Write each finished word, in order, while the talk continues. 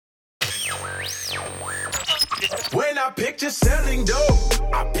I picture selling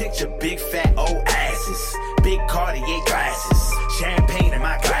dope. I picture big fat old asses, big Cartier glasses, champagne in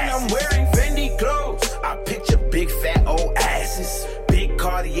my glasses. When I'm wearing Fendi clothes, I picture big fat old asses, big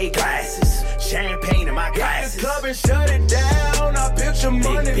Cartier glasses, champagne in my glasses. Hit the club and shut it down. I picture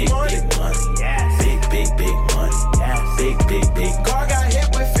money, big money, yes. Big money, yes. Big. Car got hit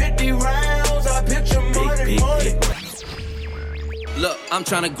with 50 rounds. I picture money, money. Look, I'm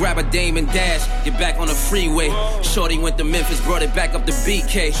trying to grab a dame and dash, get back on the freeway. Shorty went to Memphis, brought it back up to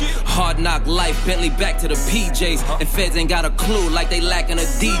BK. Hard knock life, Bentley back to the PJs. And feds ain't got a clue like they lacking a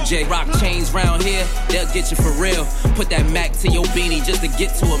DJ. Rock chains round here, they'll get you for real. Put that Mac to your beanie just to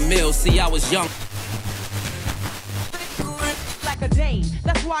get to a meal. See, I was young. A dame,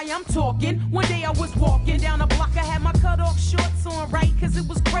 that's why I'm talking. One day I was walking down the block, I had my cut off shorts on, right? Cause it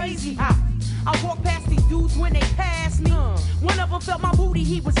was crazy hot. I walked past these dudes when they passed me. One of them felt my booty,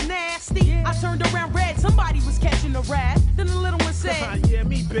 he was nasty. I turned around red, somebody was catching a rat. Then the little one said, yeah,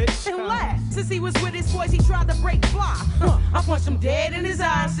 me, bitch. And laughed. Since he was with his boys, he tried to break fly. I punched him dead in his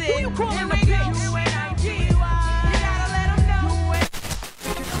eyes, said, who you calling a bitch?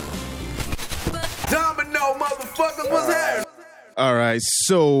 Domino, motherfuckers, what's happening? All right,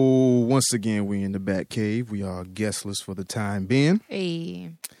 so once again, we in the Bat Cave. We are guestless for the time being.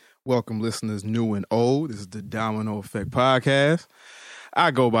 Hey. Welcome, listeners new and old. This is the Domino Effect Podcast.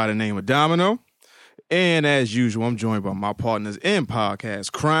 I go by the name of Domino. And as usual, I'm joined by my partners in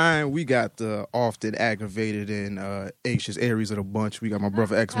podcast crime. We got the often aggravated and anxious Aries of the bunch. We got my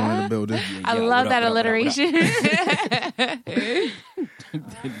brother X1 in the building. I love that alliteration.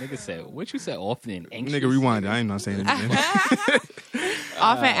 Nigga said, what you said, often anxious? Nigga, rewind it. I ain't not saying anything.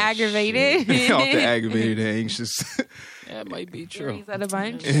 Often aggravated. Often aggravated and anxious. That might be true. Aries of the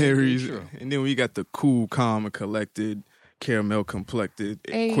bunch. Aries. And then we got the cool, calm, and collected, caramel complected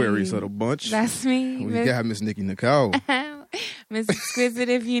Aquarius of the bunch. That's me. We got Miss Nikki Nicole. Miss Exquisite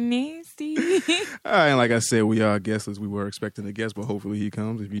if you're nasty. All right, and like I said, we are guestless. We were expecting a guest, but hopefully he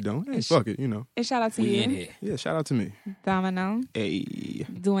comes. If you don't, hey, fuck it, you know. And shout out to We you. in here. Yeah, shout out to me. Domino. Hey.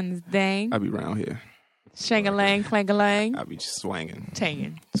 Doing this thing. I be around here. Shang-a-lang, clang-a-lang. I be swanging.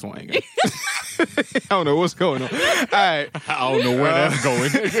 Changing. Swanging. I don't know what's going on. All right. I don't know where that's going.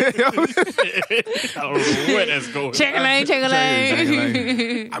 I don't know where that's going. Chang-a-lang,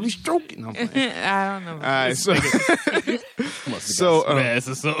 chang-a-lang. I be stroking. I'm playing. I don't know. All right, so Must have got spaz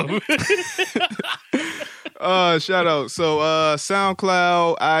or something. shout out. So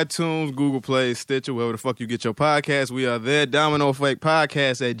SoundCloud, iTunes, Google Play, Stitcher, wherever the fuck you get your podcast. We are there. Domino Effect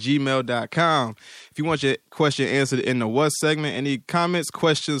Podcast at gmail.com. If you want your question answered in the what segment, any comments,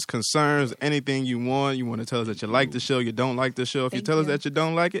 questions, concerns, anything you want to tell us that you like the show, you don't like the show. If you tell us that you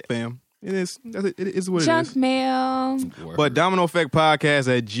don't like it, bam. It is what it is. Junk mail. But Domino Effect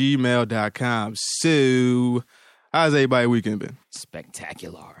Podcast at gmail.com. So, how's everybody weekend been?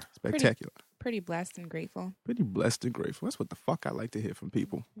 Spectacular. Pretty blessed and grateful. Pretty blessed and grateful. That's what the fuck I like to hear from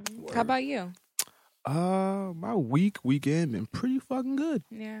people. How about you? My weekend been pretty fucking good.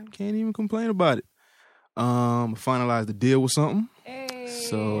 Yeah. Can't even complain about it. Finalized the deal with something. Hey.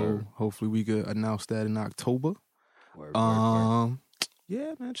 So hopefully we could announce that in October. Word.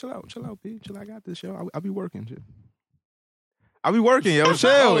 Yeah, man, chill out, B. Chill. I got this show. I'll be working, shit. I'll be working, yo.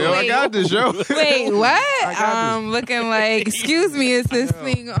 Chill, yo. I got this show. Wait, what? Looking like, excuse me, is this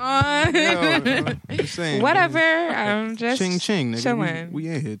thing on? Just saying. Whatever. I'm just ching, nigga. chilling. We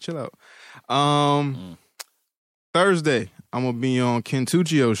in here. Chill out. Thursday, I'm gonna be on Ken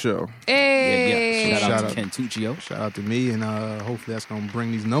Tuccio's show. Hey. Yeah. Shout out Shout to Ken Tuccio. Shout out to me, and hopefully that's gonna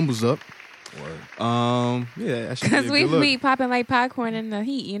bring these numbers up. Word. Yeah, that should be a Because good we look. be popping like popcorn in the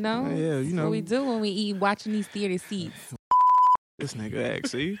heat, you know? Yeah, you know. What we do when we eat, watching these theater seats. This nigga act,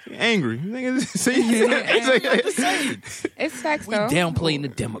 see? He angry. Nigga, see? It's facts, We though. downplaying the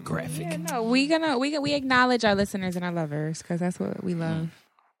demographic. Yeah, no, we acknowledge our listeners and our lovers because that's what we love.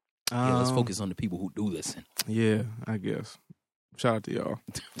 Yeah, let's focus on the people who do listen. Yeah, I guess. Shout out to y'all.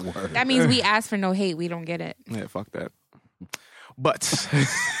 Word. That means we ask for no hate. We don't get it. Yeah, fuck that. But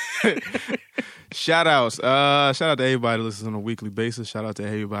shout outs. Shout out to everybody that listens on a weekly basis. Shout out to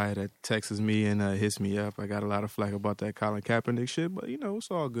everybody that texts me and hits me up. I got a lot of flack about that Colin Kaepernick shit, but you know,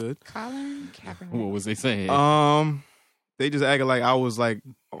 it's all good. Colin Kaepernick. What was they saying? They just acted like I was like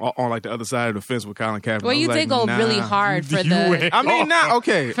on like the other side of the fence with Colin Kaepernick. Well, you did go really hard for the. I mean, not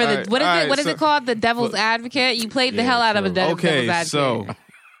okay. For the what is it called? The devil's advocate. You played the hell out of a devil's advocate. So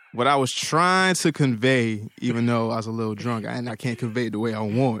what I was trying to convey, even though I was a little drunk, I can't convey it the way I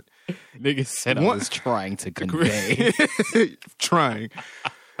want. Nigga said I was trying to convey. Trying.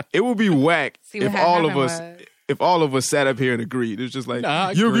 It would be whack if all of us. if all of us sat up here and agreed. It's just like,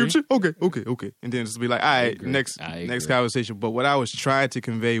 you agree with you? Okay. And then just be like, all right, next conversation. But what I was trying to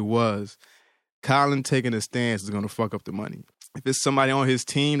convey was Colin taking a stance is going to fuck up the money. If it's somebody on his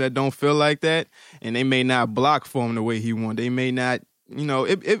team that don't feel like that, and they may not block for him the way he wants, they may not,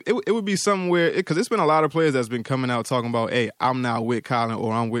 it would be somewhere, because it's been a lot of players that's been coming out talking about, hey, I'm not with Colin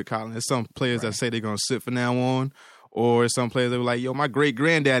or I'm with Colin. There's some players that say they're going to sit for now on, or some players that were like, yo, my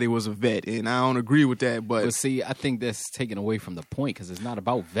great-granddaddy was a vet, and I don't agree with that. But see, I think that's taken away from the point, because it's not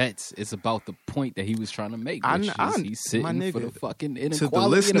about vets. It's about the point that he was trying to make, he's sitting for the fucking inequality. To the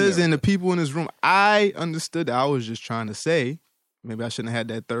listeners and the people in this room, I understood that. I was just trying to say, maybe I shouldn't have had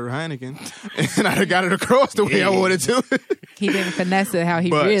that third Heineken, and I'd have got it across the way I wanted to. He didn't finesse it how he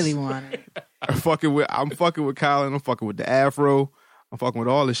really wanted. I'm fucking with Colin. I'm fucking with the afro. I'm fucking with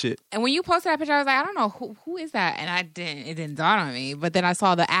all the shit. And when you posted that picture, I was like, I don't know who is that, and it didn't dawn on me. But then I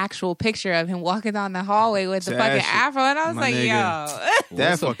saw the actual picture of him walking down the hallway with the fucking afro, and I was like,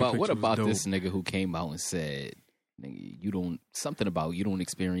 nigga. What about this nigga who came out and said, you don't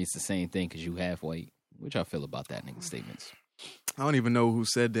experience the same thing because you half white? Which I feel about that nigga statements. I don't even know who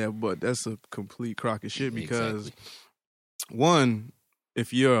said that, but that's a complete crock of shit because, one,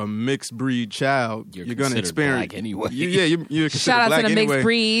 if you're a mixed breed child, you're going to experience black anyway. You're considered shout out black to the anyway. Mixed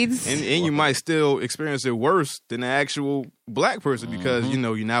breeds, and you might still experience it worse than the actual black person because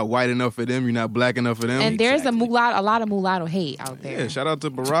you're not white enough for them, you're not black enough for them. And there's a lot of mulatto hate out there. Yeah, shout out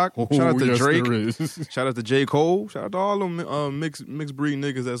to Barack, shout out to Drake, shout out to J. Cole, shout out to all them mixed breed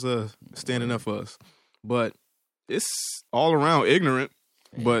niggas that's standing up for us. But it's all around ignorant.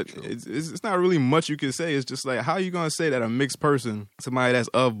 But it's not really much you can say. It's just like, how are you going to say that a mixed person, somebody that's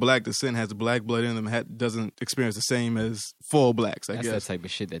of black descent, has black blood in them, doesn't experience the same as full blacks, I guess. That's that type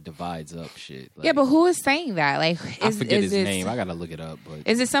of shit that divides up shit. Like, yeah, but who is saying that? Like, I forget his name. I got to look it up. But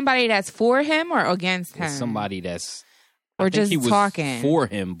is it somebody that's for him or against him? It's somebody that's... Or just talking. For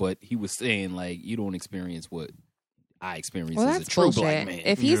him, but he was saying, like, you don't experience what I experience as a true black man.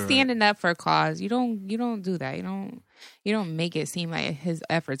 If he's standing up for a cause, you don't do that. You don't make it seem like his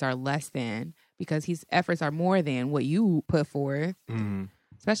efforts are less than, because his efforts are more than what you put forth. Mm-hmm.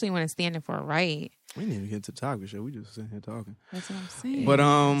 Especially when it's standing for a right. We didn't even get to talk shit. We just sitting here talking. That's what I'm saying. But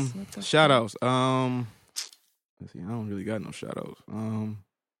shout outs. Let's see, I don't really got no shout outs.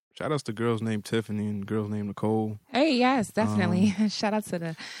 Shout outs to girls named Tiffany and girls named Nicole. Hey, yes, definitely. Shout out to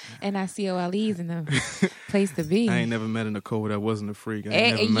the NICOLEs and the place to be. I ain't never met a Nicole that wasn't a freak. I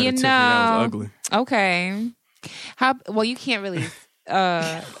ain't never met a Tiffany that was ugly. Okay. Well, you can't really.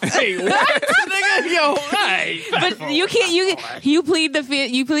 Hey, what? Nigga, yo, right. But you can't. You plead the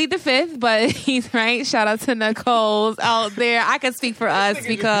fifth. You plead the fifth. But he's right. Shout out to Nicole's out there. I can speak for us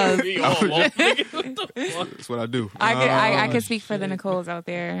because that's what I do. I can speak for the Nicole's out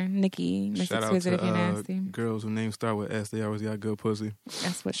there. Nikki, Mrs. Exquisite, if you're nasty. Girls whose names start with S, they always got good pussy.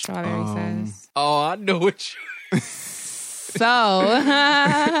 That's what Strawberry says. Oh, I know what you. So.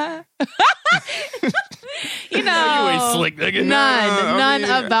 You ain't slick, nigga.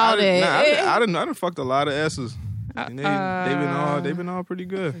 None about it. I done fucked a lot of S's. And they've been all pretty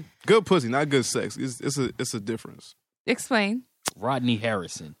good. Good pussy, not good sex. It's a difference. Explain. Rodney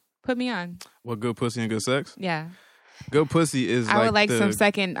Harrison. Put me on. What, good pussy and good sex? Yeah. Good pussy is I would like some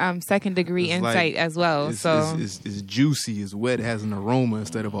second degree insight as well. It's juicy, it's wet, it has an aroma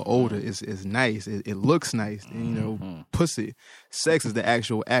instead of an odor. It's nice, it looks nice. And, pussy. Sex is the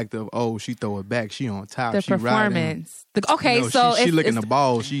actual act of, she throw it back, she on top, the she performance. Riding. She licking the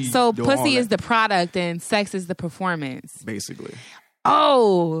balls. So pussy is the product and sex is the performance. Basically.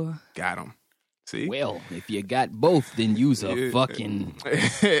 Oh. Got him. See? Well, if you got both, then you's a fucking...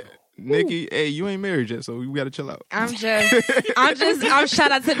 Nikki, hey, you ain't married yet, so we gotta chill out. I'm shout out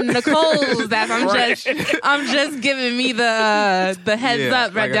to the Nicole's. I'm just giving me the heads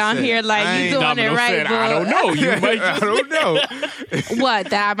up right down here, like you doing it right. I don't know. You might I don't know.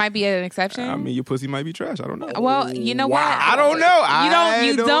 What? That might be an exception. I mean, your pussy might be trash. I don't know. Well, you know what? I don't know.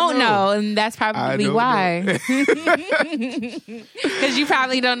 You don't know, and that's probably why. Because you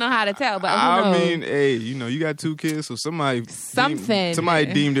probably don't know how to tell. But who knows? I mean, hey, you got 2 kids, so somebody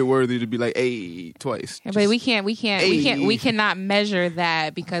deemed it worthy to be like, hey, twice. But we cannot measure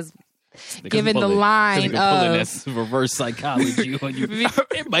that because given the line of reverse psychology on you,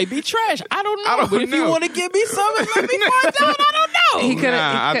 it might be trash. I don't know. But if you want to give me something, let me find out. I don't know.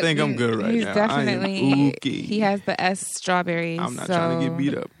 I think I'm good right he's now. Definitely. He has the S strawberries. I'm not trying to get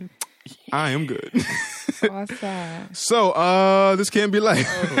beat up. I am good. What's that? So, this can't be like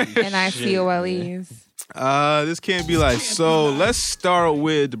NICOLEs. This can't be like. So let's start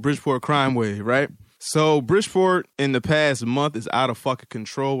with the Bridgeport crime wave, right? So Bridgeport in the past month is out of fucking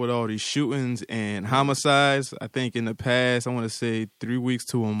control with all these shootings and homicides. I think in the past, I want to say 3 weeks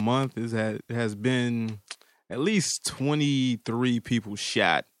to a month, it has been at least 23 people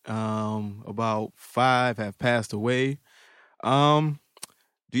shot. About 5 have passed away.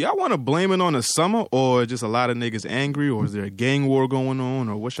 Do y'all want to blame it on the summer, or just a lot of niggas angry, or is there a gang war going on,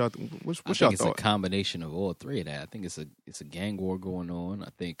 or what's y'all I think thought? It's a combination of all three of that. I think it's a gang war going on. I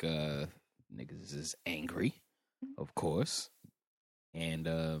think niggas is angry, of course. And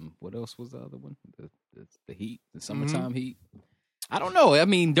what else was the other one? The heat, the summertime heat. I don't know. I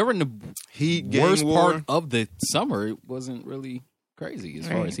mean, during the Heat worst gang war. part of the summer, it wasn't really crazy as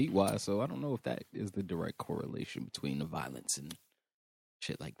far as heat wise. So I don't know if that is the direct correlation between the violence and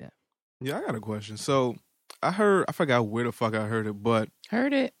shit like that. Yeah, I got a question. So I forgot where the fuck I heard it, but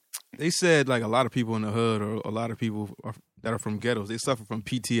Heard it. they said like a lot of people in the hood, or a lot of people that are from ghettos, they suffer from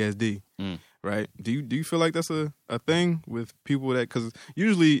PTSD, right? Do you feel like that's a thing with people that, because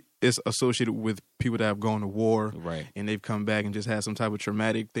usually it's associated with people that have gone to war, Right. and they've come back and just had some type of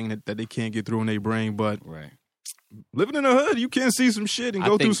traumatic thing that they can't get through in their brain, but Right. living in the hood, you can see some shit and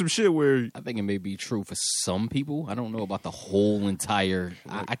go through some shit where I think it may be true for some people. I don't know about the whole entire.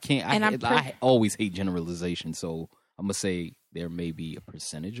 I can't. I always hate generalization, so I'm gonna say there may be a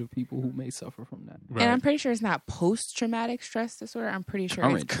percentage of people who may suffer from that. Right. And I'm pretty sure it's not post-traumatic stress disorder. I'm pretty sure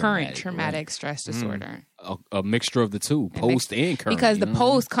it's current traumatic stress disorder. A mixture of the two, post and current. Because the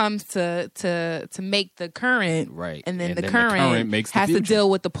post comes to make the current, right, and then the current makes has to deal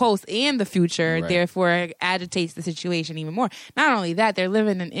with the post and the future. Right. Therefore, it agitates the situation even more. Not only that, they're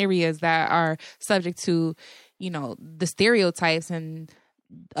living in areas that are subject to, the stereotypes and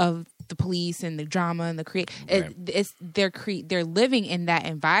of the police and the drama and they're living in that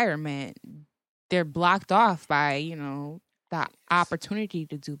environment. They're blocked off by the opportunity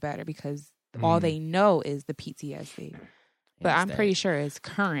to do better because all they know is the PTSD. But I'm pretty sure it's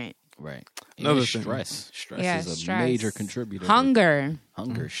current. Right. Another stress. Stress is a major contributor. Hunger,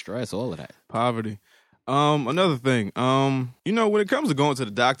 stress, all of that. Poverty. Another thing. When it comes to going to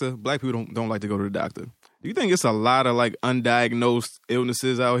the doctor, black people don't like to go to the doctor. Do you think it's a lot of like undiagnosed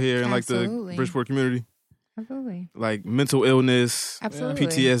illnesses out here in like the Bridgeport community? Absolutely. Like mental illness, absolutely,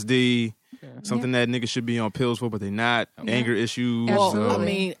 PTSD, something that niggas should be on pills for, but they're not. Anger issues. Absolutely. I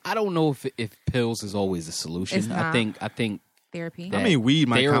mean, I don't know if pills is always a solution. It's not. I think therapy. I mean, weed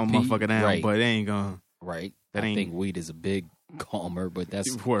might calm a motherfucker down, but it ain't gonna. Right. I think weed is a big calmer, but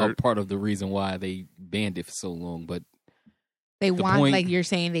that's a part of the reason why they banned it for so long. But they want, like you're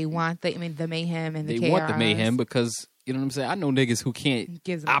saying, they want the mayhem and the chaos. They want the mayhem because, you know what I'm saying? I know niggas who can't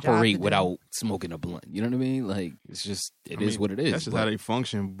operate without smoking a blunt. You know what I mean? Like, it's just, it is what it is. That's just how they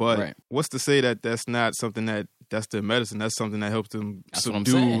function. But what's to say that that's not something that's their medicine? That's something that helps them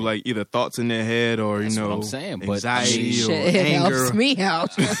subdue, like, either thoughts in their head or, that's what I'm saying. Anxiety or it anger. Helps me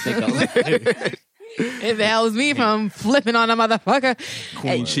out. It helps me from flipping on a motherfucker.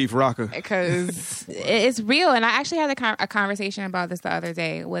 Queen Chief Rocker. Because it's real. And I actually had a conversation about this the other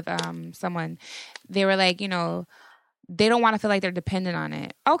day with someone. They were like, they don't want to feel like they're dependent on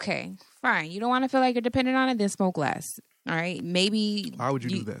it. Okay, fine. You don't want to feel like you're dependent on it, then smoke less. All right, maybe. Why would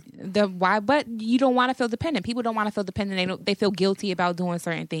you do that? But you don't want to feel dependent. People don't want to feel dependent. They feel guilty about doing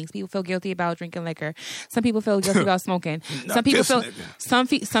certain things. People feel guilty about drinking liquor. Some people feel guilty about smoking. Some people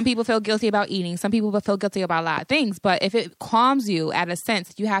feel guilty about eating. Some people feel guilty about a lot of things. But if it calms you, at a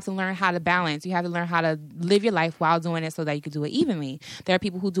sense, you have to learn how to balance. You have to learn how to live your life while doing it so that you can do it evenly. There are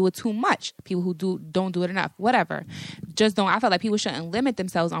people who do it too much. People who don't do it enough. Whatever. Just don't. I feel like people shouldn't limit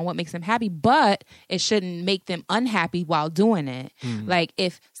themselves on what makes them happy, but it shouldn't make them unhappy while doing it. Like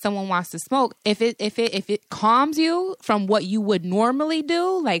if someone wants to smoke, if it calms you from what you would normally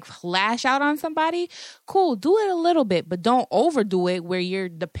do, like lash out on somebody, cool, do it a little bit, but don't overdo it where you're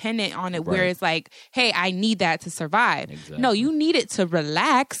dependent on it, where it's like, hey, I need that to survive. Exactly. No, you need it to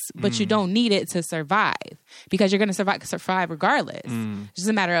relax, but you don't need it to survive, because you're going to survive regardless. It's just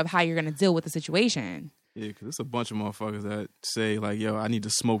a matter of how you're going to deal with the situation. Yeah, because it's a bunch of motherfuckers that say, like, yo, I need to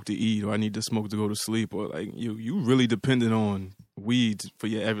smoke to eat, or I need to smoke to go to sleep, or, like, you really dependent on weed for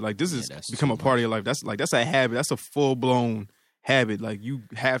your like, this is become a part of your life. That's a habit. That's a full-blown habit. Like, you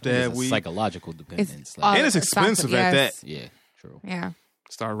have to have weed. Psychological dependence. And it's expensive at that. Yeah, true. Yeah.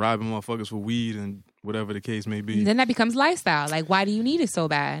 Start robbing motherfuckers for weed and whatever the case may be. And then that becomes lifestyle. Like, why do you need it so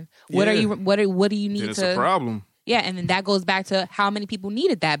bad? What do you need it's a problem. Yeah, and then that goes back to how many people need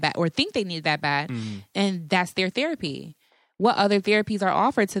it that bad or think they need it that bad. And that's their therapy. What other therapies are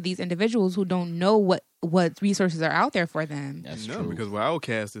offered to these individuals who don't know what resources are out there for them? That's true. Because we're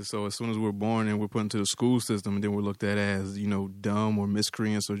outcasted. So as soon as we're born and we're put into the school system, and then we're looked at as, dumb or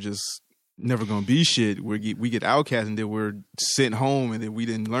miscreants or just never gonna be shit. We get outcast and then we're sent home and then we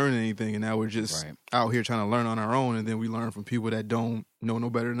didn't learn anything and now we're just out here trying to learn on our own and then we learn from people that don't know no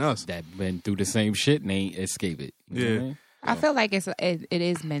better than us. That been through the same shit and ain't escape it. You know what I mean? I feel like it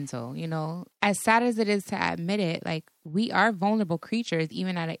is mental, you know. As sad as it is to admit it, like we are vulnerable creatures.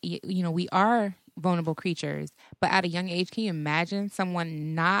 Even we are vulnerable creatures. But at a young age, can you imagine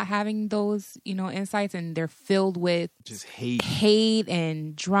someone not having those, insights, and they're filled with just hate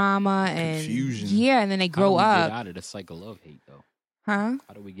and drama and confusion. Yeah, and then they grow up. How do we get out of the cycle of hate, though? Huh?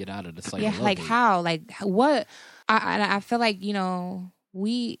 How do we get out of the cycle? Yeah, of like hate? how? Like what? I feel like I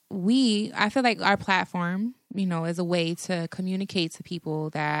feel like our platform, is a way to communicate to people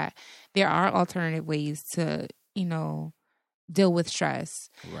that there are alternative ways to, deal with stress.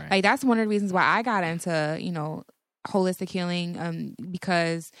 Right. Like that's one of the reasons why I got into, holistic healing,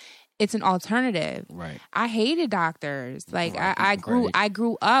 because it's an alternative. Right. I hated doctors. Like Right. I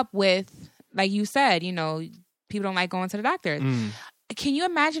grew up with, like you said, people don't like going to the doctors. Can you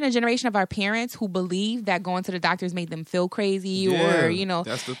imagine a generation of our parents who believed that going to the doctors made them feel crazy or,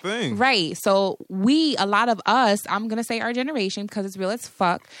 that's the thing. Right. So a lot of us, I'm going to say our generation because it's real as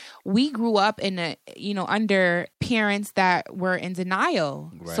fuck. We grew up in under parents that were in denial.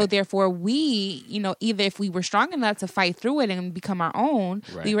 Right. So therefore we, either if we were strong enough to fight through it and become our own,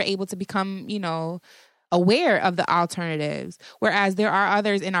 we were able to become, aware of the alternatives. Whereas there are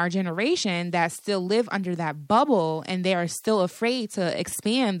others in our generation that still live under that bubble and they are still afraid to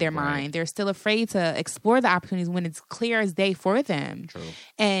expand their mind. They're still afraid to explore the opportunities when it's clear as day for them. True.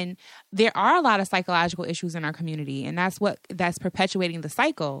 And there are a lot of psychological issues in our community, and that's perpetuating the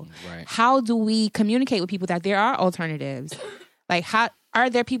cycle. Right. How do we communicate with people that there are alternatives? Like how are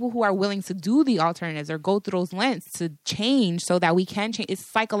there people who are willing to do the alternatives or go through those lenses to change so that we can change? It's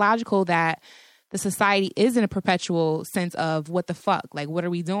psychological that the society is in a perpetual sense of what the fuck, like what are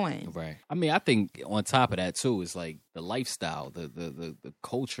we doing? Right. I mean, I think on top of that too is like the lifestyle, the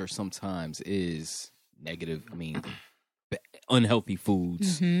culture sometimes is negative. I mean, unhealthy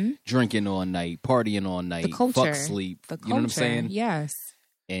foods, drinking all night, partying all night, The culture, fuck sleep. the culture, You know what I'm saying? Yes.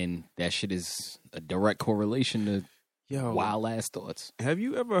 And that shit is a direct correlation to wild ass thoughts. Have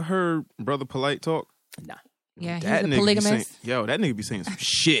you ever heard Brother Polite talk? Nah. Yeah, That he's a nigga be polygamist. that nigga be saying some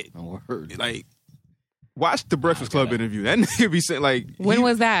shit. No word. Like, watch the Breakfast Club interview. That nigga be saying like, When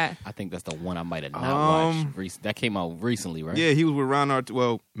was that? I think that's the one I might have not watched. That came out recently, right? Yeah, he was with Ron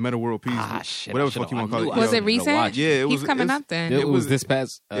Meta World Peace. Shit. Whatever the fuck you want to call it. Was Yo, it recent? Yeah, it was. He's coming it's- up then. It was this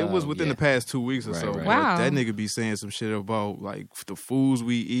past. It was within the past 2 weeks or Right, so. right. But Wow. that nigga be saying some shit about like the foods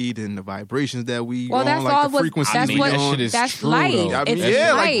we eat and the vibrations that we Well, on, that's like all the frequencies that's we what, on. shit is that's true, light. though. I mean, It's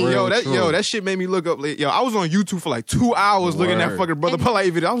yeah, light. like True. that shit made me look up. Like, I was on YouTube for like 2 hours looking at Word. fucking Brother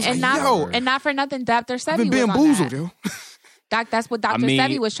Polite video. I was and like, not not for nothing, Dr. I've Sebi been was on bamboozled, that. yo. That's what Dr. I mean,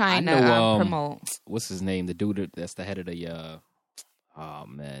 Sebi was trying I know, to promote. What's his name? The dude that's the head of the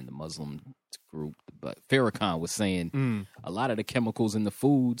the Muslim group. But Farrakhan was saying a lot of the chemicals in the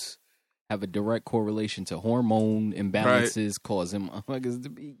foods have a direct correlation to hormone imbalances causing motherfuckers to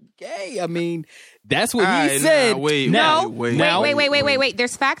be gay. I mean, that's what he said. Wait.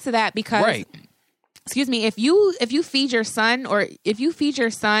 There's facts to that because excuse me, if you feed your son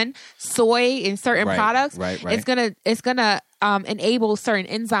soy in certain products, it's gonna enable certain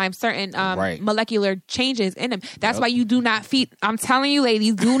enzymes, certain molecular changes in them. That's why you do not feed. I'm telling you,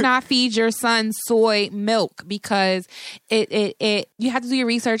 ladies, do not feed your son soy milk because it you have to do your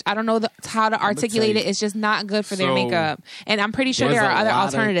research. I don't know how to articulate it. It's just not good for their makeup. And I'm pretty sure there are other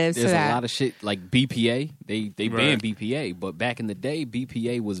alternatives to that. There's a lot of shit like BPA. They banned BPA, but back in the day,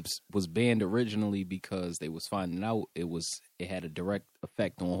 BPA was banned originally because they was finding out it had a direct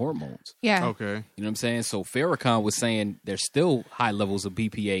effect on hormones. Yeah. Okay. You know what I'm saying? So Farrakhan was saying there's still high levels of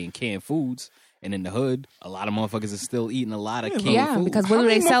BPA in canned foods. And in the hood, a lot of motherfuckers are still eating a lot of canned food. Because what do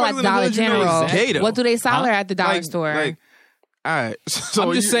they sell at Dollar General? What do they sell at the dollar store? Like, all right. So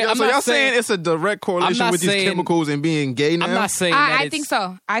I'm just saying. I'm so not y'all saying it's a direct correlation with these chemicals and being gay now? I'm not saying I think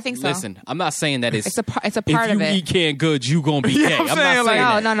so. Listen, I'm not saying that it's a part if of you it. eat canned goods, you gonna be gay. I'm not saying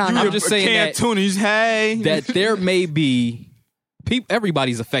that. No. I'm just saying canned that tunas, that there may be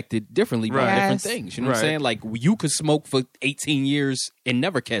everybody's affected differently by Right. different Yes. things. You know what I'm Right. saying? Like you could smoke for 18 years and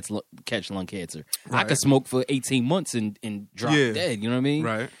never catch lung cancer. I Right. could smoke for 18 months and drop dead. You know what I mean?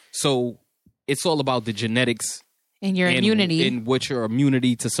 Right. So it's all about the genetics And your immunity. and what your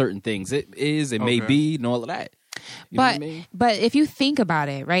immunity to certain things it may Okay. be and all of that. You know what I mean? But if you think about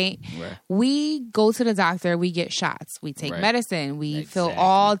it, right? Right. We go to the doctor, we get shots, we take Right. medicine, we fill Exactly.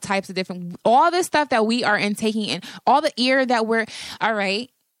 all types of all this stuff that we are intaking in, all the ear that we're, all right,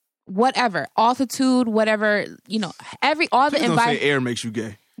 whatever, altitude, whatever, all the Please don't say environment. air makes you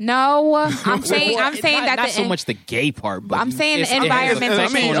gay. No, I'm saying Not that not so much the gay part, but I'm saying it's- the it has environmental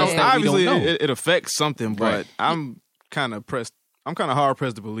effects on changes. us that we don't obviously know. it affects something, but Right. I'm kind of hard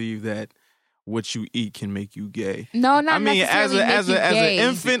pressed to believe that what you eat can make you gay. No, not I mean, as necessarily as make you an gay.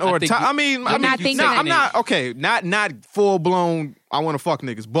 infant I or a think child. you- I mean, You're not thinking I'm that- not okay. Not full blown. I want to fuck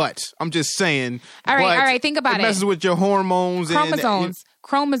niggas, but I'm just saying. All right, but all right, think about it. messes with your hormones,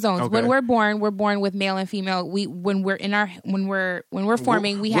 Chromosomes. Okay. When we're born with male and female. When we're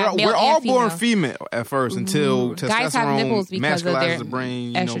forming, we have male we're all and female. born female at first until Guys have testosterone nipples because of masculizes their the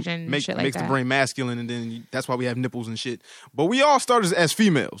brain, estrogen, makes shit like the that. brain masculine, and then that's why we have nipples and shit. But we all started as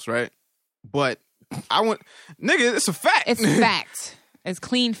females, right? But nigga, it's a fact. It's fact. It's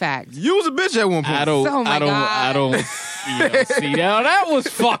clean fact. You was a bitch at one point. I don't. Oh my I don't. I God. don't. See now that was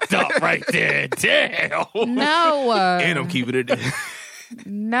fucked up right there. Damn. No. And I'm keeping it.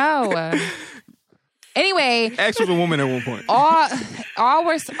 No. Anyway, X was a woman at one point. all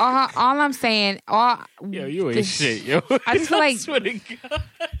I'm saying, Yo, you ain't shit, yo. I just feel like- swear to God,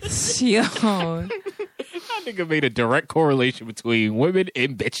 yo, that nigga made a direct correlation between women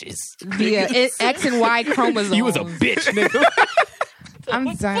and bitches. the X and Y chromosomes. You was a bitch, nigga.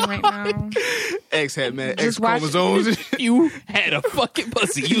 I'm done right now. X had mad X Just watch- chromosomes. You had a fucking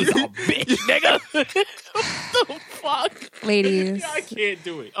pussy. You was a bitch, nigga. What the fuck? Ladies, I can't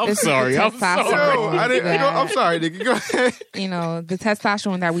do it. I'm This is sorry. the I'm testosterone. sorry. Yo, I didn't, Yeah. I'm sorry, nigga. Go ahead. you know, the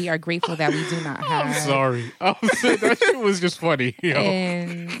testosterone that we are grateful that we do not have. I'm sorry. That shit was just funny. Yo.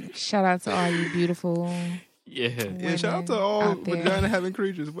 And shout out to all you beautiful Yeah. Yeah, shout out to women all out there. vagina having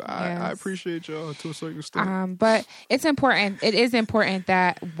creatures. I Yes. appreciate y'all to a certain extent. But it's important. It is important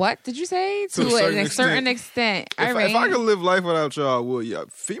that what did you say? To a certain extent. All If right. I could live life without y'all, I would. Yeah,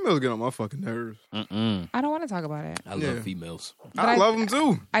 females get on my fucking nerves. Mm-mm. I don't want to talk about it. I Yeah. love females. But I love them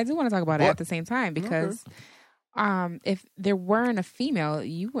too. I do want to talk about it What? at the same time because if there weren't a female,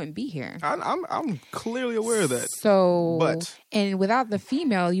 you wouldn't be here. I'm clearly aware of that. So, But- and without the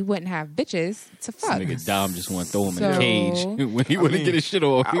female, you wouldn't have bitches to fuck. Nigga Dom just want to throw him in So- a cage when he want to mean, get his shit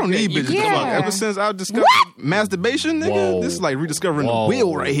off. I don't need bitches to Yeah. fuck. Ever since I discovered masturbation, nigga, Whoa. this is like rediscovering Whoa. the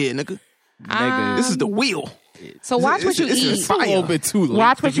wheel right here, nigga. Nigga, This is the wheel. So watch what you It's eat. a little bit too late.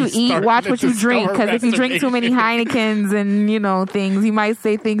 Watch to what be you eat. starting Watch to what you drink. discover Because if you drink too many masturbation. Heinekens and things, you might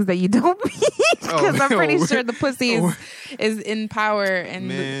say things that you don't mean. Because I'm pretty no. sure the pussy is in power in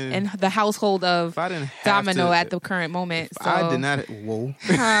Man. the household of If I didn't have Domino to, at the current moment. So I did not. Whoa.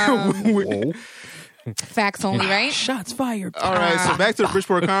 Whoa. facts only, right? Shots fired. All right, so back to the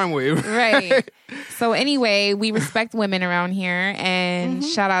Bridgeport Conway. Right. So anyway, we respect women around here, and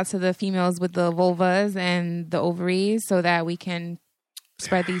shout out to the females with the vulvas and the ovaries, so that we can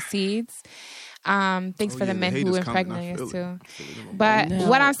spread these seeds. Thanks Oh, for yeah, the the men hate who is coming. I impregnate feel us it. too. But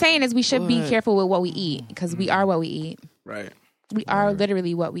what I'm saying is we should be careful with what we eat, because we are what we eat. Right. We are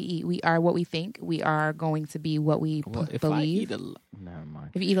literally what we eat. We are what we think. We are going to be what we Well, if believe. I eat never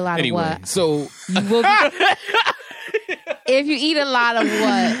mind. If you eat a lot Anyway, of what, so you will if you eat a lot of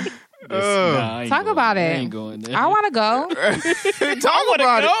what, I ain't talk going about there. it. I ain't going there. I want to go. Talk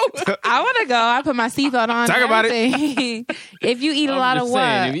about it. I want to go. I put my seatbelt on. Talk and about it. everything. If you eat a I'm lot just of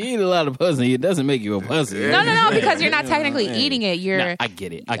saying, what? if you eat a lot of pussy, it doesn't make you a pussy. No, because you're not technically Yeah. eating it. You're, Nah, I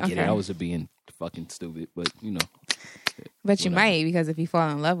get it. I get Okay. it. I was just being fucking stupid, but but you might, because if you fall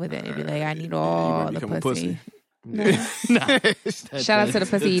in love with it, you'd be like, I need all the become a pussy. nah. Shout out to the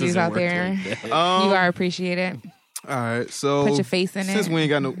pussy eaters out there. You are appreciated. All right, so Put your face in since it. we ain't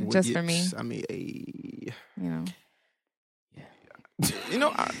got no Just for me. I mean, You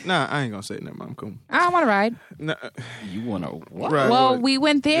know, I ain't gonna say it. Never mind. I'm cool. I want to ride. Nah, You want to what? right, Well, what? we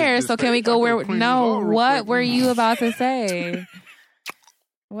went there, Just so can we say- go I where? go Queens No, Hall real what quick. were you about to say?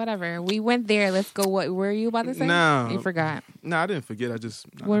 Whatever. We went there. Let's go. What were you about to say? No. You forgot. Nah, I didn't forget. I just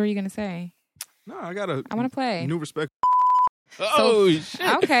What were you gonna say? No, I got a I want to play. new respect. Oh shit!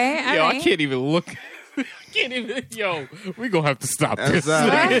 Okay, all Yo, I right. can't even look. I can't even. Yo, we gonna have to stop this. As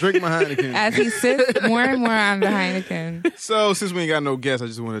I drink my Heineken. As he sips more and more on the Heineken. So since we ain't got no guests, I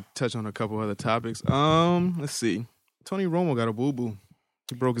just want to touch on a couple other topics. Let's see. Tony Romo got a boo boo.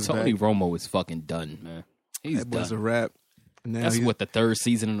 He broke his Tony back. Romo is fucking done, man. He's That was a done. wrap. Now That's he- what the third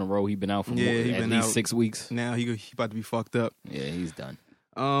season in a row he been out for. Yeah, he at been least out. 6 weeks. Now he about to be fucked up. Yeah, he's done.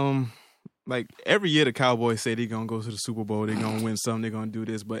 Like every year the Cowboys say they gonna go to the Super Bowl, they gonna win something, they gonna do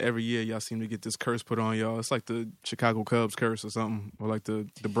this, but every year y'all seem to get this curse put on y'all. It's like the Chicago Cubs curse or something, or like the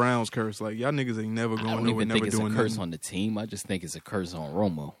Browns curse. Like y'all niggas ain't never I going don't nowhere, even never think it's a doing curse nothing. on the team. I just think it's a curse on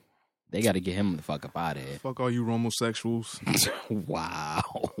Romo. They got to get him the fuck up out of here. Fuck all you homosexuals. Wow.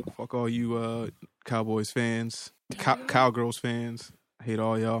 Fuck all you Cowboys fans, Cowgirls fans. I hate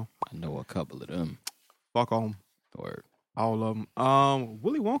all y'all. I know a couple of them. Fuck all 'em. Or All of them.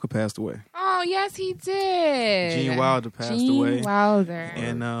 Willy Wonka passed away. Oh, yes, he did. Gene Wilder passed Gene away. Wilder.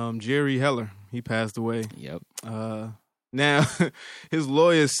 And Jerry Heller, he passed away. Yep. Now, his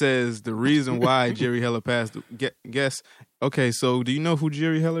lawyer says the reason why Jerry Heller passed. Guess. Okay, so do you know who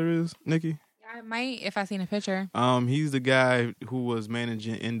Jerry Heller is, Nikki? I might if I seen a picture. He's the guy who was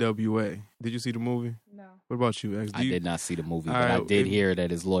managing NWA. Did you see the movie? No. What about you, X? I did not see the movie, but right, I did hear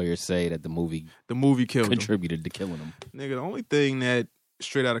that his lawyers say that the movie killed him. contributed to killing him. Nigga, the only thing that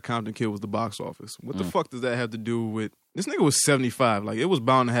Straight Outta Compton killed was the box office. What the fuck does that have to do with... This nigga was 75. Like, it was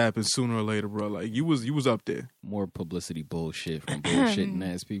bound to happen sooner or later, bro. Like, you was up there. More publicity bullshit from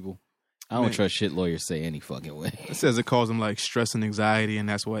bullshitting ass people. I don't trust shit lawyers say any fucking way. It says it caused him like stress and anxiety, and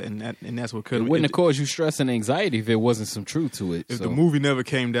that's what could. It wouldn't have caused you stress and anxiety if there wasn't some truth to it. If the movie never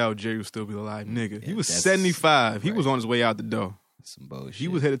came out, Jerry would still be alive, nigga. He was 75. Right. He was on his way out the door. Some bullshit. He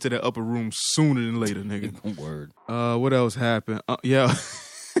was headed to the upper room sooner than later, nigga. Word. What else happened? Yo,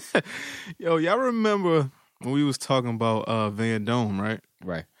 y'all remember when we was talking about Van Dome, right?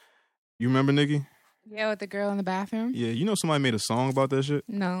 Right. You remember, Nikki? Yeah, with the girl in the bathroom. Yeah, you know somebody made a song about that shit.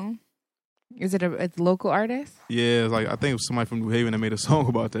 No. Is it a local artist? Yeah, like I think it was somebody from New Haven that made a song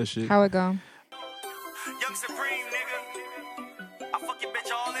about that shit. How it go? Young Supreme, nigga. I fuck your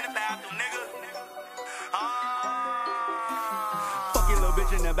bitch all in the bathroom, nigga. Fuck your little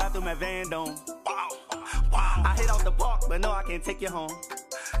bitch in the bathroom at Van Dome. Wow. I hit out the park, but no, I can't take you home.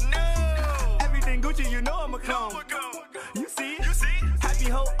 No. Everything Gucci, you know I'm a clone. You see? Happy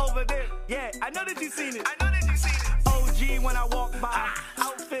hoe over there. Yeah, I know that you seen it. OG when I walk by.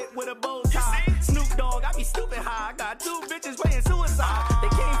 Outfit with a bow tie. Snoop Dogg, I be stupid high. I got 2 bitches playing suicide. They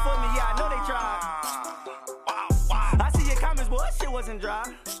came for me, yeah, I know they tried. I see your comments, boy, that shit wasn't dry.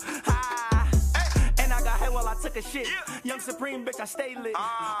 And I got hair while I took a shit. Young Supreme, bitch, I stay lit. 1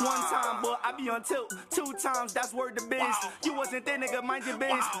 time, boy, I be on tilt. 2 times, that's word to biz. You wasn't there, nigga, mind your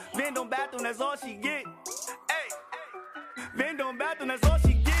biz. Van Dome bathroom, that's all she get. Van Dome bathroom, that's all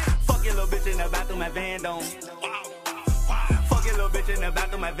she get. Fuck your little bitch in the bathroom at Van Dome. Fuck your little bitch in the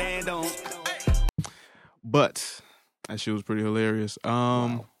bathroom at Van Dome. But that shit was pretty hilarious.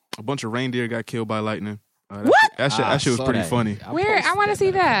 A bunch of reindeer got killed by lightning. What? That shit was pretty funny. Where? I want to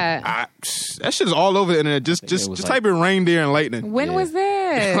see that. That shit is all over the internet. Just type in reindeer and lightning. When was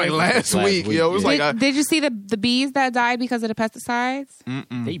this? Like last week, yo. It was did you see the bees that died because of the pesticides?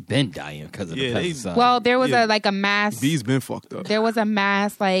 They been dying because of the pesticides. Well, there was a mass. Bees been fucked up. There was a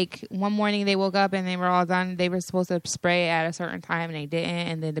mass, like, one morning they woke up and they were all done. They were supposed to spray at a certain time and they didn't.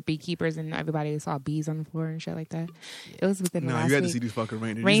 And then the beakeepers and everybody saw bees on the floor and shit like that. It was within the last you had to week. see these fucking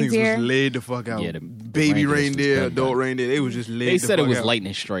reindeer. Reindeer. These niggas was laid the fuck out. Yeah, the baby reindeer, adult reindeer. They was just laid They the said fuck it was out.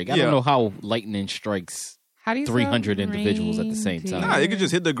 lightning strike. I don't know how lightning strikes How do you 300 spell individuals at the same time. Nah, they could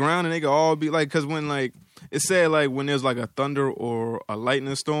just hit the ground and they could all be like, because when like it said like when there's like a thunder or a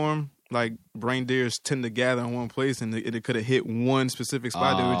lightning storm, like reindeers tend to gather in one place and it could have hit one specific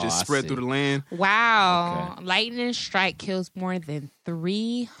spot that would just spread through the land. Wow. Okay. Lightning strike kills more than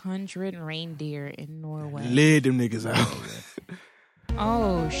 300 reindeer in Norway. Laid them niggas out.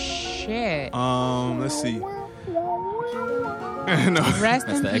 Oh, shit. Let's see. No. Rest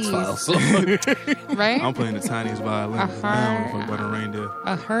That's in the peace. X-Files. Right? I'm playing the tiniest violin. I don't fuck about a reindeer.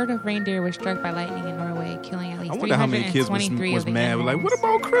 A herd of reindeer was struck by lightning in Norway, killing at least I wonder how many kids 323 was of the mad. animals. Like, what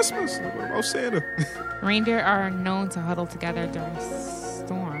about Christmas? What about Santa? Reindeer are known to huddle together during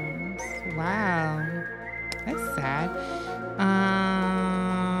storms. Wow. That's sad.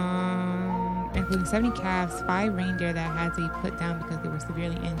 Including 70 calves, 5 reindeer that had to be put down because they were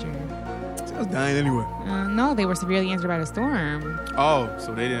severely injured. I was dying anyway. No, they were severely injured by the storm. Oh,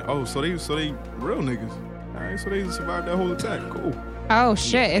 so they didn't. Oh, so they real niggas. All right, so they survived that whole attack. Cool. Oh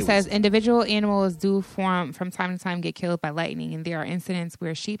shit! It says individual animals do from time to time get killed by lightning, and there are incidents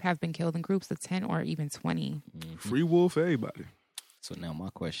where sheep have been killed in groups of 10 or even 20. Free wool for everybody. So now my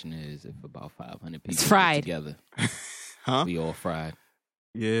question is, if about 500 people fried. get together, Huh? we all fried.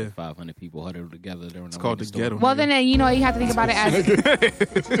 Yeah. 500 people huddled together. It's called the ghetto. Well, then you have to think about it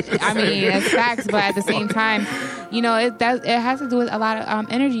as I mean, as facts, but at the same time, it has to do with a lot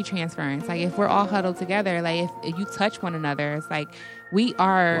of energy transference. Like if we're all huddled together, like if you touch one another, it's like we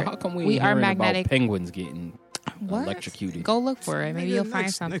are. Well, how come we are hearing magnetic. about penguins getting What? electrocuted? Go look for it. Maybe you'll find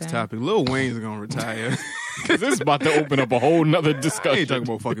next, something. Next topic. Lil Wayne's gonna retire. This is about to open up a whole nother I discussion. ain't talking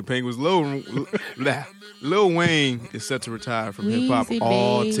about fucking penguins. Lil Wayne is set to retire from hip hop Weezy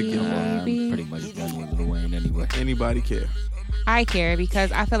altogether. baby. I'm pretty much done with Lil Wayne anyway. Anybody care? I care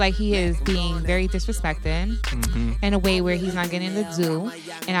because I feel like he is being very disrespected in a way where he's not getting the due.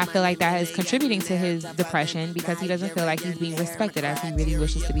 And I feel like that is contributing to his depression because he doesn't feel like he's being respected as he really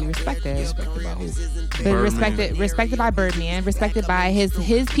wishes to be respected. Respected by who? But respected by Birdman, respected by his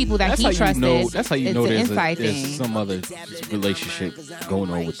people that he trusted. That's how you It's know an there's inside thing. some other relationship going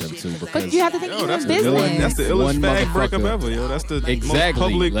on with them too. But Because you have to think Yo, of that's business. that's the illest One fag breakup motherfucker. ever, yo. That's the Exactly,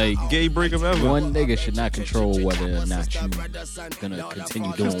 most public like, gay breakup ever. one nigga should not control whether or not you gonna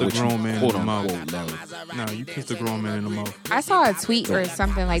continue doing the what you grown man in quote the mouth. unquote love. No, you kissed a grown man in the mouth. I saw a tweet or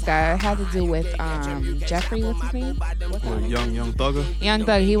something like that. It had to do with Jeffrey, what's his name? What, young thugger. Young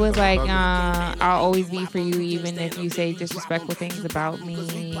Thug. He was like, I'll always be for you even if you say disrespectful things about me.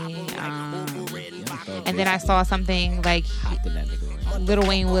 And then I saw something like Hopped in that nigga ring. Lil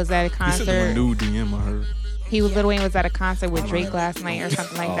Wayne was at a He sent him a concert. new DM, I heard. Lil Wayne was at a concert with Drake last night or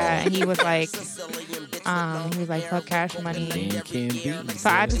something like that. And he was like, fuck Cash Money. Man can't beat me. So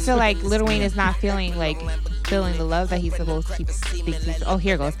I just feel like Lil Wayne is not feeling the love that he's supposed to keep speaking. Oh,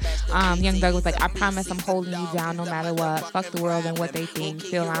 here goes. Young Thug was like, I promise I'm holding you down no matter what. Fuck the world and what they think.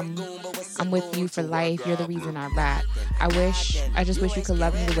 Feel I'm with you for life. You're the reason I rap. I just wish you could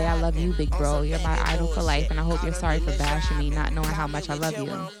love me the way I love you, big bro. You're my idol for life, and I hope you're sorry for bashing me, not knowing how much I love you.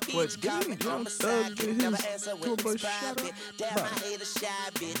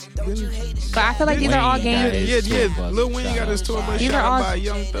 But I feel like these are all games. Yeah. Lil Wayne got his tour bus These are shot all by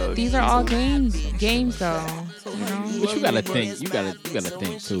Young Thug. These are all games though. You know? But you gotta think. You gotta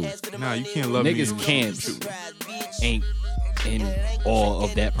think too. Nah, you can't love Niggas ain't in awe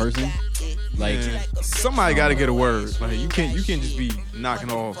of that person. Like Man, somebody got to get a word. Like you can't just be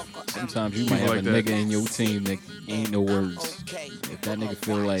knocking off. sometimes you might have like a that. nigga in your team that ain't no words. If that nigga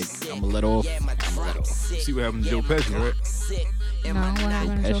feel like I'ma let off, I'ma let off. See what happened to Joe Pesci, right? No, what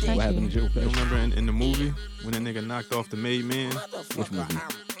happened to Joe Pesci, what happened to Pesci? Joe You Pesci? remember in the movie when that nigga knocked off the maid man? Which movie?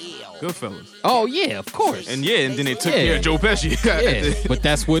 Goodfellas. Oh yeah, of course. And then they took Yeah. care of Joe Pesci. yeah, but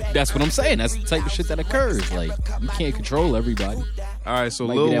that's what I'm saying. That's the type of shit that occurs. Like you can't control everybody. All right, so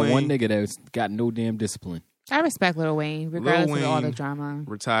Might Lil be that Wayne one nigga that's got no damn discipline. I respect Lil Wayne, regardless Lil of all the Wayne- drama.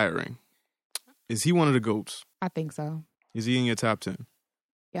 retiring. Is he one of the GOATs? I think so. Is he in your top 10?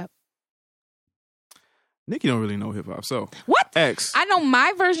 Yep. Nikki don't really know hip hop, so What? X. I know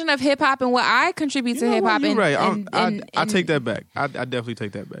my version of hip hop and what I contribute to You know hip what? hop. You're right. And I take that back. I definitely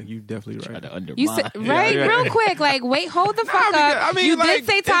take that back. You definitely Try right. to undermine. You said right, yeah. real quick. Like, wait, hold the fuck because- up. I mean, you like, did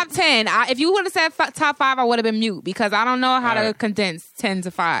say top 10. If you would have said top 5, I would have been mute because I don't know how to Alright. condense 10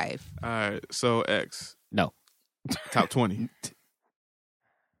 to 5. All right, so X. No, Top 20.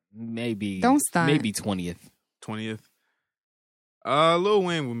 maybe Don't stunt. Maybe 20th. 20th. Lil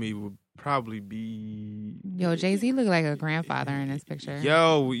Wayne with me would probably be. Yo, Jay-Z look like a grandfather in this picture.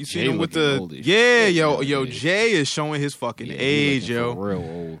 Yo, you see Jay him with looking the. old as Yeah, shit. yo, Yeah. Jay is showing his fucking Yeah, he age, looking yo. for real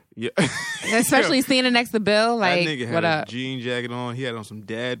old. Yeah. Especially standing next to Bill. Like, that nigga had what a up? jean jacket on. He had on some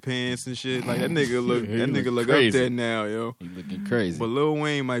dad pants and shit. Like that nigga look. He that nigga look look up crazy. there now, yo. He looking crazy. But Lil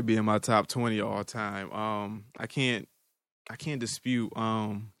Wayne might be in my top 20 all time. I can't dispute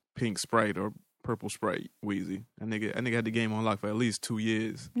Pink Sprite or Purple Sprite Wheezy. That nigga had the game on lock for at least 2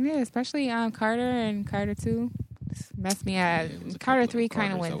 years. Yeah, especially Carter and Carter 2. Messed me at. Yeah, it was a Carter couple 3 of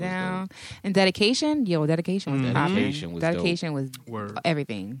kind of Carters went that was down. And Dedication, Dedication was popping. Dedication was Dedication was Word.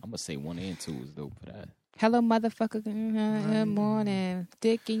 everything. I'm gonna say 1 and 2 was dope for that. Hello, motherfucker. Good morning.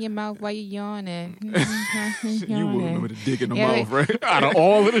 Dick in your mouth while you yawning. You will remember the dick in the Yeah, mouth, right? Out of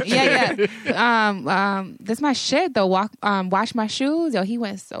all of this Yeah. That's my shit though. Wash my shoes. Yo, he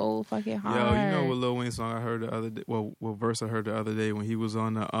went so fucking hard. Yo, you know what Lil Wayne song I heard the other day? Well, what verse I heard the other day when he was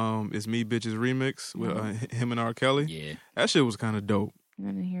on the It's Me Bitches remix with him and R. Kelly? Yeah, That shit was kind of dope. I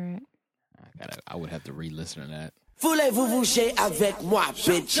didn't hear it. I would have to re-listen to that. Voulez-vous bouger avec moi,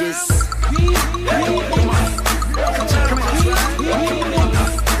 bitches?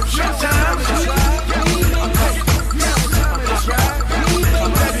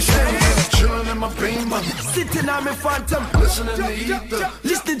 Chillin' in my beamer, Sitting on me phantom, listening to ether.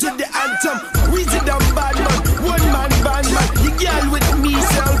 listening to the anthem. Weezy down bad man, one man band man. The girl with me,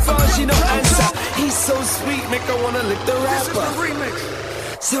 cell phone, she no answer. He's so sweet, make her wanna lick the rapper.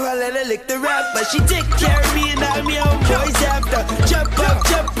 So I let her lick the rapper. She take care of me and all me own boys after. Jump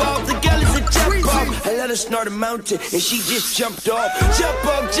off, the girl is a jump off. I let her snort a mountain and she just jumped off. Jump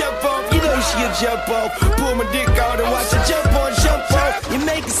off, you know she a jump off. Pull my dick out and watch her jump off. You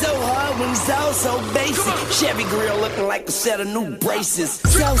make it so hard when it's all so basic. Chevy grill looking like a set of new braces.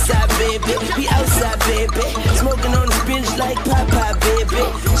 Southside baby, we outside baby. Smoking on the bench like Papa baby.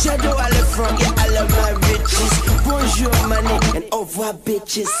 Shadow I left from, yeah I love my riches. Bonjour money and au revoir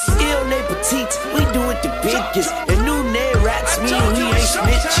bitches. Ill name petite, we do it the biggest. And new name rats mean we ain't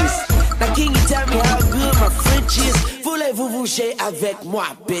snitches. Now can you tell me how good my French is? Voulez-vous coucher avec moi,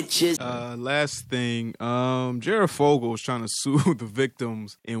 bitches? Last thing, Jared Fogle is trying to sue the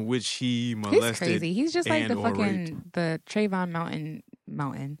victims in which he molested. He's crazy. He's just like the fucking raped. the Trayvon Martin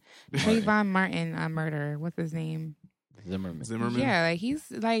murder. What's his name? Zimmerman. Yeah, like he's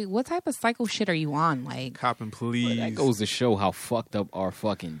like, what type of psycho shit are you on? Like, Cop and police. That goes to show how fucked up our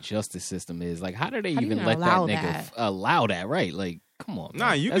fucking justice system is. Like, how do they How do you even let that allow nigga that? Allow that? Right? Like, come on. Nah,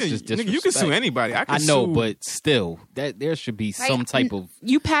 man. you That's can just nigga, you can sue disrespect. anybody. I know, sue. but still, that there should be like, some type of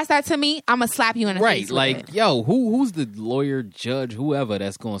you pass that to me, I'm gonna slap you in the face. right. Like, with it. yo, who's the lawyer, judge, whoever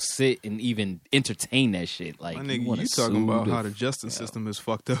that's gonna sit and even entertain that shit? Like, My nigga, wanna you talking sue about how the justice system is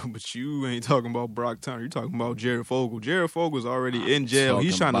fucked up, but you ain't talking about Brock Turner. You talking about Jared Fogle. Jared Fogle's already in jail.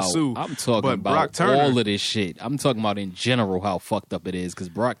 He's trying to sue. I'm talking but about Brock Turner, all of this shit. I'm talking about in general how fucked up it is because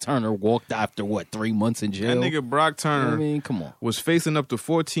Brock Turner walked after 3 months in jail. that nigga Brock You know Turner what I mean, come on. was facing up to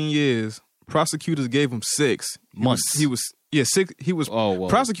 14 years. Prosecutors gave him 6 Months. He was 6. He was. Oh, well,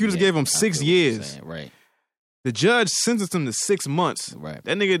 prosecutors yeah, gave him I 6 feel what you're years. saying, right. The judge sentenced him to 6 months. Right.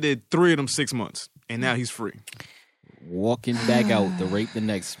 That nigga did 3 of them 6 months, and now he's free. Walking back out to rape the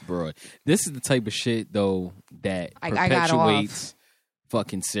next broad. This is the type of shit though that I got perpetuates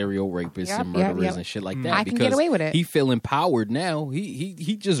fucking serial rapists Yep, and yep, murderers yep. and shit like that. I can because get away with it. He feel empowered now.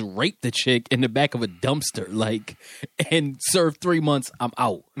 He just raped the chick in the back of a dumpster, like, and served 3 months. I'm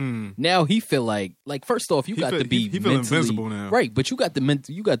out. Now he feel like first off, you got to be he feel mentally, invincible now. right? But you got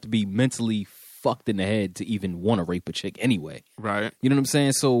to be mentally fucked in the head to even want to rape a chick anyway. Right. You know what I'm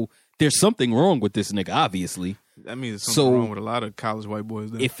saying? So there's something wrong with this nigga, obviously. That means there's something wrong with a lot of college white boys.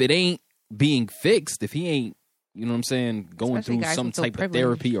 Then. If it ain't being fixed, if he ain't, you know what I'm saying, going Especially through guys some who feel type of privileged.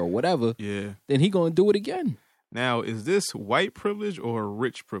 therapy or whatever, yeah. then he gonna do it again. Now, is this white privilege or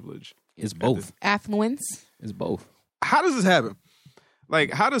rich privilege? It's both. affluence. It's both. How does this happen?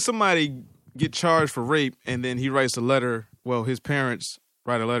 Like, how does somebody get charged for rape and then he writes a letter? Well, his parents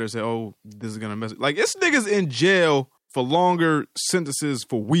write a letter and say, "Oh, this is gonna mess." Like, this nigga's in jail for longer sentences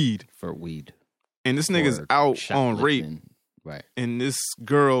for weed, For weed. and this nigga's For out on rape. shoplifting. Right. And this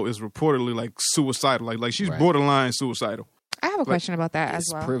girl is reportedly like suicidal, like she's Right. borderline suicidal. I have a question about that as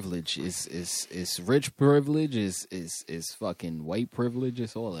It's well. privilege. It's rich privilege. Is fucking white privilege.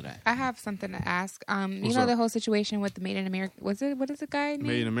 It's all of that. I have something to ask. You What's know up? the whole situation with the Made in America. What is the guy name?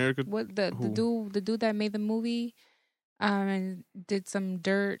 Made in America. What the Who? dude that made the movie, and did some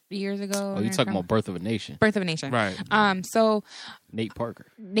dirt years ago. Oh, you talking about Birth of a Nation? Birth of a Nation? Right. So Nate Parker.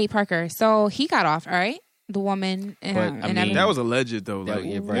 Nate Parker. So he got off. All right. The woman. But, I mean, everything. That was alleged though. That- Like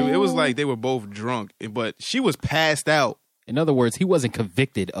yeah, right. it was like they were both drunk, but she was passed out. In other words, he wasn't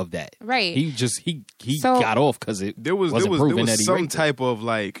convicted of that. right. He just he So- got off because it There was wasn't proven that he some raped her. type of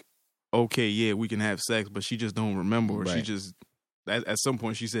like, okay, yeah, we can have sex, but she just don't remember. Or She Right. just at some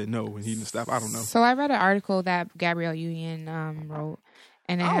point she said no, and he didn't stop. I don't know. So I read an article that Gabrielle Union wrote,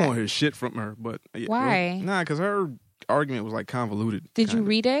 and it I don't had- want to hear shit from her, but yeah, Why? Nah, because her argument was like convoluted. did you kinda.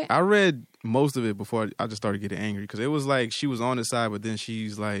 read it? I read most of it before I just started getting angry because it was like she was on his side, but then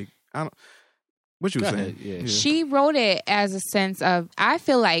she's like, I don't. What you Go were ahead, saying? yeah. She wrote it as a sense of, I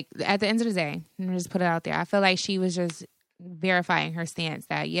feel like at the end of the day, let me just put it out there. I feel like she was just verifying her stance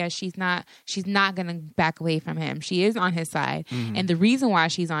that she's not going to back away from him. She is on his side. And the reason why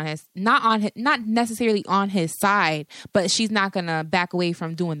she's on his, not necessarily on his side, but she's not going to back away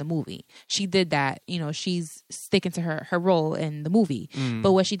from doing the movie. She did that, she's sticking to her role in the movie.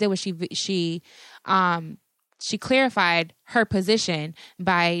 But what she did was she clarified her position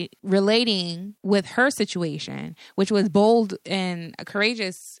by relating with her situation, which was bold and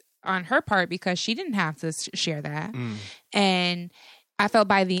courageous on her part because she didn't have to share that. And I felt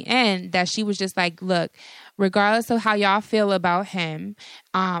by the end that she was just like, look, regardless of how y'all feel about him,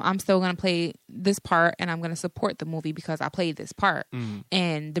 I'm still going to play this part and I'm going to support the movie because I played this part.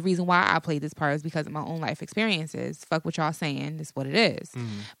 And the reason why I played this part is because of my own life experiences. Fuck what y'all saying. It's what it is.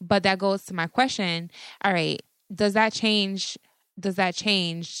 But that goes to my question. All right. Does that change the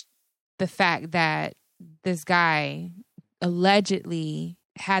fact that this guy allegedly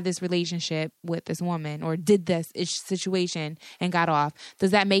had this relationship with this woman or did this situation and got off?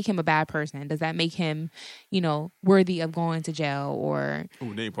 Does that make him a bad person? Does that make him, worthy of going to jail or?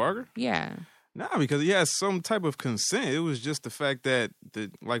 Ooh, Nate Parker? Yeah. Nah, because he has some type of consent. It was just the fact that,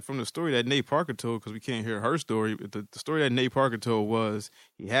 like from the story that Nate Parker told, because we can't hear her story, but the story that Nate Parker told was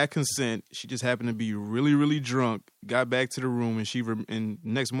he had consent. She just happened to be really, really drunk, got back to the room, and and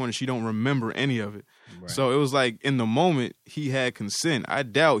next morning she don't remember any of it. Right. So it was like in the moment he had consent. I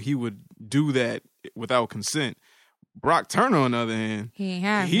doubt he would do that without consent. Brock Turner, on the other hand,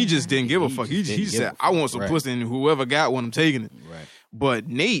 he just didn't give a fuck. He said, I want some pussy, and whoever got one, I'm taking it. Right. But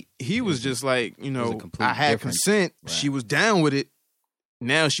Nate, he was just like, I had consent. Right. She was down with it.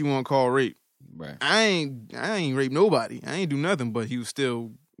 Now she won't call rape. Right. I ain't raped nobody. I ain't do nothing, but he was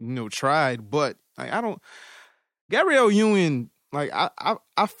still, tried. But Gabrielle Union,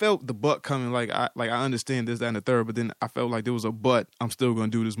 I felt the butt coming. I understand this, that, and the third, but then I felt like there was a but. I'm still gonna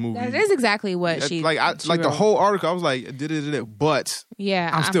do this movie. That is exactly what she the whole article. I was like, but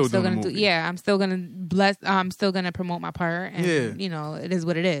I'm still gonna do. Yeah, I'm still gonna promote my part, and it is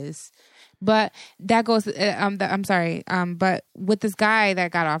what it is. But that goes. I'm sorry. But with this guy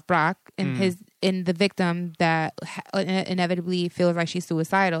that got off Brock and the victim that inevitably feels like she's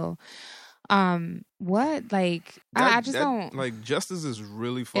suicidal. What? I just don't like. Justice is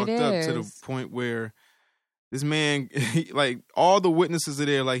really fucked up to the point where this man, all the witnesses are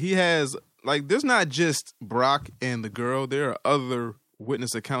there. Like he has, there's not just Brock and the girl. There are other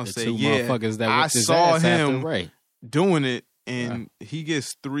witness accounts that I saw him doing it, and he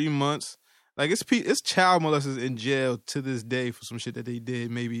gets 3 months. It's child molesters in jail to this day for some shit that they did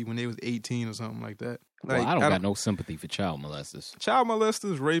maybe when they was 18 or something like that. I don't got no sympathy for child molesters. Child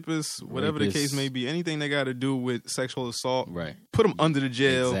molesters, rapists, whatever the case may be, anything they got to do with sexual assault, right? Put them under the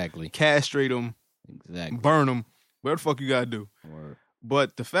jail, exactly. Castrate them, exactly. Burn them, whatever the fuck you got to do. Word.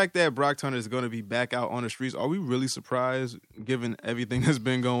 But the fact that Brock Turner is going to be back out on the streets, are we really surprised given everything that's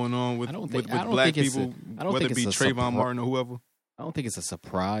been going on with black people, whether it be Trayvon Martin or whoever? I don't think it's a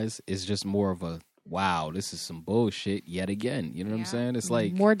surprise. It's just more of a, wow, this is some bullshit yet again. You know what I'm saying? It's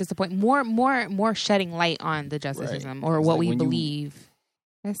like more disappointing, more shedding light on the justice system or what we believe.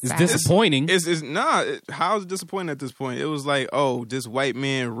 It's disappointing. It's not. How is it disappointing at this point? It was like, oh, this white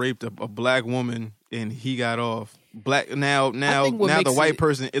man raped a black woman and he got off. Now the white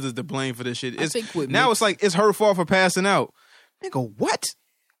person is to blame for this shit. It's like it's her fault for passing out. Nigga, what?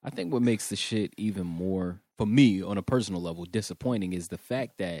 I think what makes the shit even more, for me, on a personal level, disappointing is the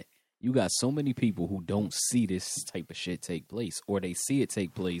fact that you got so many people who don't see this type of shit take place, or they see it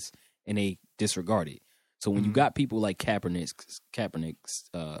take place and they disregard it. So when you got people like Kaepernick,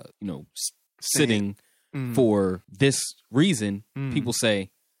 sitting for this reason, people say,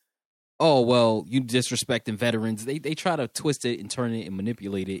 "Oh, well, you disrespecting veterans." They try to twist it and turn it and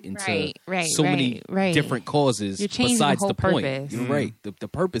manipulate it into many different causes besides the point. Purpose. You're right. The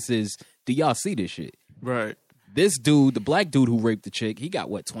purpose is, do y'all see this shit? Right. This dude, the black dude who raped the chick, he got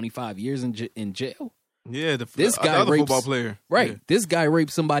 25 years in jail. Yeah, this guy other rapes, football player. Right. Yeah. This guy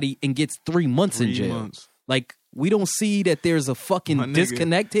raped somebody and gets 3 months in jail. Like, we don't see that there's a fucking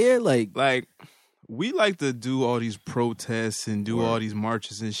disconnect here. Like we like to do all these protests and do all these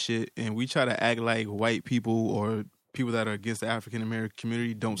marches and shit, and we try to act like white people or people that are against the African American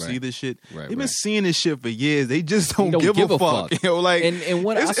community don't see this shit. They've been seeing this shit for years. They just don't give a fuck.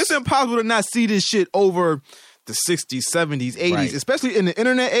 It's impossible to not see this shit over the 60s, 70s, 80s, especially in the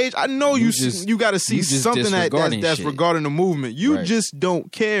internet age. I know you got to see something that's regarding the movement. You just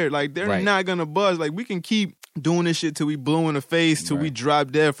don't care. Like, they're not going to buzz. Like, we can keep doing this shit till we blue in the face, till we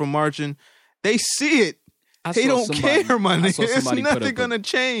drop dead from marching. They see it. They don't care, my nigga. It's nothing going to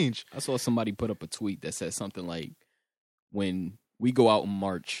change. I saw somebody put up a tweet that said something like, when we go out and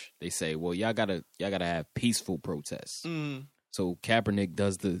march, they say, well, y'all gotta have peaceful protests. So Kaepernick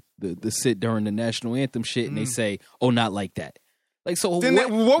does the sit during the national anthem shit, and they say, "Oh, not like that." Like, so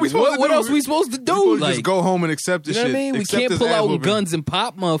what else we supposed to do? Like, just go home and accept the shit. You know what I mean? We can't pull out guns and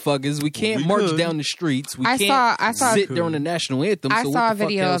pop motherfuckers. We can't march down the streets. We can't sit during the national anthem. I saw a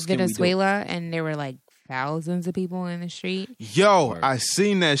video of Venezuela, and there were like thousands of people in the street. Yo, I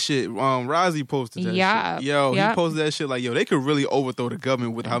seen that shit. Rozzy posted that shit. Yo, he posted that shit like, yo, they could really overthrow the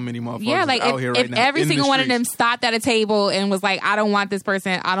government with how many motherfuckers out here right now. If every single one of them stopped at a table and was like, I don't want this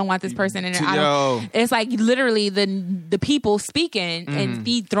person, I don't want this person in there. It's like literally the people speaking and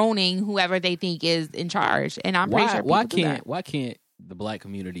dethroning whoever they think is in charge. And I'm pretty sure why can't the black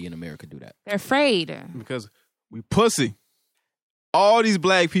community in America do that? They're afraid. Because we pussy. All these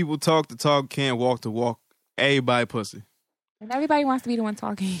black people talk the talk, can't walk the walk. Everybody pussy. And everybody wants to be the one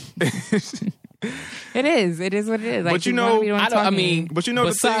talking. It is what it is. Like, but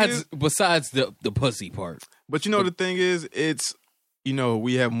besides the pussy part. But the thing is, it's,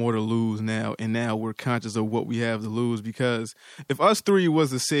 we have more to lose now, and now we're conscious of what we have to lose, because if us three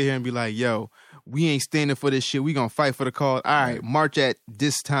was to sit here and be like, yo, we ain't standing for this shit, we gonna fight for the cause. All right, march at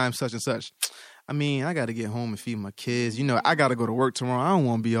this time, such and such. I mean, I got to get home and feed my kids. I got to go to work tomorrow. I don't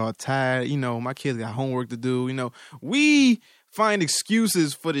want to be all tired. My kids got homework to do. We find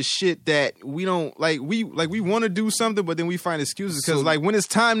excuses for the shit that we don't like. We want to do something, but then we find excuses because when it's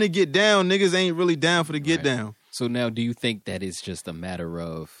time to get down, niggas ain't really down for the get down. So now, do you think that it's just a matter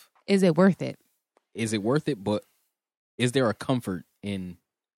of Is it worth it? Is it worth it? But is there a comfort in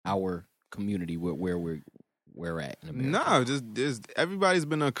our community where we're at in America? No, everybody's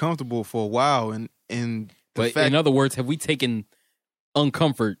been uncomfortable for a while, and but in other words, have we taken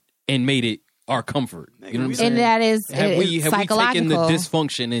uncomfort and made it our comfort? You know what I'm saying? And that is have we taken the psychological.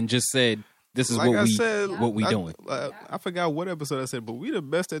 dysfunction and just said this is like what we doing? I forgot what episode I said, but we the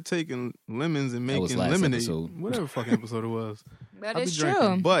best at taking lemons and That was making last lemonade. episode. Whatever fucking episode it was. But I be it's drinking.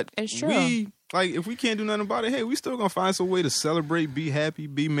 true. But It's true. if we can't do nothing about it, hey, we still gonna find some way to celebrate, be happy,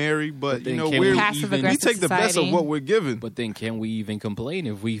 be merry. But then you know, can we we take the best of what we're given. But then can we even complain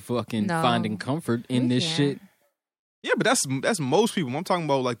if we fucking No. finding comfort in We this can't. shit? Yeah, but that's most people. I'm talking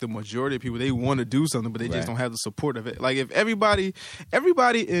about like the majority of people. They want to do something, but they Right. just don't have the support of it. Like if everybody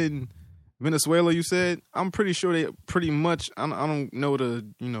in Venezuela, you said, I'm pretty sure they pretty much. I don't know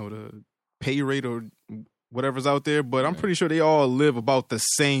the pay rate or whatever's out there, but I'm pretty sure they all live about the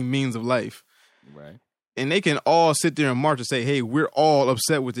same means of life. Right. And they can all sit there and march and say, "Hey, we're all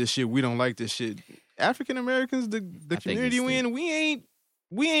upset with this shit. We don't like this shit." African Americans, the community we in,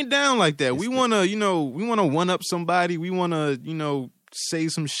 we ain't down like that. We want to one up somebody. We want to say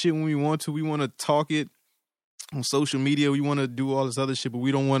some shit when we want to. We want to talk it on social media. We want to do all this other shit, but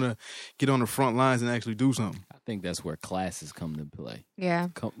we don't want to get on the front lines and actually do something. I think that's where classes come to play. Yeah.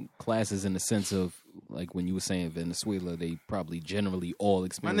 Classes in the sense of, like when you were saying Venezuela, they probably generally all My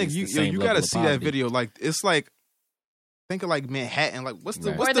experience nigga, the same you level got to of see poverty. that video. Like it's like, think of like Manhattan. Like what's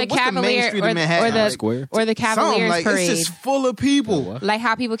the Right. what's Or the, the what's the main Cavalier- street or of the- Manhattan? or the- Like, Square. Or the something Cavaliers like parade. it's just full of people. What? Like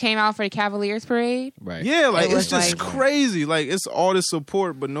how people came out for the Cavaliers parade. Right. Yeah, like It it's was just like- crazy. Like it's all this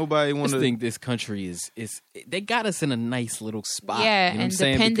support, but nobody I want just to. think this country is they got us in a nice little spot. Yeah, you know what I'm and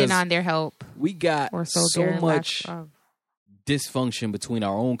saying? dependent Because on their help we got or so so their much lack of. dysfunction between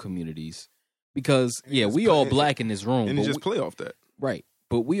our own communities. Because just we play- all black in this room, and but you just play off that. right?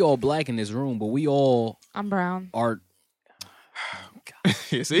 But we all black in this room, but we all I'm brown. are.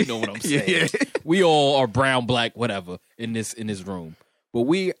 Yeah, see? You know what I'm saying? Yeah. We all are brown, black, whatever in this room. But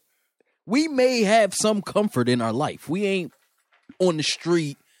we may have some comfort in our life. We ain't on the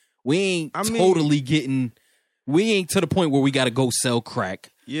street. We ain't totally getting. We ain't to the point where we got to go sell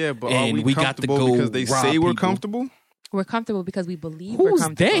crack. Yeah, but And are we got to comfortable go because they rob say we're people. comfortable? We're comfortable because we believe we're Who's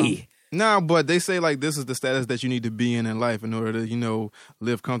comfortable. they? No, but they say like this is the status that you need to be in life in order to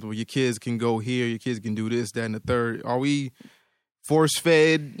live comfortable. Your kids can go here. Your kids can do this, that, and the third. Are we force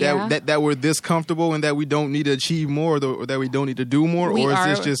fed Yeah. that we're this comfortable and that we don't need to achieve more or that we don't need to do more, or is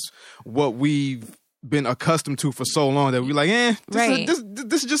this just what we've been accustomed to for so long that we like, Right.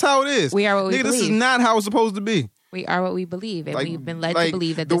 this is just how it is. We are what we Nigga, this is believe. not how it's supposed to be. We are what we believe, and Like- we've been led like, to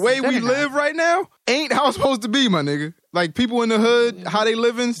believe that the this way is good we enough. live right now ain't how it's supposed to be, my nigga. Like people in the hood, how they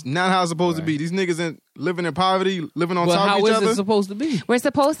living's not how it's supposed to be. These niggas ain't living in poverty, living on But top how of each is other. it supposed to be? We're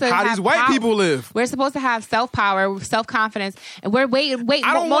supposed to How have these white power. people live. We're supposed to have self-power, self-confidence, and we're wait.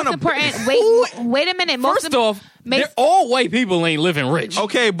 I don't most wanna- important. Wait a minute. First off, all white people ain't living rich.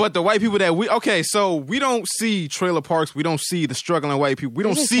 Okay, but the white people so we don't see trailer parks. We don't see the struggling white people. We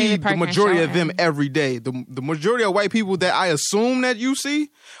don't There's a see trailer the park in majority of them Charlotte. every day. The majority of white people that I assume that you see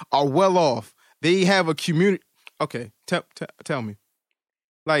are well off. They have a community. Okay, tell me.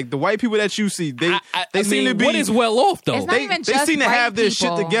 Like the white people that you see, they seem to be. What is well off though? It's not They- even they just seem to white have their shit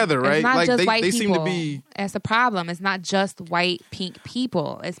people. together, right? It's not Like, just they- white they seem to people. be- That's the problem. It's not just white, pink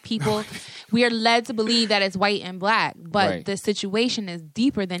people. It's people. We are led to believe that it's white and black, but Right. the situation is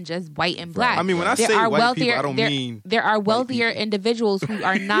deeper than just white and black. I mean, when I There say are white wealthier, people, I don't there, mean there are wealthier individuals who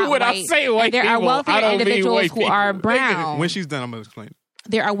are not When I white. say white and there are people, wealthier I don't mean individuals white who are people. brown. When she's done, I'm gonna explain.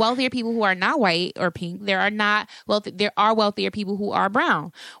 There are wealthier people who are not white or pink. There are wealthier people who are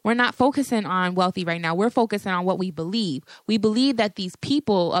brown. We're not focusing on wealthy right now. We're focusing on what we believe. We believe that these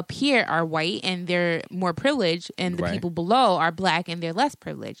people up here are white and they're more privileged, and the Right. people below are black and they're less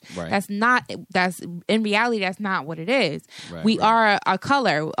privileged. Right. That's in reality, that's not what it is. Right, we right. are a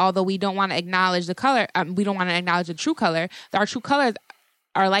color, although we don't want to acknowledge the color. We don't want to acknowledge the true color. Our true colors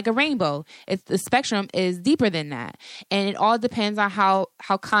are like a rainbow. It's the spectrum is deeper than that. And it all depends on how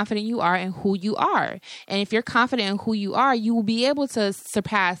confident you are and who you are. And if you're confident in who you are, you will be able to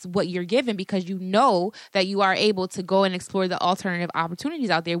surpass what you're given because you know that you are able to go and explore the alternative opportunities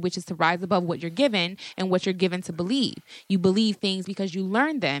out there, which is to rise above what you're given and what you're given to believe. You believe things because you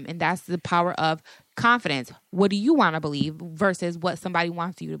learned them, and that's the power of confidence. What do you want to believe versus what somebody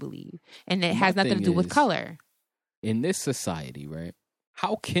wants you to believe? And it has nothing to thing do with is- color. In this society, right?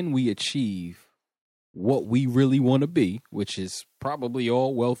 How can we achieve what we really want to be, which is probably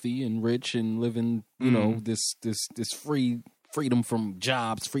all wealthy and rich and living, you know, this freedom from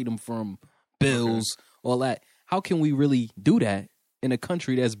jobs, freedom from bills, all that. how can we really do that in a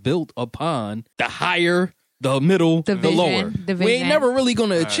country that's built upon the higher, the middle, the lower? We ain't never really going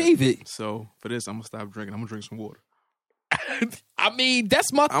to achieve it. So for this, I'm going to stop drinking. I'm going to drink some water. I mean,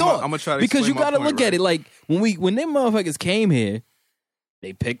 that's my thought. I'm going to try to because you got to point, look at it like when them motherfuckers came here,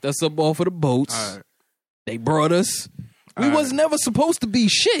 they picked us up off of the boats. Right. They brought us. We was never supposed to be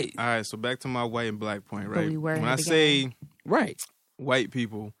shit. All right, so back to my white and black point, right? We were when I say right, white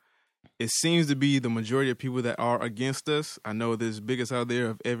people, it seems to be the majority of people that are against us. I know there's bigots out there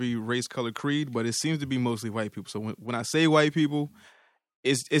of every race, color, creed, but it seems to be mostly white people. So when I say white people,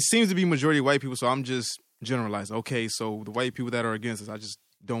 it seems to be majority white people, so I'm just generalizing. Okay, so the white people that are against us, I just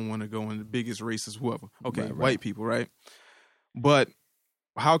don't want to go in the biggest racist, whoever. Okay, right. White people, right? But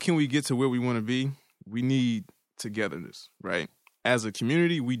how can we get to where we want to be? We need togetherness, right? As a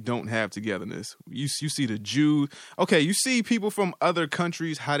community, we don't have togetherness. You see the Jews. Okay, you see people from other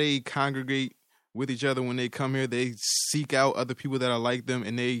countries, how they congregate with each other when they come here. They seek out other people that are like them,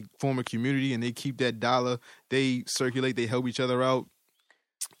 and they form a community, and they keep that dollar. They circulate. They help each other out.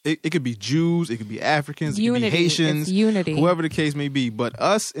 It could be Jews. It could be Africans. It could be Haitians. It's unity. Whoever the case may be. But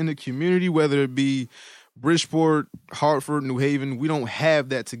us in the community, whether it be Bridgeport, Hartford, New Haven, we don't have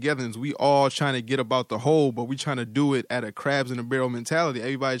that togetherness. We all trying to get about the whole, but we trying to do it at a crabs in a barrel mentality.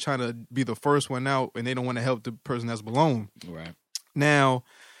 Everybody trying to be the first one out, and they don't want to help the person that's below. Right. Now,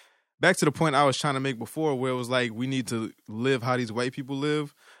 back to the point I was trying to make before, where it was like we need to live how these white people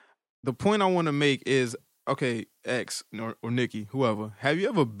live. The point I want to make is, okay, X or Nikki, whoever, have you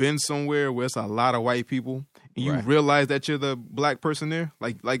ever been somewhere where it's a lot of white people and you realize that you're the black person there?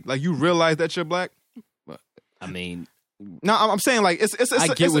 Like you realize that you're black? I mean, no, I'm saying like it's I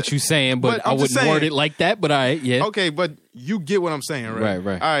get what you're saying, but I wouldn't word it like that. But yeah. Okay, but you get what I'm saying, right?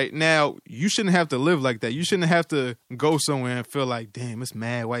 Right. All right, now you shouldn't have to live like that. You shouldn't have to go somewhere and feel like, damn, it's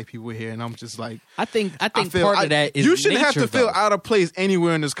mad white people here, and I'm just like, I think part of that is you shouldn't nature, have to feel though. out of place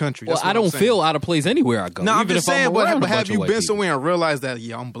anywhere in this country. Well, I don't feel out of place anywhere I go. No, I'm just saying, but have you been people. somewhere and realized that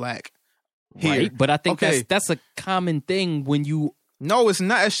I'm black? Here. Right, but I think that's a common thing when you. No, it's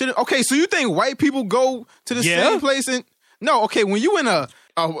not. It shouldn't. Okay, so you think white people go to the same place and no? Okay, when you in a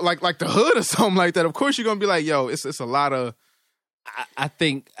like the hood or something like that, of course you're gonna be like, yo, it's a lot of. I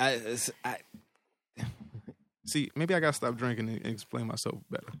think see. Maybe I gotta stop drinking and explain myself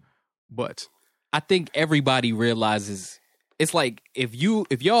better. But I think everybody realizes it's like if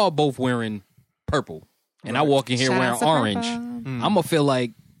y'all both wearing purple and I walk in here wearing orange, I'm gonna feel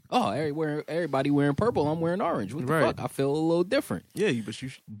like. Oh, everybody wearing purple. I'm wearing orange. What the fuck? I feel a little different. Yeah,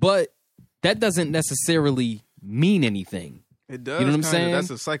 but that doesn't necessarily mean anything. It does. You know what I'm saying? That's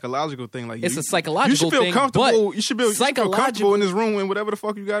a psychological thing. Like it's a psychological thing. You should feel comfortable. You should feel psychological comfortable in this room and whatever the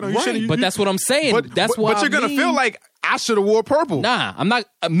fuck you got on. Right, but that's what I'm saying. But you're gonna feel like I should have wore purple. Nah, I'm not.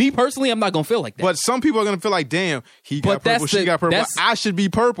 Me personally, I'm not gonna feel like that. But some people are gonna feel like, damn, he got purple, she got purple. I should be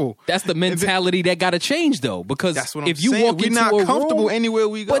purple. That's the mentality that got to change, though, because that's what I'm if you saying. walk We're into not a comfortable room, anywhere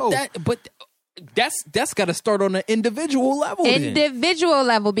we go. But that's got to start on an individual level. Individual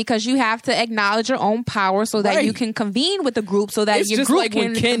level, because you have to acknowledge your own power so that you can convene with the group, so that your group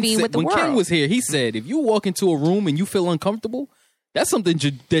can convene with the world. When Ken was here, he said, if you walk into a room and you feel uncomfortable, that's something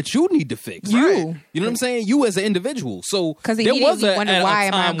that you need to fix. You know what I'm saying? You as an individual. So because there was a why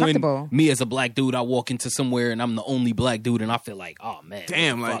am I uncomfortable? Me as a black dude, I walk into somewhere and I'm the only black dude, and I feel like, oh man,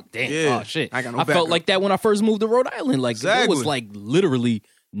 damn, oh shit. I felt like that when I first moved to Rhode Island. Like there was like literally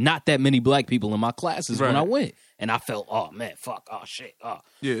not that many black people in my classes when I went, and I felt, oh man, fuck, oh shit,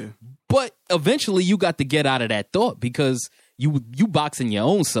 yeah. But eventually, you got to get out of that thought because you boxing your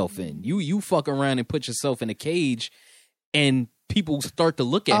own self in. You fuck around and put yourself in a cage, and people start to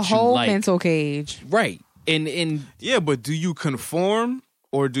look at you like a whole mental cage, right? And yeah, but do you conform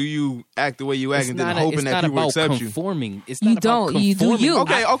or do you act the way you act and then hoping that people accept you? Conforming. It's you not don't. About you do you.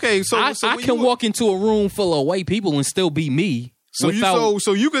 Okay. So I can walk into a room full of white people and still be me. So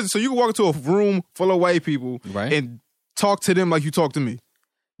you can walk into a room full of white people and talk to them like you talk to me.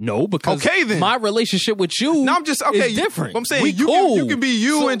 No, because then. My relationship with you is different. I'm saying you can be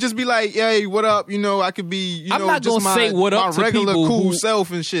you and just be like, hey, what up? You know, I could be, I'm not just gonna say what up my regular to people cool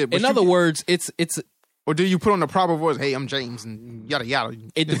self and shit. But in other words, it's. Or do you put on the proper voice? Hey, I'm James and yada yada.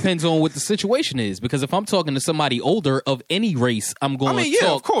 It depends on what the situation is. Because if I'm talking to somebody older of any race, I'm going to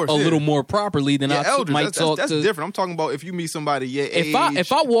talk a little more properly than I might talk to. That's different. I'm talking about if you meet somebody your age.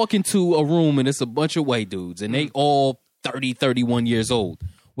 If I walk into a room and it's a bunch of white dudes and they all 30, 31 years old,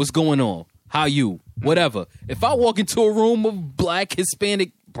 what's going on? How you? Whatever. If I walk into a room of black,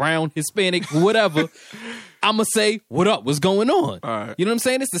 Hispanic, brown, Hispanic, whatever, I'm going to say, what up? What's going on? Right. You know what I'm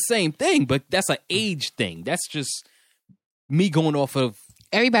saying? It's the same thing, but that's an age thing. That's just me going off of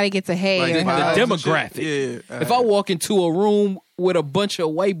everybody gets a hey. Like, or the vibes and demographic. shit. Yeah. If I walk into a room with a bunch of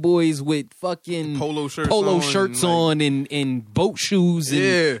white boys with fucking Polo shirts on and boat shoes and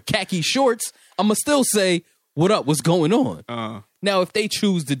Yeah. khaki shorts, I'ma still say, "What up? What's going on?" Now, if they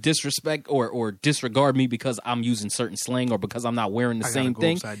choose to disrespect or disregard me because I'm using certain slang or because I'm not wearing the same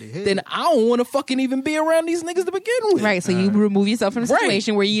thing, then I don't want to fucking even be around these niggas to begin with. Right, so you remove yourself from a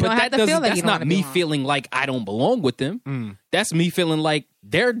situation where you But don't have to feel like that's you don't not wanna me belong. feeling like I don't belong with them. That's me feeling like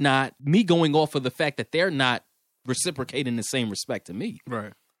they're not, me going off of the fact that they're not reciprocating the same respect to me.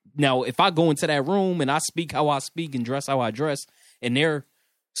 Right. Now, if I go into that room and I speak how I speak and dress how I dress, and they're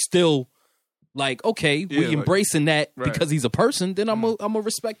still like, okay, we like, embracing that right. because he's a person, then I'm gonna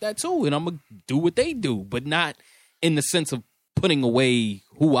respect that too, and I'm gonna do what they do, but not in the sense of putting away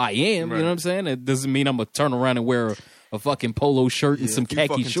who I am. Right. You know what I'm saying? It doesn't mean I'm gonna turn around and wear a fucking polo shirt and some if you khaki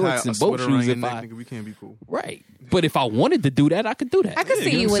fucking shorts tie and a boat sweater shoes. around your If neck, I nigga, we can't be cool. right, but if I wanted to do that, I could do that. I could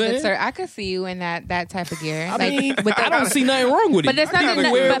see know you what with I'm it, saying? sir. I could see you in that type of gear. I Like, mean, with I don't see nothing wrong with it. But there's People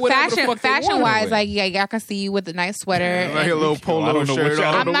nothing. wear But whatever the fuck they fashion wanna wise, wear. like I can see you with a nice sweater. Like a little polo shirt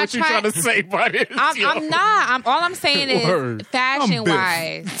on. I'm not trying to say, buddy. I'm not. All I'm saying is Word. fashion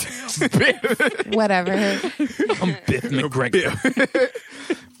wise. Whatever. I'm Biff McGregor.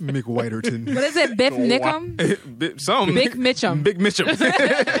 Mick Whiterton. What is it? Biff Nickum? Something. Big Mitchum. Big Mitchum.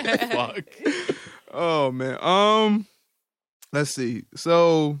 Fuck. Oh man. Let's see.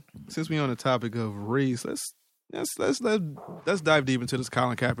 So since we on the topic of race, let's dive deep into this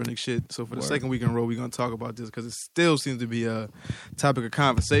Colin Kaepernick shit. So for the second week in a row, we're gonna talk about this because it still seems to be a topic of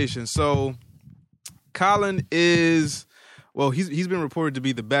conversation. So Colin is, well, he's been reported to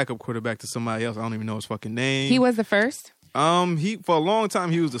be the backup quarterback to somebody else. I don't even know his fucking name. He was the first. He for a long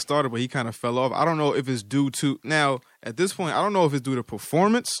time he was the starter, but he kind of fell off. I don't know if it's due to, now at this point, I don't know if it's due to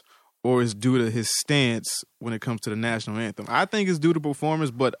performance or it's due to his stance when it comes to the national anthem. I think it's due to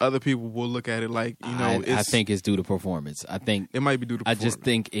performance, but other people will look at it like, you know, I think it's due to performance. I think it might be due to performance. I just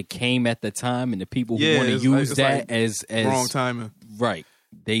think it came at the time, and the people who Yeah, want to it's use like- that it's as wrong timing. right.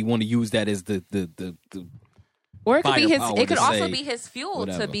 They want to use that as the Or it could be his. firepower It could to also say be his fuel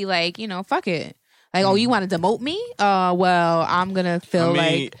whatever. to be like, you know, fuck it. Like, oh, you want to demote me? Well, I'm gonna feel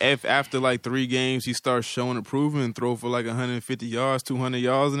like if after like 3 games he starts showing improvement and throw for like 150 yards, 200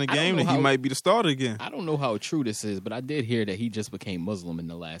 yards in a I don't game, know then he how- might be the starter again. I don't know how true this is, but I did hear that he just became Muslim in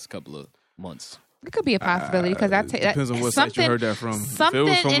the last couple of months. it could be a possibility because that Depends on what site you heard that from. If it was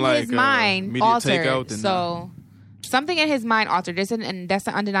Something from, in like, his mind Media altered. Takeout, then So something in his mind altered. And that's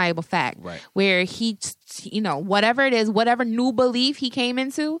an undeniable fact. Right. Where he, you know, whatever it is, whatever new belief he came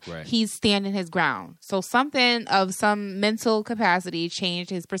into, Right. he's standing his ground. So something of some mental capacity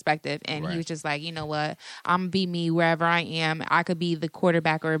changed his perspective, and Right. he was just like, you know what, I'm gonna be me wherever I am. I could be the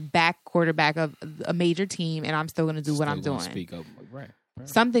quarterback or back quarterback of a major team, and I'm still gonna do what I'm Still doing. gonna Speak up, right?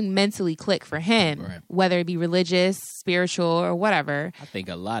 Something mentally clicked for him, Right. whether it be religious, spiritual, or whatever. I think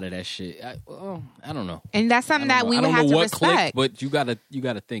a lot of that shit. I don't know. And that's something that we I would don't have know to what respect. clicked, but you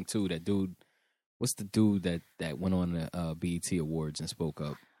gotta think too. That dude, what's the dude that went on the BET Awards and spoke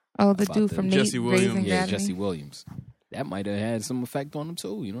up? Oh, the about dude the- from Jesse Nate Williams. Raising Yeah, Gravity. Jesse Williams. That might have had some effect on him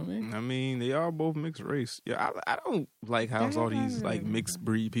too. You know what I mean? I mean, they are both mixed race. Yeah, I don't like how it's all these like mixed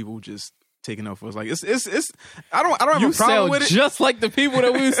breed people just taking up for us. Like it's I don't have You a problem sound with it. just like the people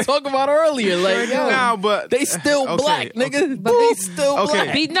that we was talking about earlier. Like, yo, Nah, but they still okay, black, nigga. okay. But they still Okay.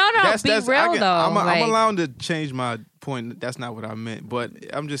 black. Be real though. I'm like, allowed to change my point. That's not what I meant. But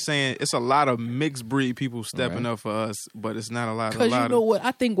I'm just saying it's a lot of mixed breed people stepping Right. up for us, but it's not a lot. Because you know what?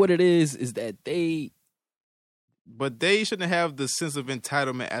 I think what it is that But they shouldn't have the sense of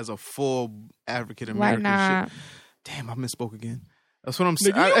entitlement as a full African why American. not? Damn, I misspoke again. That's what I'm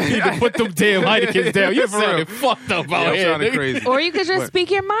saying. Nigga, you don't need to put them damn Heinekens down. You For real. sounding fucked up Yeah, out I'm here. sounding nigga. crazy. Or you could just But-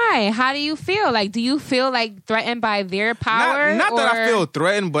 speak your mind. How do you feel? Like, do you feel like threatened by their power? Not that I or feel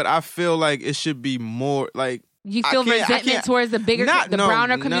threatened, but I feel like it should be more like. you I feel can't- I resentment can't- towards the bigger, Not- the no,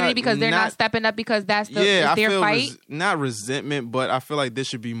 browner community not- because they're not not- stepping up because that's the, Yeah, I it's their feel fight. not resentment, but I feel like there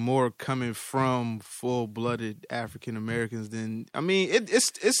should be more coming from full-blooded African Americans than. I mean, it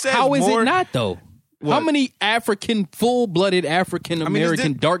says How is more. it not though? What? How many full-blooded African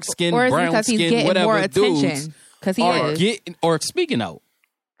American, this- dark-skinned, Or is it because he's brown-skinned, getting whatever more dudes attention? Because he are is. getting or speaking out?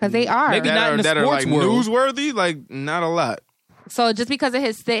 Because they are. Maybe not in the that are sports like world. newsworthy, like not a lot. So just because of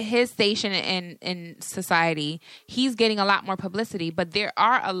his station in society, he's getting a lot more publicity. But there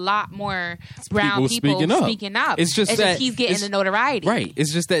are a lot more brown people speaking up. It's just that he's getting it's- the notoriety. Right.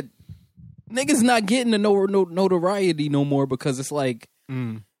 It's just that niggas not getting the notoriety no more because it's like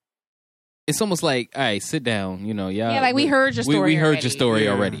it's almost like, all right, sit down. You know, y'all. Yeah, like we heard your story. We heard already. your story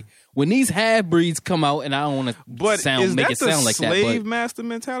already. When these half breeds come out, and I don't want to make it sound like that, but slave master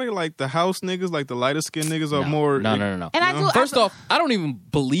mentality, like the house niggas, like the lighter skinned niggas are more. No. And First off, I don't even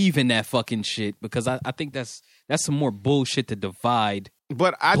believe in that fucking shit because I think that's some more bullshit to divide.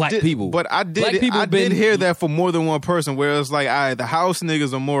 But I black did, people. But I did hear that from more than one person, where it's like, all right, the house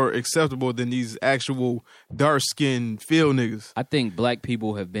niggas are more acceptable than these actual dark skinned field niggas. I think black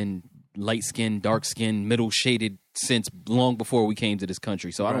people have been light skinned, dark skinned, middle shaded since long before we came to this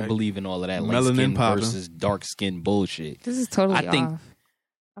country. So I don't believe in all of that light skin versus dark skin bullshit. This is totally I think, off.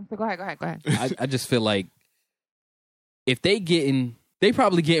 Go ahead. I just feel like if they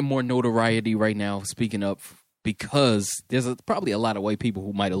probably getting more notoriety right now, speaking up, because there's probably a lot of white people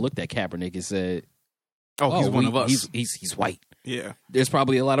who might have looked at Kaepernick and said, "Oh, he's one of us. He's white." Yeah, there's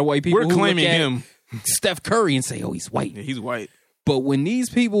probably a lot of white people who claiming look at him, Steph Curry, and say, "Oh, he's white." Yeah, he's white. But when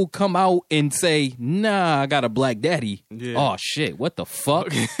these people come out and say, "Nah, I got a black daddy," oh shit, what the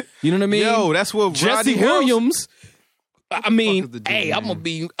fuck? You know what I mean? Yo, that's what Jesse Rodney Williams. I mean, hey, I'm gonna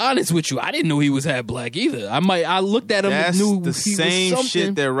be honest with you. I didn't know he was half black either. I looked at him and knew the same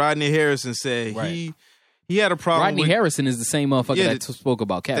shit that Rodney Harrison said. Right. He had a problem. Rodney Harrison is the same motherfucker that spoke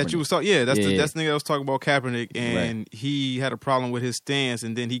about Kaepernick. That you was that's the nigga that was talking about Kaepernick, and he had a problem with his stance,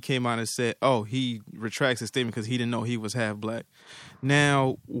 and then he came out and said, "Oh, he retracts his statement because he didn't know he was half black."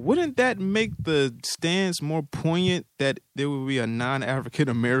 Now, wouldn't that make the stance more poignant that there would be a non-African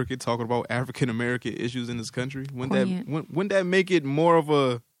American talking about African American issues in this country? Wouldn't that make it more of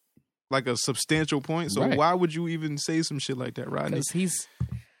a substantial point? So why would you even say some shit like that, Rodney? Because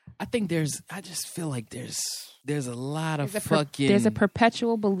I just feel like there's a lot of there's a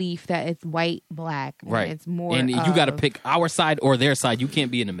perpetual belief that it's white, black. Right. It's more. And you got to pick our side or their side. You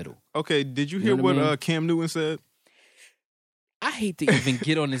can't be in the middle. Okay. Did you hear what Cam Newton said? I hate to even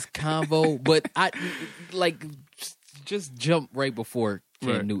get on this convo, but I just jump right before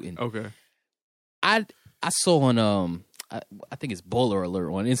Cam Newton. Okay. I saw on I think it's Bowler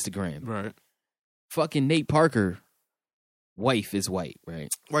Alert on Instagram. Right. Fucking Nate Parker. Wife is white, right?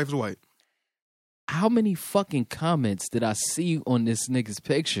 Wife is white. How many fucking comments did I see on this nigga's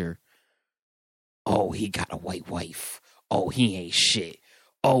picture? Oh, he got a white wife. Oh, he ain't shit.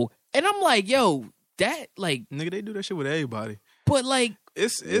 Oh, and I'm like, yo, that like nigga, they do that shit with everybody. But like,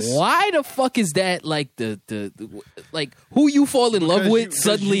 it's why the fuck is that like the like who you fall in love with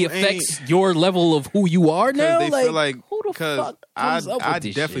suddenly affects your level of who you are now? They like, feel like who the fuck comes up with I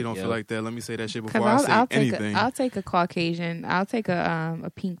this definitely shit, don't yo? feel like that. Let me say that shit before I say anything. I'll take a Caucasian. I'll take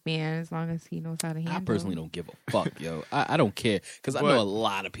a pink man as long as he knows how to handle. I personally don't give a fuck, yo. I don't care because I know a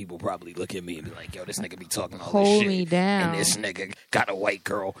lot of people probably look at me and be like, yo, this nigga be talking all this shit. Hold me down. And this nigga got a white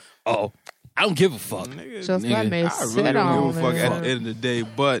girl. Oh, I don't give a fuck. Just let me I sit really don't on give a fuck it. at the end of the day.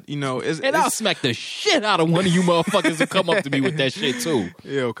 But you know, I'll smack the shit out of one of you motherfuckers who come up to me with that shit too.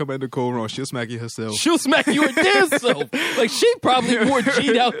 Yo, come at Nicole wrong. She'll smack you herself. She'll smack you her damn self. Like she probably more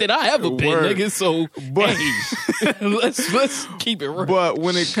G'd out than I ever been, nigga. So, hey, let's keep it real. But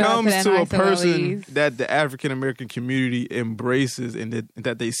when it Shout out comes to to that a nice person Eloise. that the African American community embraces and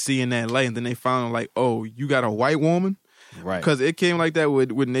that they see in that light, and then they found like, oh, you got a white woman. Right. Because it came like that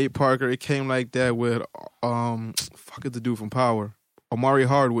with Nate Parker. It came like that with fuck it, the dude from Power, Omari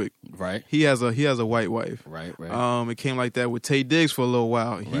Hardwick. Right. He has a white wife. Right. It came like that with Tay Diggs for a little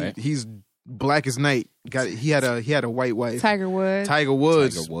while. He's black as night. He had a white wife. Tiger Woods.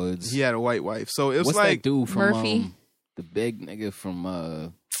 He had a white wife. So it was what's like that dude from Murphy? The big nigga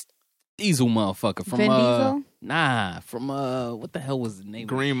from Diesel motherfucker from Vin Diesel? from what the hell was the name?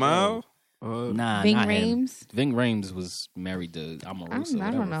 Green of the Mile. show? Nah, Ving not him. Rhames? Ving Rhames was married to Omarosa, I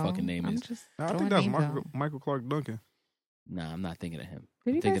whatever don't know. the fucking name I'm is. just I think throwing that's names out. Michael Clark Duncan. Nah, I'm not thinking of him. Did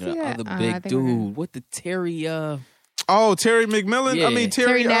I'm you guys thinking of see the that? other I big think we're dude. What the Terry? Oh, Terry McMillan. Yeah. I mean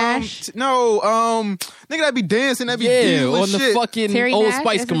Terry Nash? Nigga that be dancing, that be on shit. the fucking Terry Old Nash?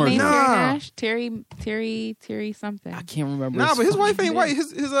 Spice Is his commercial. name Nah. Terry something. I can't remember. Nah, his but his wife fucking ain't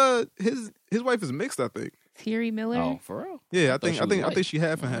name. white. His wife is mixed, I think. Terry Miller. Oh, for real? Yeah, I thought she was think white. she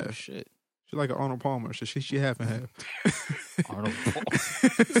half and Oh, half. shit. She's like an Arnold Palmer. She half and half. Arnold Paul.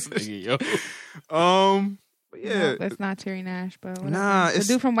 This nigga, yo. But yeah. No, it's not Terry Nash, but whatever. Nah, the it's-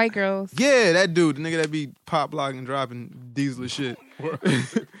 dude from White Girls. Yeah, that dude, the nigga that be pop blocking, dropping diesel and shit.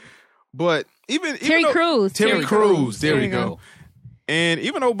 But even Terry though- Crews. Terry Crews. There we you go. And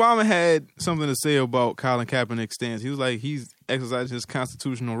even Obama had something to say about Colin Kaepernick's stance. He was like, he's exercising his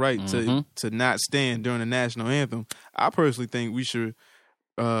constitutional right to not stand during the national anthem. I personally think we should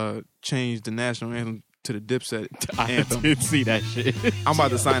change the national anthem to the Dipset I anthem. did see that shit. I'm about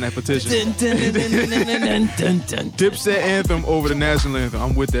to sign that petition. Dipset anthem over the national anthem.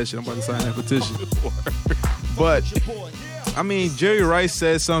 I'm with that shit. I'm about to sign that petition. But I mean, Jerry Rice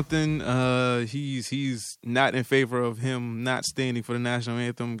said something. He's not in favor of him not standing for the national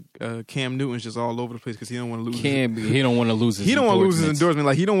anthem. Cam Newton's just all over the place because he don't want to lose. He don't want to lose his. He don't want to lose his endorsement.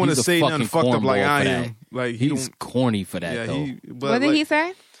 Like he don't want to He's a say nothing fucking fucked up like cornball I for am. that. Like He's corny for that though. What did he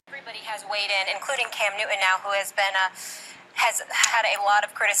say? Everybody has weighed in, including Cam Newton now, who has been has had a lot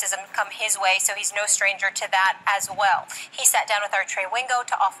of criticism come his way, so he's no stranger to that as well. He sat down with our Trey Wingo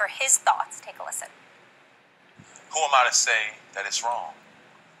to offer his thoughts. Take a listen. Who am I to say that it's wrong?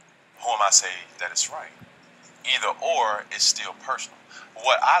 Who am I to say that it's right? Either or is still personal.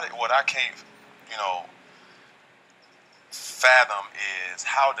 What I can't, fathom is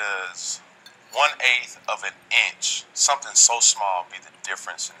how does 1/8 of an inch, something so small, be the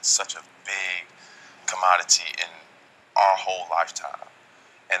difference in such a big commodity in our whole lifetime?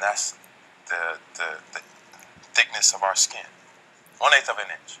 And that's the thickness of our skin. 1/8 of an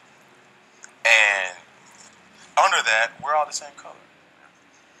inch. And under that, we're all the same color.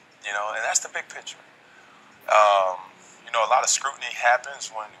 And that's the big picture. A lot of scrutiny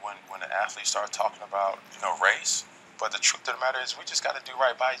happens when the athletes start talking about, race. But the truth of the matter is we just got to do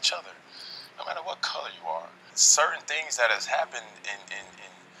right by each other, no matter what color you are. Certain things that has happened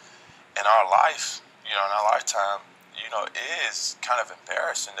in our life, in our lifetime, it is kind of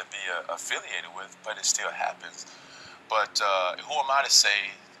embarrassing to be affiliated with, but it still happens. But who am I to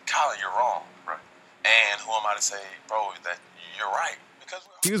say, Colin, you're wrong? Right. And who am I to say, bro, that you're right? Because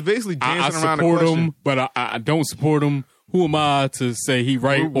He was basically dancing I around the support question. him, but I don't support him. Who am I to say he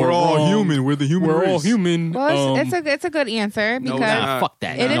right or We're all wrong? human. We're the human We're race. all human. Well, it's a good answer because Fuck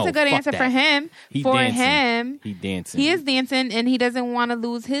that. it is No, a good fuck answer that. for him. He For dancing. him, He dancing. he is dancing, and he doesn't want to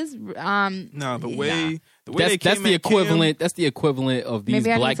lose his. No, the way they That's came the at equivalent. That's the equivalent of these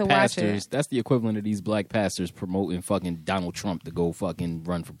Maybe I need black to watch pastors. it. That's the equivalent of these black pastors promoting fucking Donald Trump to go fucking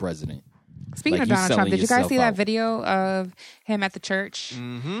run for president. Speaking Like, of you Donald Trump, selling did you guys yourself see that out. video of him at the church?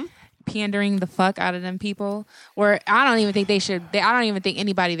 Mm-hmm. Pandering the fuck out of them people. Where I don't even think they should. I don't even think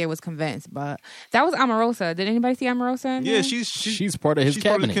anybody there was convinced. But that was Omarosa. Did anybody see Omarosa? In Yeah, there? she's part of his she's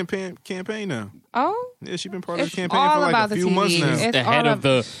cabinet. part of the campaign now. Oh, Yeah, she's been part of it's the campaign all for like about a the few TV. months now. It's the all head of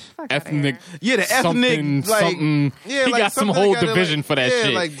the fuck outta ethnic. Yeah, the ethnic something, like something. Yeah, he like got some something whole gotta, division like, for that yeah,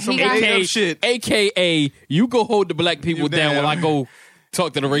 shit. like some got- made up shit. AKA, you go hold the black people You down damn. while I go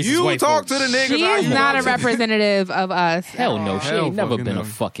talk to the racist You white talk folks. to the niggas. She how is you not a talk to- representative of us. Hell no, she Hell ain't never fucking been no. a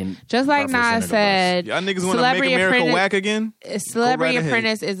fucking. Just like Nas representative of us. said, Y'all niggas want to make Celebrity America Apprentice- whack again? Celebrity Go right ahead.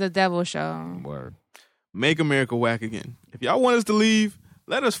 Apprentice is a devil show. Word. Make America whack again. If y'all want us to leave,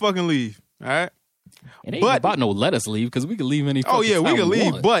 let us fucking leave. All right? It ain't But- about no let us leave because we can leave any. Oh yeah, we fucking can time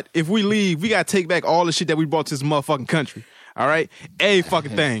leave, want. but if we leave, we gotta take back all the shit that we brought to this motherfucking country. All right, a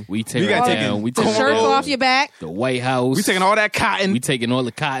fucking thing. We tear got it taken down. We The tear it shirts down. off your back. The White House. We taking all that cotton, We taking all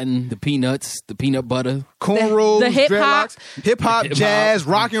the cotton, the peanuts, the peanut butter, cornrows, the hip-hop. dreadlocks, hip hop, Hip-hop. jazz,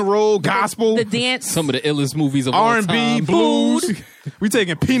 rock and roll, gospel, The dance. some of the illest movies of all R&B, time. blues. We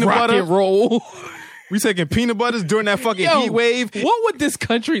taking peanut rock butter. and roll. We taking peanut butters during that fucking Yo, heat wave. what would this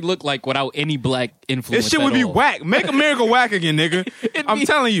country look like without any black influence? This shit would at be all? whack. Make America whack again, nigga. I'm be-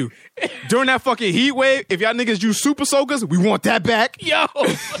 telling you. During that fucking heat wave, if y'all niggas use super soakers, we want that back. Yo,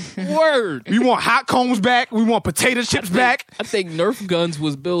 word. We want hot combs back. We want potato chips back. I think Nerf guns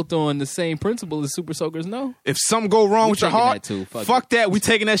was built on the same principle as Super Soakers. No, If something go wrong We with your taking heart, that too. Fuck fuck that. We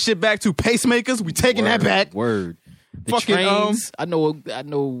taking that shit back to pacemakers. We taking that Word, back. Word. The Fucking, trains. I know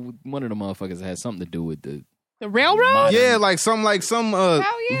one of the motherfuckers that has something to do with the. The railroad? Yeah, like some yeah.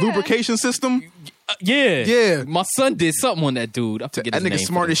 lubrication system. Yeah, Yeah. My son did something on that dude. I forget That his nigga name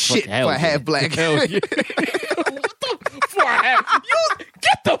smart for as the shit fuck- hell for yeah. half black. Hell yeah. For half. You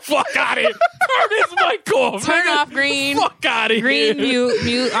get the fuck out of here. Turn this mic off. Turn nigga. off green. Fuck out of Green, here.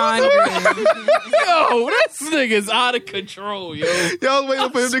 mute on green. Yo, this nigga's out of control, yo. Y'all waiting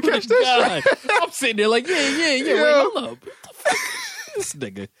for him to catch that shit. God. I'm sitting there like, yeah. Yo. Wait, hold up. What the fuck? This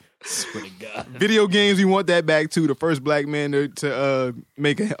nigga. Swear to God. Video games, we want that back too. The first black man to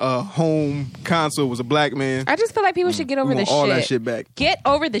make a home console was a black man. I just feel like people should get over We the want shit. all that shit back. Get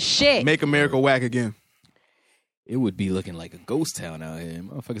over the shit. Make America whack again. It would be looking like a ghost town out here.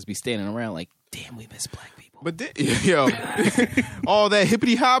 Motherfuckers be standing around like, damn, we miss black people. But yo, all that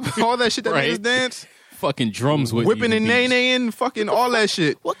hippity hop, all that shit that Right. niggas dance, Fucking drums with whipping and nay-naying, fucking all that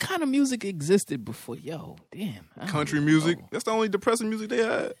shit. What kind of music existed before? Yo, damn. I don't Country even music. know. That's the only depressing music they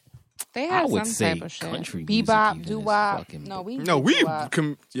had. They I had would some say type of shit. country music Bebop, even is doo-wop. fucking- No, we No, we doo-wop.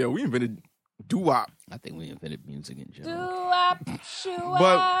 we invented Doo-wop. I think we invented music in general. Doo-wop, shoo-wop.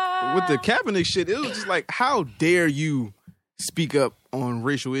 But with the Kaepernick shit, it was just like, how dare you speak up on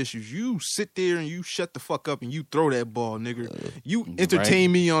racial issues? You sit there and you shut the fuck up and you throw that ball, nigga. You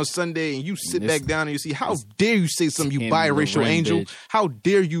entertain me on Sunday and you sit back down and you see, how dare you say something, you biracial angel? Bitch. How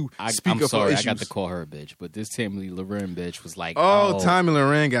dare you speak I'm up sorry, on issues? I got to call her a bitch, but this Tammy Loren bitch was like, Tammy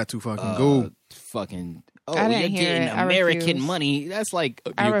Loren got too fucking gold. Fucking, I you're didn't hear getting it. I American refuse. money. That's like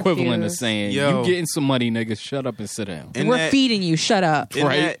the I equivalent of refuse. saying, Yo. you getting some money, nigga, shut up and sit down. We're feeding you. Shut up.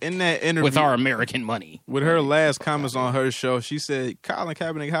 In that interview With our American money. with her last comments on her show, she said, Colin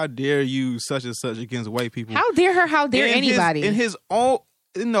Kaepernick, how dare you such and such against white people? How dare her? How dare anybody?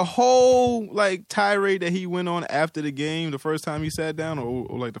 In the whole like tirade that he went on after the game, the first time he sat down, or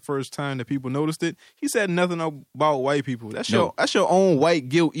like the first time that people noticed it, he said nothing about white people. That's your own white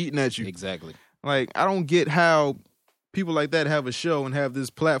guilt eating at you. Exactly. Like, I don't get how people like that have a show and have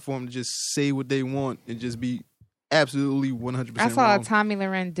this platform to just say what they want and just be absolutely 100% I saw wrong. a Tommy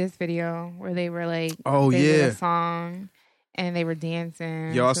Loren diss video where they were like, Oh, they did yeah. a song and they were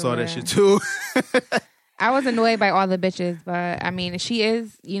dancing. Y'all to saw that it. shit too. I was annoyed by all the bitches, but I mean, she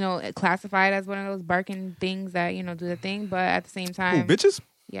is, classified as one of those barking things that, do the thing, but at the same time, bitches?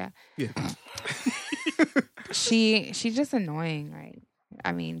 yeah, Yeah. she's just annoying, right?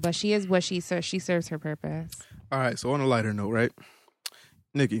 I mean, but she is what she serves her purpose. All right, so on a lighter note, right?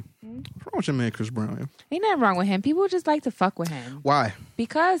 Nikki, what's wrong with your man Chris Brown? Yeah? Ain't nothing wrong with him. People just like to fuck with him. Why?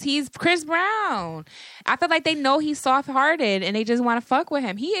 Because he's Chris Brown. I feel like they know he's soft-hearted and they just want to fuck with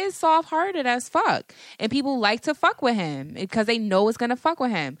him. He is soft-hearted as fuck. And people like to fuck with him because they know it's going to fuck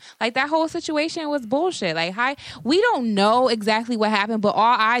with him. Like, that whole situation was bullshit. Like, we don't know exactly what happened, but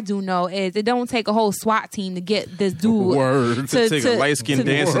all I do know is it don't take a whole SWAT team to get this dude to take a light-skinned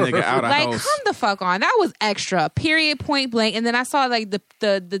dancing nigga out of like, house. come the fuck on. That was extra. Period, point blank. And then I saw, like, the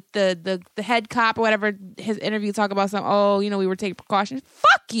head cop or whatever, his interview talk about we were taking precautions.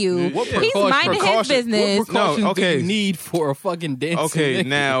 Fuck you. He's minding his business. What precautions do you need for a fucking dancing Okay, nigga?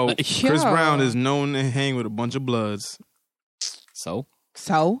 now Like, Chris Brown is known to hang with a bunch of bloods. So,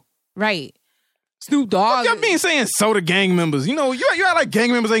 right. Snoop Dogg. Y'all mean saying so to gang members? You act like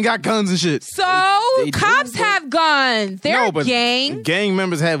gang members ain't got guns and shit. So They cops do, have guns. They're No, but gang. Gang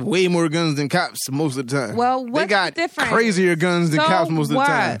members have way more guns than cops most of the time. Well, they what's got the difference? crazier guns than So cops most of the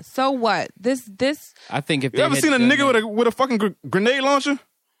time. So what? This. I think if You they ever had seen a done nigga that- with a fucking grenade launcher?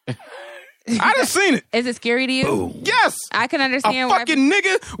 I done seen it. Is it scary to you? Yes. I can A understand why. fucking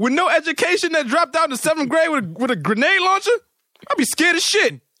nigga with no education that dropped out in the 7th grade with a grenade launcher? I'd be scared as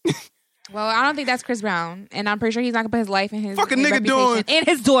shit. Well, I don't think that's Chris Brown, and I'm pretty sure he's not gonna put his life and his Fucking his nigga reputation and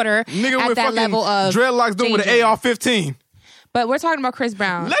his daughter Nigga at with that fucking level of dreadlocks doing with an danger. AR-15. But we're talking about Chris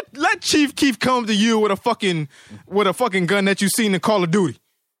Brown. Let Chief Keef come to you with a fucking gun that you seen in Call of Duty.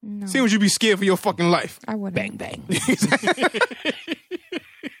 No. See what you be scared for your fucking life. I wouldn't. Bang, bang.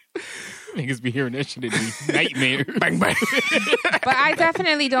 Niggas be hearing that shit in these nightmares. Bang bang. But I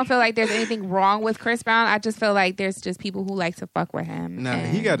definitely don't feel like there's anything wrong with Chris Brown. I just feel like there's just people who like to fuck with him. Nah,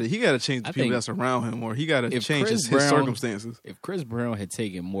 and he got to change the I people think that's around him, or he got to if change Chris his Brown- circumstances. If Chris Brown had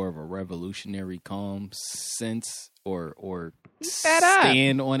taken more of a revolutionary calm sense or fed up.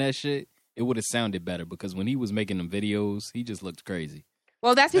 stand on that shit, it would have sounded better because when he was making them videos, he just looked crazy.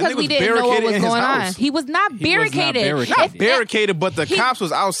 Well, that's That because nigga we was didn't know what barricaded was in his going on. house. He was not He was not barricaded. barricaded. Not barricaded, but the he- cops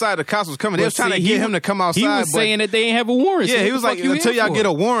was outside. The cops was coming. They But was trying see, to get him to come outside. He was but saying that they ain't have a warrant. so yeah, what he the was fuck like, you until here y'all for? get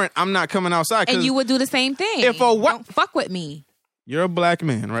a warrant, I'm not coming outside. 'Cause And you would do the same thing. If a Don't fuck with me. you're a black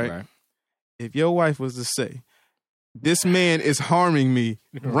man, right? If your wife was to say, this man is harming me,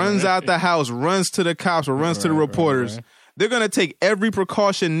 runs out the house, runs to the cops or runs to the reporters, they're going to take every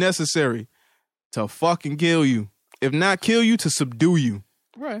precaution necessary to fucking kill you. If not kill you, to subdue you.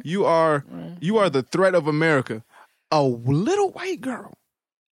 Right. You are the threat of America. A little white girl.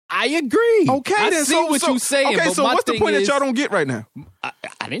 I agree. Okay, I then see so, what so, you're saying. Okay, but so my what's the thing point is, that y'all don't get right now?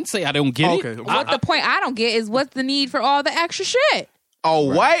 I didn't say I don't get Okay. it. What the point I don't get is what's the need for all the extra shit? A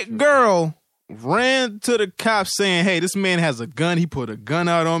white girl ran to the cops saying, hey, this man has a gun. He put a gun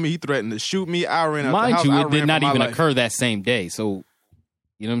out on me. He threatened to shoot me. I ran out the Mind house. you, I it ran did for not my even life. occur that same day. So,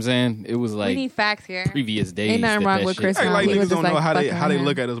 you know what I'm saying? It was We like need facts here. previous days. Ain't nothing that wrong that with shit- Chris Act Brown. like He was niggas just don't know like how they fucking him.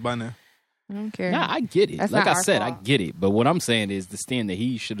 look at us by now. I don't care. Nah, I get it. That's Like not I our said, I fault. get it. But what I'm saying is the stand that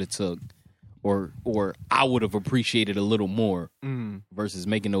he should have took, or I would have appreciated a little more, versus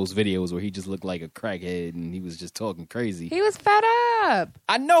making those videos where he just looked like a crackhead and he was just talking crazy. He was fed up.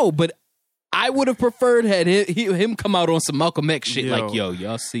 I know, but I would have preferred had him come out on some Malcolm X shit. Yo. Like, yo,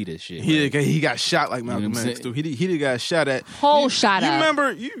 y'all see this shit? He got shot like Malcolm You know what I'm X, saying? too. He got shot at. Whole shot You up.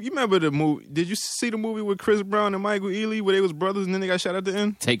 remember? You remember the movie? Did you see the movie with Chris Brown and Michael Ealy where they was brothers and then they got shot at the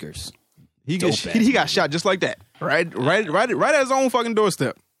end? Takers. He got shot just like that. Right at his own fucking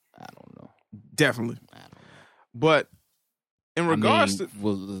doorstep. I don't know. Definitely. I don't know. But in regards to...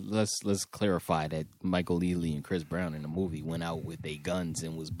 Well, let's clarify that Michael Ealy and Chris Brown in the movie went out with their guns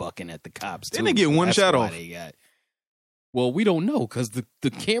and was bucking at the cops, too. They didn't get one shot off. Well, we don't know, because the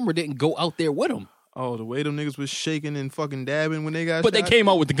camera didn't go out there with them. Oh, the way them niggas was shaking and fucking dabbing when they got But shot? they came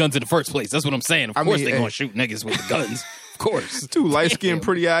out with the guns in the first place. That's what I'm saying. Of course they gonna shoot niggas with the guns. Of course. Two light-skinned,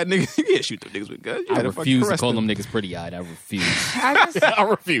 pretty-eyed niggas. You can't shoot them niggas with guns. I refuse to call them niggas pretty-eyed. I refuse. I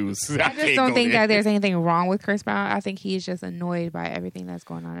refuse. I just don't think that there's anything wrong with Chris Brown. I think he's just annoyed by everything that's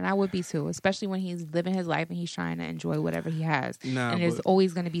going on. And I would be too, especially when he's living his life and he's trying to enjoy whatever he has. And there's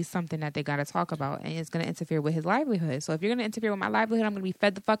always going to be something that they got to talk about, and it's going to interfere with his livelihood. So if you're going to interfere with my livelihood, I'm going to be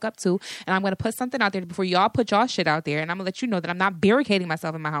fed the fuck up too. And I'm going to put something out there before y'all put y'all shit out there. And I'm going to let you know that I'm not barricading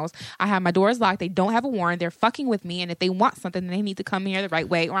myself in my house. I have my doors locked. They don't have a warrant. They're fucking with me. And if they want something, then they need to come here the right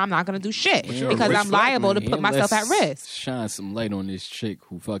way, or I'm not going to do shit because I'm liable to put myself at risk. Shine some light on this chick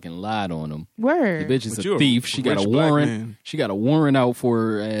who fucking lied on him. Word. The bitch is a thief. She got a warrant. She got a warrant out for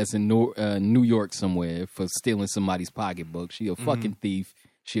her ass in New York somewhere for stealing somebody's pocketbook. She a fucking thief.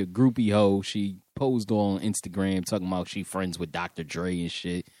 She a groupie hoe. She posed on Instagram talking about she friends with Dr. Dre and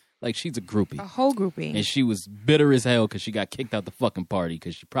shit. Like, she's a groupie. A whole groupie. And she was bitter as hell because she got kicked out the fucking party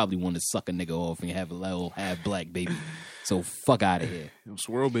because she probably wanted to suck a nigga off and have a little half-black baby. So, fuck out of here.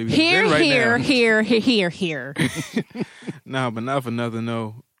 Swirl baby. Here. Nah, but not for nothing,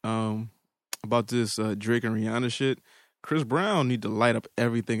 though. About this Drake and Rihanna shit, Chris Brown need to light up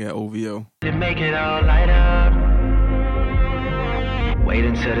everything at OVO. To make it all light up. Wait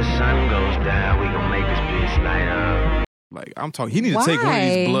until the sun goes down. We gon' make this bitch light up. Like, I'm talking, he need to take one of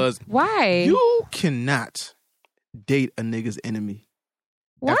these bloods. Why? You cannot date a nigga's enemy.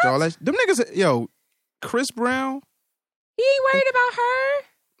 What? After all that, them niggas, yo, Chris Brown. He ain't worried about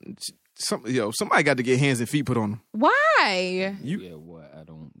her? Somebody got to get hands and feet put on them. Why? What? I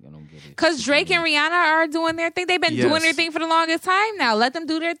don't get it. Because Drake and Rihanna are doing their thing. They've been doing their thing for the longest time now. Let them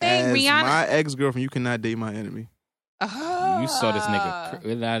do their thing. As Rihanna. my ex-girlfriend, you cannot date my enemy. You saw this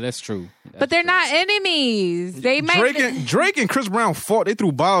nigga. Nah, that's true. But they're not enemies. They might. Drake and Chris Brown fought. They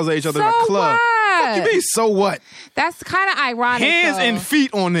threw balls at each other in a club. What? Fuck you mean, so what? That's kind of ironic. Hands and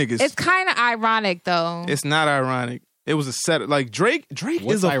feet on niggas. It's kind of ironic, though. It's not ironic. It was a set. Like, Drake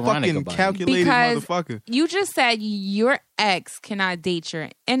is a fucking calculated motherfucker. You just said your ex cannot date your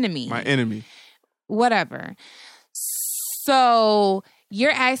enemy. My enemy. Whatever. So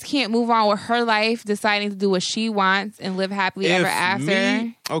your ex can't move on with her life, deciding to do what she wants and live happily ever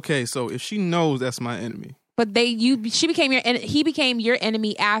after. Okay, so if she knows that's my enemy. But he became your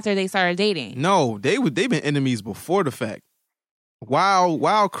enemy after they started dating. No, they've been enemies before the fact.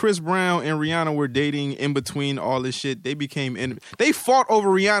 While Chris Brown and Rihanna were dating in between all this shit, they became enemies. They fought over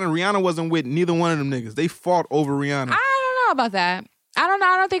Rihanna. Rihanna wasn't with neither one of them niggas. They fought over Rihanna. I don't know about that. I don't know.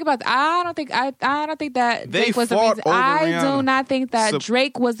 I don't think that Drake was the reason. I do not think that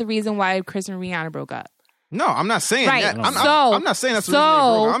Drake was the reason why Chris and Rihanna broke up. No, I'm not saying that. I'm not saying that's the reason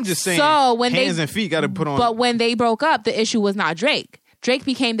they broke up. I'm just saying hands and feet got to put on. But when they broke up, the issue was not Drake. Drake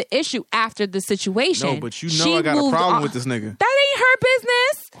became the issue after the situation. No, but I got a problem with this nigga. That ain't her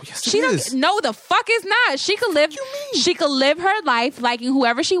business. Oh, yes, it is. No, the fuck is not. She could live her life liking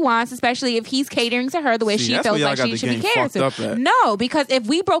whoever she wants, especially if he's catering to her the way she feels like she should be catered to. No, because if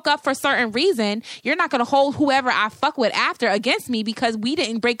we broke up for a certain reason, you're not going to hold whoever I fuck with after against me because we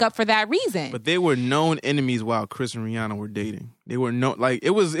didn't break up for that reason. But they were known enemies while Chris and Rihanna were dating. They were it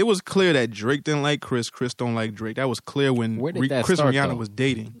was clear that Drake didn't like Chris don't like Drake. That was clear when Chris and Rihanna was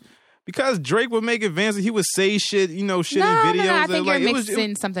dating. Because Drake would make advances, he would say shit, shit in videos. No, I think you're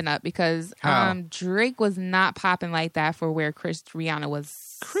mixing something up because Drake was not popping like that for where Rihanna was.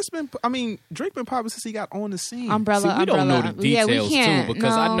 Drake been popping since he got on the scene. Umbrella. We don't know the details too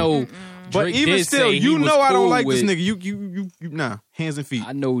because I know. But Drake even did still, I don't like this nigga. You hands and feet.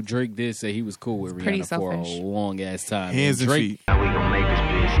 I know Drake did say he was cool with Rihanna for a long ass time. Hands and feet. We gonna make this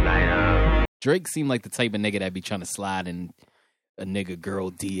bitch light up. Drake seemed like the type of nigga that be trying to slide in a nigga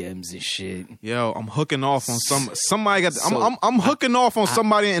girl DMs and shit. Yo, I'm hooking off on somebody. I'm hooking off on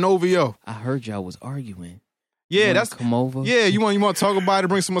somebody in OVO. I heard y'all was arguing. Yeah, that's come over. Yeah, you want to talk about it?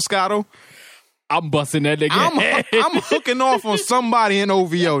 Bring some Moscato. I'm busting that nigga. I'm hooking off on somebody in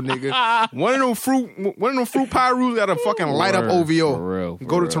OVO, nigga. One of them fruit pyrus got to fucking light up OVO. For real.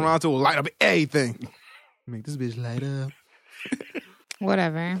 Go to Toronto, light up everything. Make this bitch light up.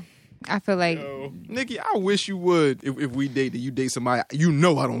 Whatever. I feel like Nikki, I wish you would if we date that you date somebody you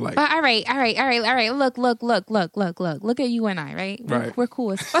know I don't like. But all right. Look at you and I, right? We're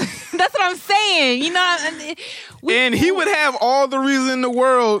cool as fuck. That's what I'm saying. You know, and he would have all the reason in the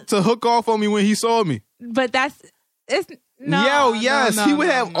world to hook off on me when he saw me. But he would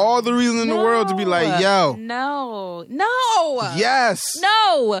have all the reason in the world to be like, yo. No. Yes.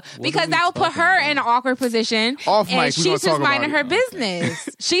 No. Because that would put her in an awkward position. Off mic, and she's just minding her business.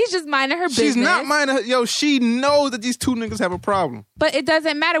 She's just minding her business. She's not minding her. Yo, she knows that these two niggas have a problem. But it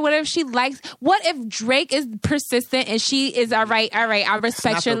doesn't matter. What if she likes, what if Drake is persistent and she is all right, I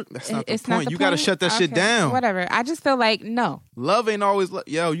respect your. That's not the point. You got to shut that shit down. Whatever. I just feel like, no. Love ain't always,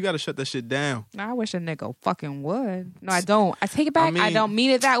 yo, you got to shut that shit down. I wish a nigga fucking would. No, I don't. I take it back. I don't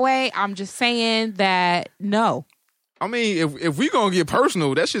mean it that way. I'm just saying that no. I mean, if we gonna get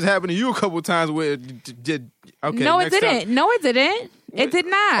personal, that shit's happened to you a couple of times where okay. No, it didn't. No, it didn't. It did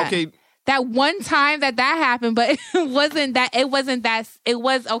not. Okay. That one time that happened, but it wasn't that. It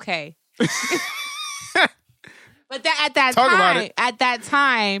was okay. But at that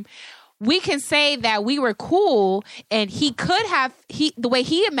time, we can say that we were cool, and the way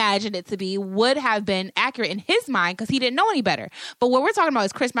he imagined it to be would have been accurate in his mind because he didn't know any better. But what we're talking about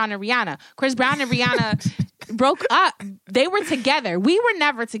is Chris Brown and Rihanna. Chris Brown and Rihanna broke up. They were together. We were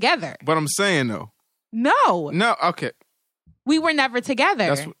never together. But I'm saying though. No, okay. We were never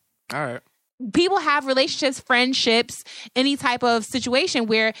together. All right. People have relationships, friendships, any type of situation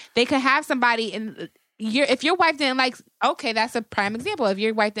where they could have somebody if your wife didn't like, okay, that's a prime example. If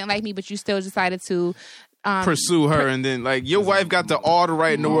your wife didn't like me, but you still decided to pursue her, and then like your wife got all the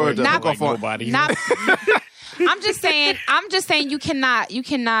right in the world to hook off on nobody. I'm just saying you can't.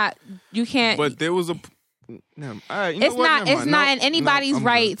 But there was a. It's not in anybody's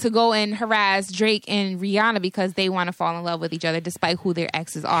right to go and harass Drake and Rihanna because they want to fall in love with each other despite who their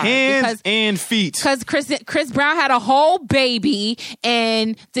exes are. Hands and feet. Because Chris Brown had a whole baby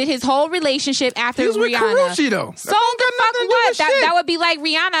and did his whole relationship after Rihanna. With Karrueche though. So what? That would be like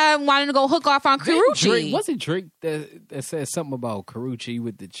Rihanna wanting to go hook off on Karrueche. Was it Drake that said something about Karrueche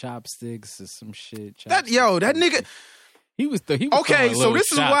with the chopsticks or some shit? That nigga. He was okay, so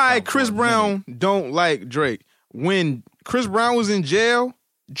this is why Chris Brown don't like Drake. When Chris Brown was in jail,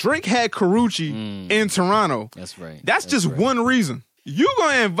 Drake had Karrueche in Toronto. That's right. That's just right. One reason. You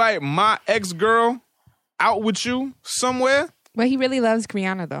gonna invite my ex-girl out with you somewhere? But he really loves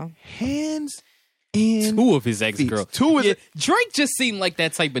Rihanna though. Hands in two of his ex-girls. Drake just seemed like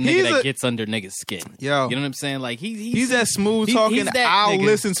that type of nigga that gets under niggas' skin. Yo. You know what I'm saying? Like he's that smooth talking, I'll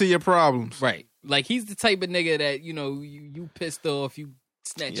listen to your problems. Right. Like, he's the type of nigga that, you pissed off, you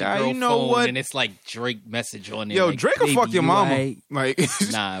snatch your girl phone, what? And it's like Drake message on it. Yo, like, Drake will fuck your mama. Right? Like,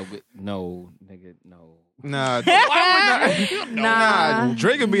 no, nigga, no. Nah.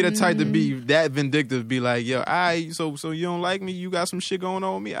 Drake would be the type to be that vindictive, be like, yo, so you don't like me? You got some shit going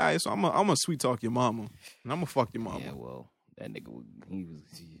on with me? So I'm gonna sweet talk your mama. And I'm gonna fuck your mama. Yeah, well, that nigga, he was...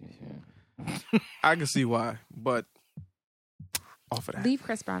 Yeah. I can see why, but off of that. Leave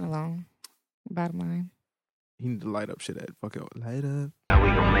Chris Brown alone. Bottom line. He need to light up shit at fucking light up. Now we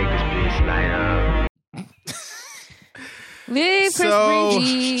gonna make this bitch light up. Leave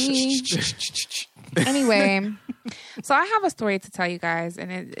Chris Bridgie. Anyway, so I have a story to tell you guys,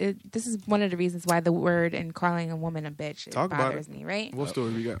 and this is one of the reasons why the word and calling a woman a bitch bothers me, right? What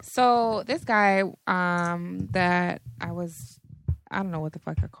story we got? So this guy that I don't know what the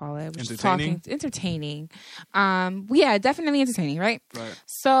fuck I call it. Entertaining. Yeah, definitely entertaining, right? Right.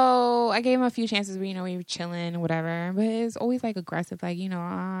 So I gave him a few chances where, we were chilling or whatever, but it's always like aggressive, like,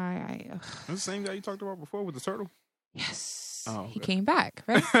 That's the same guy you talked about before with the turtle? Yes. Oh, okay. He came back,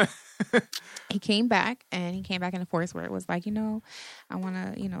 right? He came back in a force where it was like, I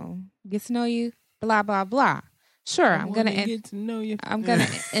want to, get to know you, blah, blah, blah. Sure, I'm gonna get to know you. I'm gonna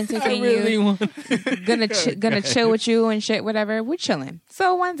entertain you. Gonna chill with you and shit. Whatever. We're chilling.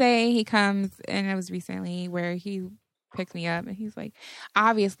 So one day he comes, and it was recently where he picked me up, and he's like,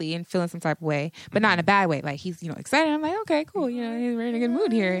 obviously, and feeling some type of way, but not in a bad way. Like he's excited. I'm like, okay, cool. We're in a good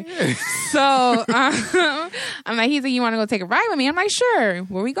mood here. So I'm like, he's like, you want to go take a ride with me? I'm like, sure.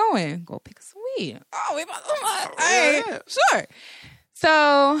 Where we going? Go pick some weed. Oh, we about to. Hey, sure. So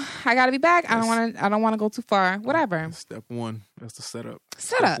I gotta be back. I don't want to go too far. Whatever. Step one. That's the setup.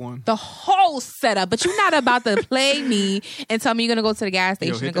 Step one. The whole setup. But you're not about to play me and tell me you're gonna go to the gas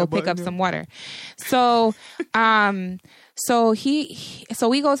station and go pick up some water. So, so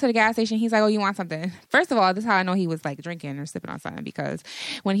we go to the gas station. He's like, "Oh, you want something?" First of all, this is how I know he was like drinking or sipping on something, because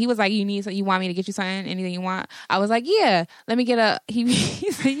when he was like, you want me to get you something, anything you want? I was like, yeah. Let me get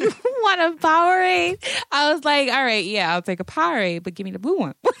he said, you want a Powerade? I was like, all right, yeah, I'll take a Powerade, but give me the blue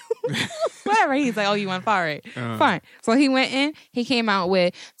one. Whatever. He's like, oh, you want fall, right? Fine. So he went in. He came out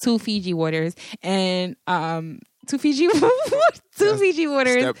with 2 Fiji waters and 2 Fiji waters.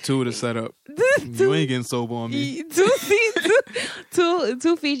 Step 2 to set up. You ain't getting sober on me. 2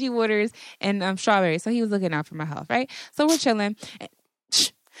 Fiji waters and strawberries. So he was looking out for my health, right? So we're chilling.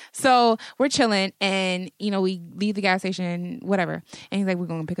 And, we leave the gas station, whatever. And he's like, we're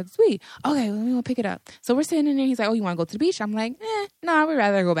going to pick up this weed. Okay, well, we're going to pick it up. So we're sitting in there. He's like, oh, you want to go to the beach? I'm like, no, we'd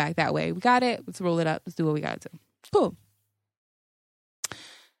rather go back that way. We got it. Let's roll it up. Let's do what we got to do. Cool.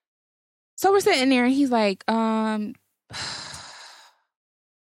 So we're sitting there and he's like,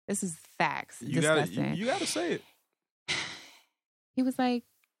 this is facts. You gotta say it. He was like,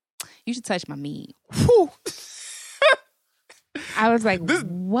 you should touch my meat. Whew. I was like,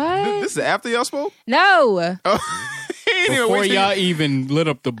 what? This is after y'all spoke? No. Oh. Before y'all even lit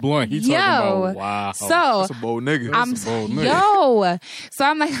up the blunt, he talking about, wow. So that's a bold nigga. So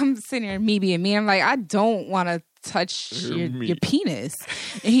I'm like, I'm sitting here, me being me. I'm like, I don't want to touch your penis.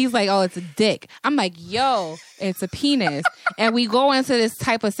 And he's like, oh, it's a dick. I'm like, yo, it's a penis. And we go into this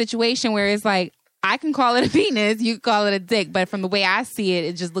type of situation where it's like, I can call it a penis, you can call it a dick, but from the way I see it,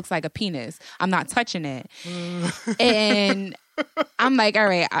 it just looks like a penis. I'm not touching it. And I'm like, all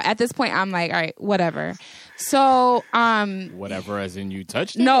right. At this point, I'm like, all right, whatever. So, whatever as in you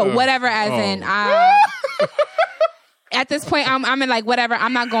touched it? No, whatever as in at this point, I'm in like, whatever,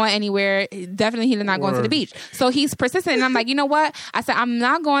 I'm not going anywhere. Definitely he's not going to the beach. So he's persistent. And I'm like, you know what? I said, I'm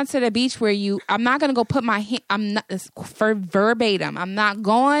not going to the beach I'm not going to go put my hand, for verbatim, I'm not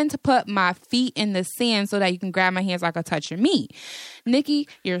going to put my feet in the sand so that you can grab my hands like I touch your meat. Nikki,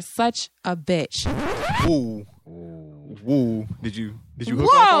 you're such a bitch. Ooh. Whoa. Did you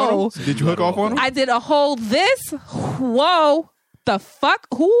hook off on him? Did you hook off on him? I did a whole this. Whoa. The fuck?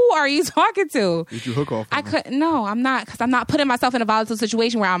 Who are you talking to? Did you hook off on him? I couldn't. No, I'm not. Because I'm not putting myself in a volatile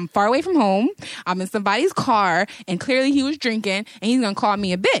situation where I'm far away from home. I'm in somebody's car and clearly he was drinking and he's going to call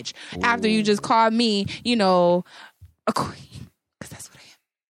me a bitch. Ooh. After you just called me, a queen. Because that's what I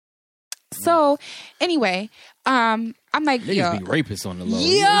am. So, anyway, I'm like, niggas be rapists on the low.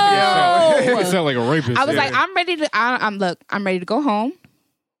 Yo! It sound like a rapist. I was like, I'm ready to, I'm ready to go home.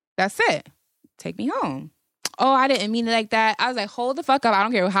 That's it. Take me home. Oh, I didn't mean it like that. I was like, hold the fuck up. I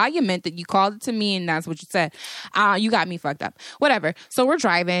don't care how you meant it. You called it to me and that's what you said. You got me fucked up. Whatever. So we're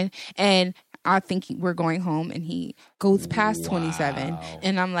driving and I think we're going home and he goes past 27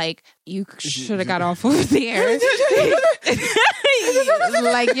 and I'm like, you should have got off over there.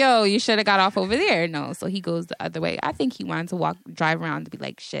 Like, yo, you should have got off over there. No, so he goes the other way. I think he wanted to drive around to be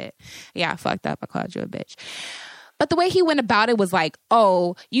like, shit, yeah, I fucked up. I called you a bitch. But the way he went about it was like,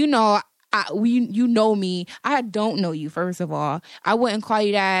 oh, you know me. I don't know you, first of all. I wouldn't call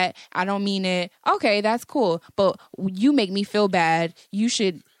you that. I don't mean it. Okay, that's cool. But you make me feel bad. You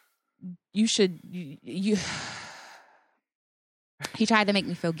He tried to make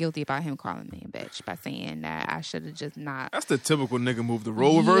me feel guilty about him calling me a bitch by saying that I should have just not. That's the typical nigga move. The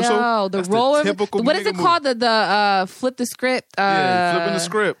role reversal. Yo, the role reversal. What is it called? The flip the script. Flipping the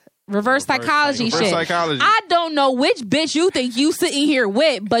script. Reverse psychology shit. I don't know which bitch you think you sitting here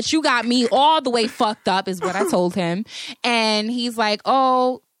with, but you got me all the way fucked up is what I told him. And he's like,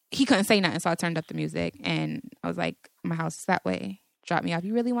 oh, he couldn't say nothing. So I turned up the music and I was like, my house is that way. Drop me off.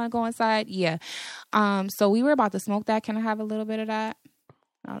 You really want to go inside? Yeah. So we were about to smoke that. Can I have a little bit of that?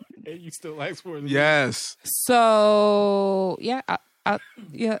 You still ask for it? Yes. So yeah.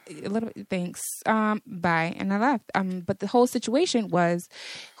 Yeah, a little bit. Thanks. Bye. And I left. But the whole situation was,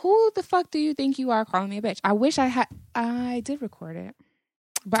 who the fuck do you think you are calling me a bitch? I wish I did record it,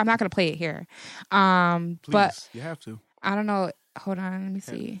 but I'm not gonna play it here. Please, but you have to. I don't know. Hold on. Let me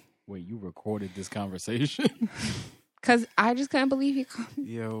see. Wait, you recorded this conversation? Because I just couldn't believe he called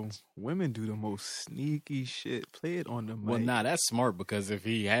me. Yo, women do the most sneaky shit. Play it on the mic. Well, nah, that's smart because if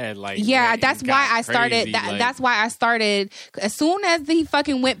he had like... Yeah, that's why I started... That's why I started... As soon as he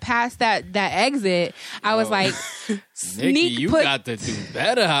fucking went past that exit, I was like... Nikki, you got to do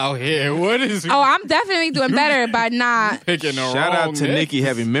better out here. What is... Oh, I'm definitely doing better by not... Picking the Shout out to Nikki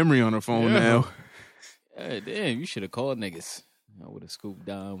having memory on her phone now. Yeah, damn, you should have called niggas. I would have scooped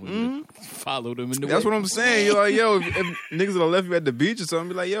down. We would have followed them in the That's what I'm saying. You're like, yo, if niggas would have left you at the beach or something,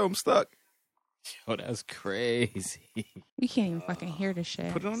 be like, yo, I'm stuck. Yo, that's crazy. You can't even fucking hear this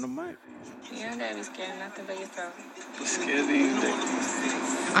shit. Put it on the mic. You don't gotta be scared of nothing but yourself. I'm scared of you, Nick.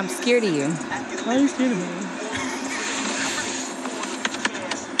 I'm scared of you. Why are you scared of me?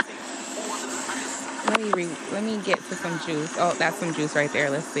 Let me get to some juice. Oh, that's some juice right there.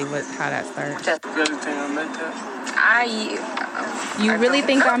 Let's see how that starts. You really think I meant that? You really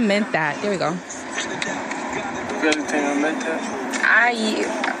think I meant that? There we go. You really think I meant that?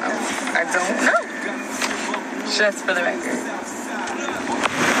 I don't know. Just for the record.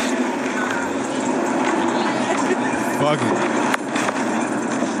 Fuck it.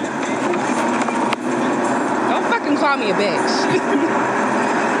 Don't fucking call me a bitch.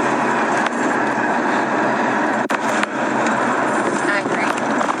 I agree.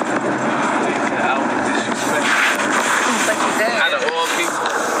 But you did. Out of all people.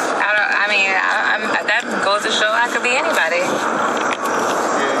 That goes to show I could be anybody.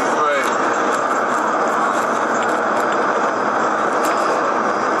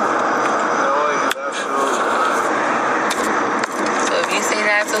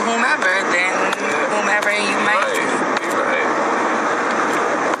 To whomever, then whomever you might. Right.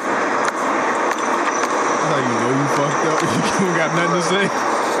 That's how you know you fucked up. You don't got nothing to say.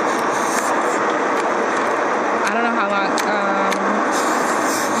 I don't know how long.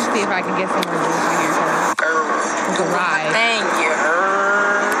 Let's see if I can get some more juice in here. Garage. Thank you.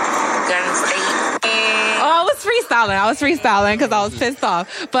 Gun state. Oh, I was freestyling because I was pissed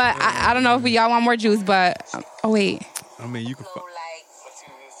off. But I don't know if y'all want more juice. But oh wait. I mean, you can.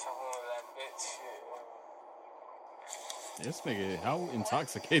 This nigga, how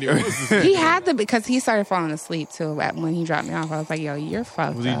intoxicated was this? He had to because he started falling asleep too. When he dropped me off, I was like, "Yo, you're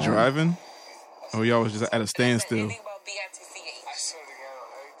fucked." Was he driving? Or y'all was just at a standstill? Turn to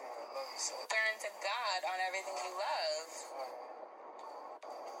God on everything you love.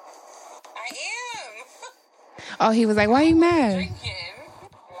 I am. Oh, he was like, "Why are you mad?" Drinking.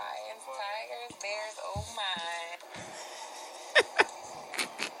 Lions, tigers, bears, oh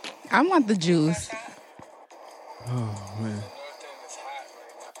my. I want the juice. Oh man. That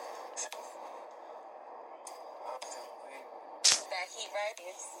heat, right? Then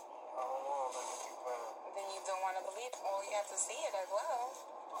you don't want to believe. Well, you have to see it as well.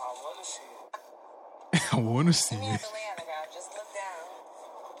 I want to see You it. have to lay on the ground. Just look down.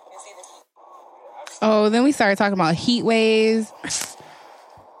 You see the heat. Oh, then we started talking about heat waves.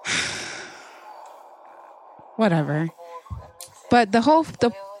 Whatever. But the whole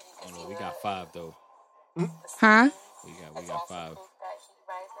Oh no, we got 5 though. huh? We got 5.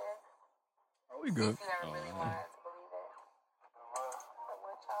 Oh, we good.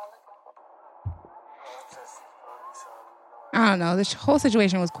 I don't know. This whole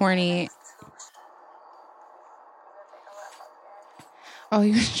situation was corny. Oh,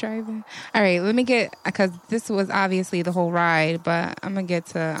 he was driving. All right, let me get because this was obviously the whole ride, but I'm gonna get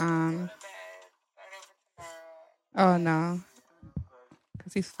to Oh no,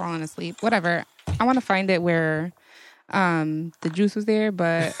 because he's falling asleep. Whatever. I want to find it where the juice was there,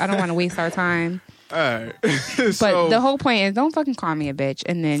 but I don't want to waste our time. All right. But the whole point is, don't fucking call me a bitch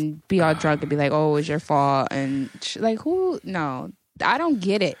and then be all drunk and be like, "Oh, it's your fault." And like, who? No, I don't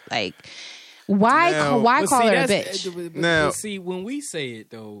get it. Like, why? Why call her a bitch? Now, see, when we say it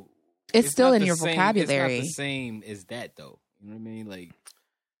though, it's still in your same, vocabulary. It's not the same as that though. You know what I mean? Like,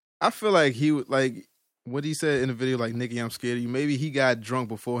 I feel like he would like what he said in the video, like, "Nikki, I'm scared of you." Maybe he got drunk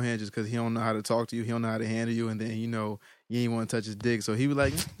beforehand just because he don't know how to talk to you. He don't know how to handle you. And then, you know, you ain't want to touch his dick. So he was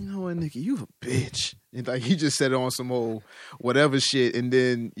like, "You know what, Nikki, you a bitch." And like, he just said it on some old whatever shit. And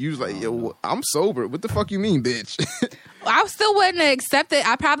then you was like, "Yo, I'm sober. What the fuck you mean, bitch?" I still wouldn't have accepted.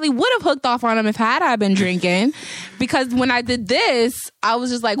 I probably would have hooked off on him if I been drinking. Because when I did this, I was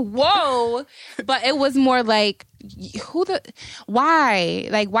just like, whoa. But it was more like, why?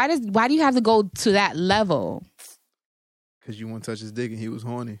 Like, why do you have to go to that level? Because you want to touch his dick and he was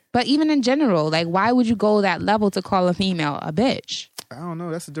horny. But even in general, like, why would you go that level to call a female a bitch? I don't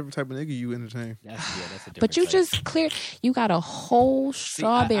know. That's a different type of nigga you entertain. That's a different but you type. just you got a whole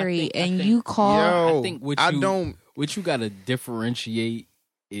strawberry I think, you call. Yo, I think what you got to differentiate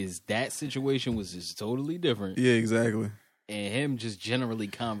is that situation was just totally different. Yeah, exactly. And him just generally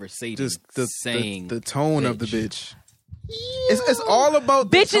conversating, just saying the tone of the bitch. It's all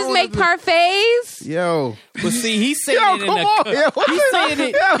about the bitches tone make of the... parfaits. Yo, but see, he's saying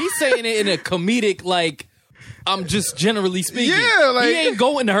he's saying it in a comedic, like, I'm just generally speaking. Yeah, like, he ain't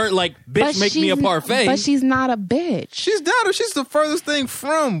going to her like, bitch, make me a parfait. But she's not a bitch. She's not. She's the furthest thing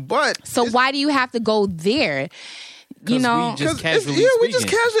from. But so why do you have to go there? You know, we just casually we just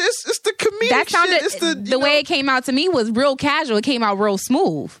casual. It's the comedic that sounded, shit. It's the way it came out to me was real casual. It came out real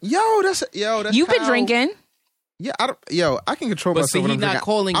smooth. That's you've been drinking. Yeah, I can control myself. But see, when he's not drinking.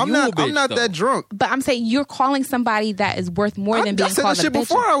 calling I'm you not, a bitch, I'm not though. that drunk. But I'm saying you're calling somebody that is worth more than being called a bitch. I said that shit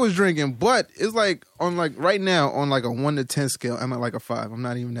before I was drinking, but it's like on like right now on like a 1 to 10 scale, I'm at like a 5. I'm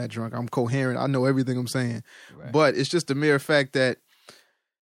not even that drunk. I'm coherent. I know everything I'm saying, right. But it's just the mere fact that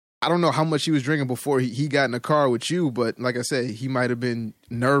I don't know how much he was drinking before he got in the car with you, but like I said, he might have been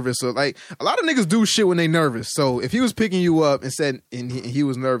nervous. Or like a lot of niggas do shit when they nervous. So if he was picking you up and said and he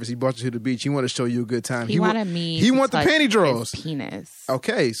was nervous, he brought you to the beach. He wanted to show you a good time. He wanted me. He to want the touch panty draws. his penis.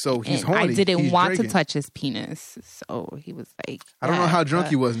 Okay, so he's And horny. I didn't He's want drinking. to touch his penis, so he was like, I don't know how drunk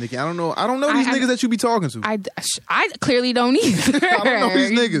he was, Nikki. I don't know these niggas that you be talking to. I clearly don't either. I don't know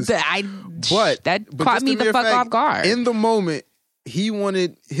these niggas. But that but caught just me the the mere fuck fact, off guard. In the moment, he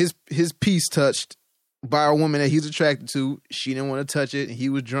wanted his piece touched by a woman that he's attracted to. She didn't want to touch it. He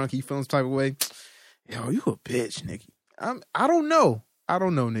was drunk. He feeling some type of way. Yo, you a bitch, Nikki. I don't know. I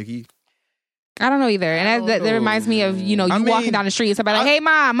don't know, Nikki. I don't know either. And that reminds me of, you walking down the street and somebody like, hey,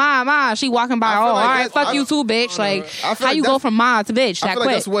 ma. She walking by. Oh, all right, fuck you too, bitch. Like, how you go from ma to bitch I that feel quick?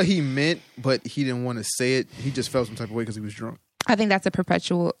 like that's what he meant, but he didn't want to say it. He just felt some type of way because he was drunk. I think that's a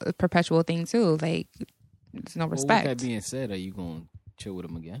perpetual thing too. Like, there's no respect. With that being said, are you going to chill with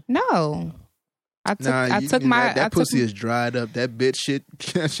him again? No. I took that pussy is dried up. That bitch shit,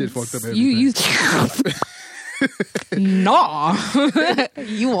 that shit fucked up everything. You no,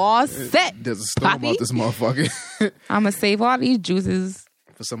 you all set. There's a storm Poppy? out this motherfucker. I'm gonna save all these juices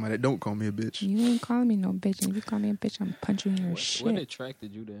for somebody that don't call me a bitch. You ain't calling me no bitch, and if you call me a bitch, I'm punching your shit. What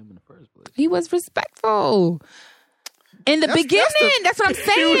attracted you to him in the first place? He was respectful. In the beginning, that's what I'm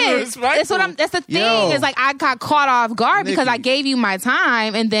saying. That's the thing. Yo. Is like I got caught off guard because I gave you my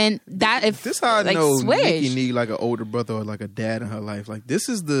time, and then this how I know switch. Nikki need like an older brother or like a dad in her life. Like this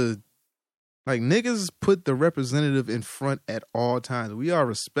is niggas put the representative in front at all times. We are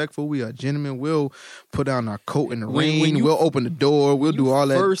respectful. We are gentlemen. We'll put down our coat in the rain. We'll open the door. We'll do all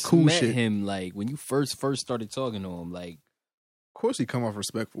that cool met shit. Him like when you first started talking to him, like of course he come off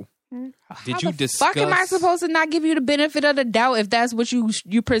respectful. Did you discuss? Fuck, am I supposed to not give you the benefit of the doubt if that's what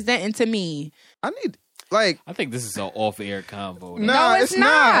you presenting to me? I think this is an off-air convo. No, it's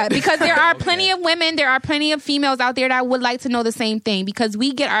not. Because there are plenty of women, there are plenty of females out there that would like to know the same thing. Because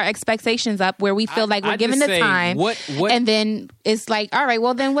we get our expectations up where we feel like we're given the time, and then it's like, all right,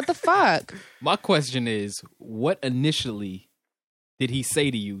 well then, what the fuck? My question is, what initially did he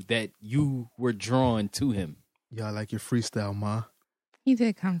say to you that you were drawn to him? Y'all like your freestyle, ma. He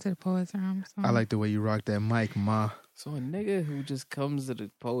did come to the Poets Room. So. I like the way you rock that mic, ma. So a nigga who just comes to the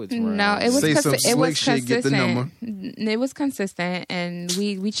Poets Room. No, it was say some slick shit, get the number. It was consistent, and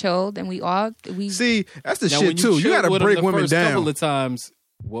we chilled, and we see. That's the shit too. You got to break women down. Couple of times.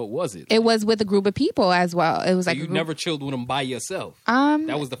 What was it? It was with a group of people as well. It was like you never chilled with them by yourself.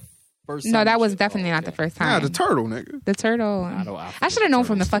 That was the first time. No, that was definitely not the first time. Nah, the turtle, nigga. The turtle. I should have known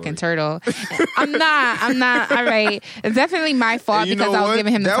from the fucking turtle. I'm not. All right. It's definitely my fault because I was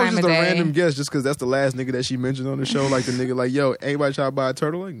giving him the time of day. That was just a random guess just because that's the last nigga that she mentioned on the show. Like the nigga like, yo, anybody try to buy a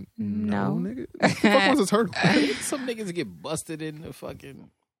turtle? Like, no nigga. What the fuck was a turtle? Some niggas get busted in the fucking...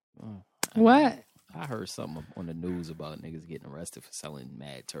 What? I heard something on the news about niggas getting arrested for selling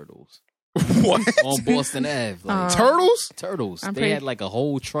mad turtles. What? On Boston Ave. Like, turtles? They had like a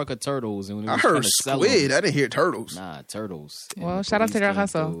whole truck of turtles. And I heard squid. I didn't hear turtles. Nah, turtles. Well, shout out to their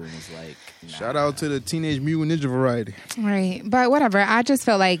hustle. Shout out to the Teenage Mutant Ninja variety. Right. But whatever. I just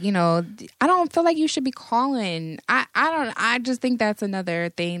felt like, I don't feel like you should be calling. I just think that's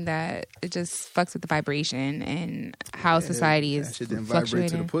another thing that it just fucks with the vibration and how society is that shit didn't fluctuating.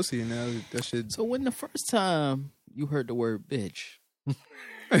 vibrate to the pussy and now that shit. So when the first time you heard the word bitch...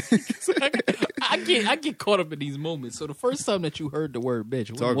 I get caught up in these moments. So the first time that you heard the word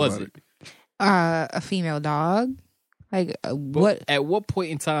bitch, what was it? A female dog. Like what? At what point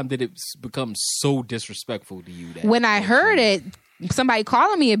in time did it become so disrespectful to you? That when I heard it, somebody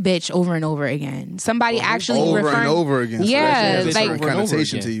calling me a bitch over and over again. Somebody actually over referring, and over again. Yeah, so like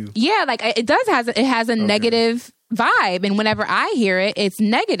connotation to you. Yeah, like it has a negative vibe, and whenever I hear it, it's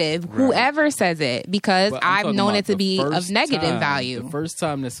negative. Right. Whoever says it, because I've known it to be of negative value. The first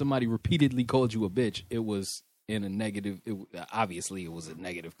time that somebody repeatedly called you a bitch, it was in a negative. Obviously, it was a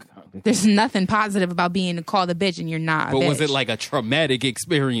negative. There's nothing positive about being called a bitch, and you're not. But was it like a traumatic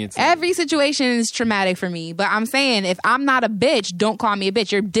experience? Every situation is traumatic for me. But I'm saying, if I'm not a bitch, don't call me a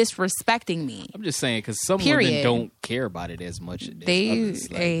bitch. You're disrespecting me. I'm just saying because some women don't care about it as much. That's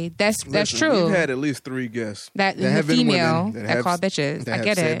true. We've had at least 3 guests that have been female that call bitches. I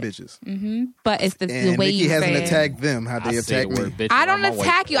get it. Bitches. Mm-hmm. But it's the way Nikki you say hasn't it. attacked them. How they attack me? I don't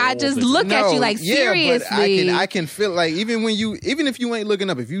attack you. I just look at you like seriously. But I can feel like even if you ain't looking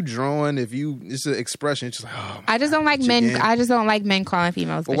up, if you drawing, it's an expression. It's just like, oh, I just don't like men. Again. I just don't like men calling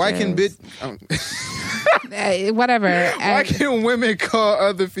females. But why can whatever? Why can women call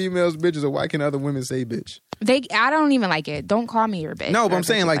other females bitches, or why can other women say bitch? I don't even like it. Don't call me your bitch. No, but I'm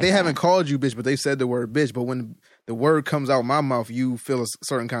saying like they haven't called you bitch, but they said the word bitch. But when the word comes out my mouth, you feel a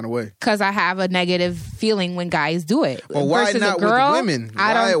certain kind of way? Because I have a negative feeling when guys do it. Well, why Versus not a girl, with women?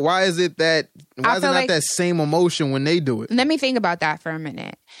 Why is it that? Why is it not that same emotion when they do it? Let me think about that for a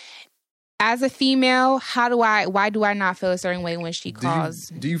minute. As a female, why do I not feel a certain way when she calls?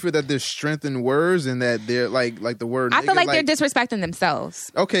 Do you feel that there's strength in words and that they're like the word? I feel like they're disrespecting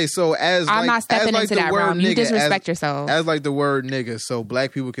themselves. Okay, so I'm not stepping into that realm. You disrespect yourself. As like the word nigga, so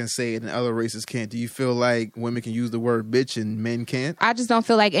black people can say it and other races can't. Do you feel like women can use the word bitch and men can't? I just don't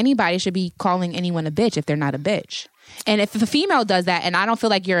feel like anybody should be calling anyone a bitch if they're not a bitch. And if a female does that, and I don't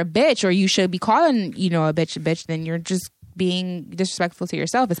feel like you're a bitch or you should be calling a bitch, then you're just being disrespectful to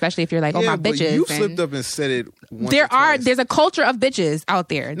yourself, especially if you're like, my bitches. You slipped up and said it once. There's a culture of bitches out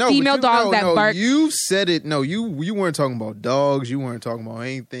there. No, female dogs that bark. You said it. No, you weren't talking about dogs. You weren't talking about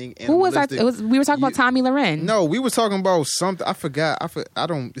anything. Who was I? We were talking about Tommy Loren. No, we were talking about something. I forgot. I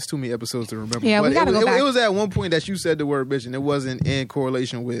don't. It's too many episodes to remember. Yeah, but we gotta go back. It was at one point that you said the word bitch, and it wasn't in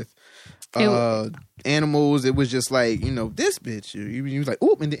correlation with animals. It was just like, this bitch. You was like,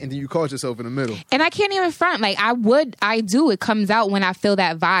 oop, and then you caught yourself in the middle. And I can't even front. Like, I do. It comes out when I feel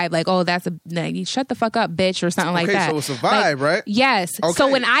that vibe. Like, oh, you shut the fuck up, bitch, or something like that. Okay, so it's a vibe, right? Yes. Okay.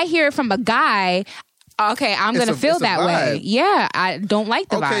 So when I hear it from a guy, okay, I'm going to feel that way. Yeah, I don't like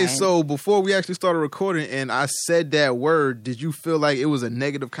the vibe. Okay, so before we actually started recording and I said that word, did you feel like it was a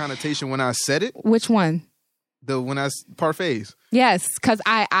negative connotation when I said it? Which one? Parfaits. Yes, because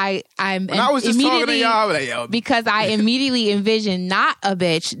I'm when I was just talking to y'all, I was like, yo. Because I immediately envisioned not a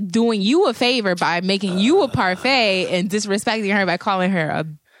bitch doing you a favor by making you a parfait and disrespecting her by calling her a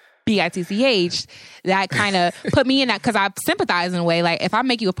bitch. That kind of put me in that, because I sympathize in a way. Like, if I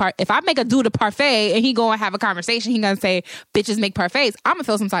make a dude a parfait and he go and have a conversation, he gonna say bitches make parfaits, I'm gonna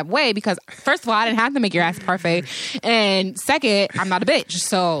feel some type of way, because first of all, I didn't have to make your ass a parfait, and second, I'm not a bitch.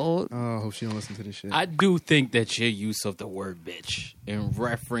 So I hope she don't listen to this shit. I do think that your use of the word bitch in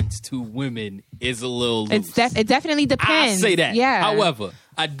reference to women is a little loose. It definitely depends. I say that. Yeah. However,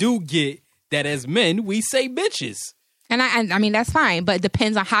 I do get that as men we say bitches. And I mean, that's fine, but it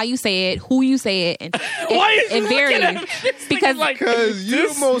depends on how you say it, who you say it, and it varies. Because you're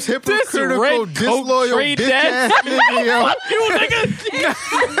the most hypocritical, disloyal bitch ass nigga, yo. Fuck you, nigga.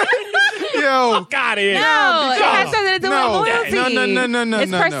 Yo. Fuck out of here. No, it has something to do with loyalty. No.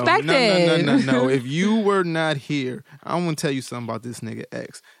 It's perspective. No. If you were not here, I'm going to tell you something about this nigga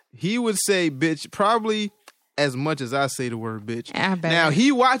X. He would say bitch probably as much as I say the word bitch. Now,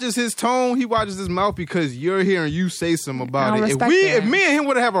 he watches his tone, he watches his mouth, because you're hearing you say something about it. If me and him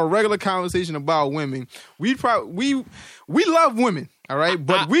would have a regular conversation about women, we love women, all right?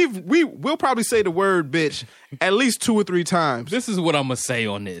 But we'll probably say the word bitch at least 2 or 3 times. This is what I'm gonna say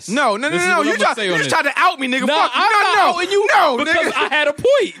on this. No. You just tried to out me, nigga. No, Fuck you. No, because nigga. I had a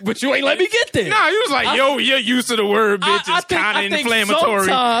point, but you ain't let me get there. No, you was like, you're used to the word bitch is kind of inflammatory.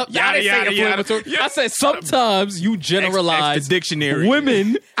 Yada. I said sometimes you generalize the dictionary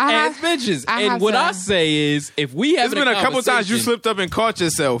women as bitches. And what I say is, if we have been a couple times you slipped up and caught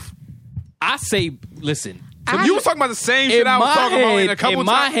yourself. I say, listen. You was talking about the same shit I was talking about in a couple times. In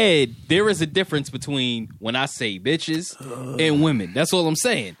my head, there is a difference between when I say bitches and women. That's all I'm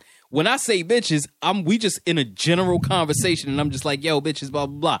saying. When I say bitches, we just in a general conversation, and I'm just like, yo, bitches, blah,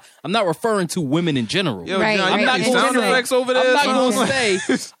 blah, blah. I'm not referring to women in general. Yo, right, I'm not going sound effects over there.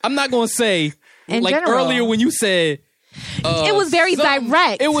 I'm not going to say, in like general. Earlier when you said, it was very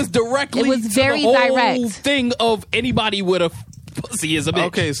direct. It was directly. It was very to the whole direct thing of anybody with a pussy is a bitch.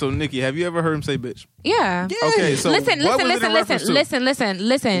 Okay, so Nikki, have you ever heard him say bitch? Yeah. Okay, so listen. Was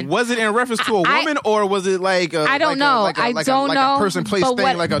it in reference to a woman, or was it like I don't know. I don't know. A person, place,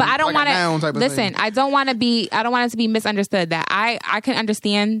 thing, like a but I don't want to listen. I don't want it to be misunderstood that I can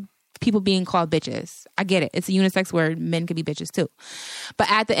understand people being called bitches. I get it. It's a unisex word. Men can be bitches too.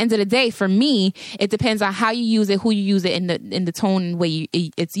 But at the end of the day, for me, it depends on how you use it, who you use it, in the tone and way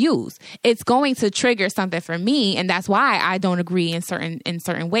it's used. It's going to trigger something for me, and that's why I don't agree in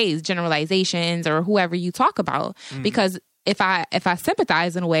certain ways, generalizations or whoever you talk about, because if I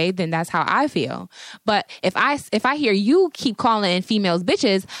sympathize in a way, then that's how I feel. But if I hear you keep calling females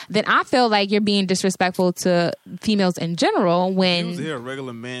bitches, then I feel like you're being disrespectful to females in general. When it was a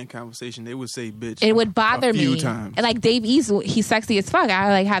regular man conversation, they would say bitch. It would bother me. And like Dave East, he's sexy as fuck.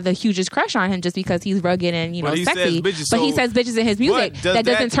 I like have the hugest crush on him just because he's rugged and sexy. Bitches, but he says bitches in his music. That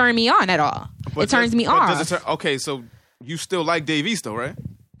doesn't turn me on at all. It turns me off. Okay, so you still like Dave East though, right?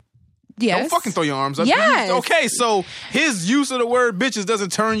 Yes. Don't fucking throw your arms up. Yes. Okay, so his use of the word bitches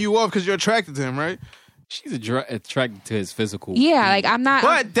doesn't turn you off because you're attracted to him, right? She's attracted to his physical. Yeah, like I'm not.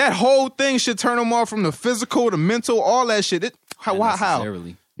 But that whole thing should turn him off, from the physical, the mental, all that shit. How?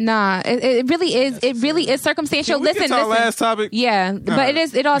 No, Nah, it really is. It really is circumstantial. Listen, our last topic. Yeah, but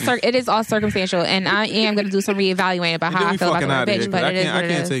it is all circumstantial, and I am going to do some reevaluating about how I feel about the word bitch. But I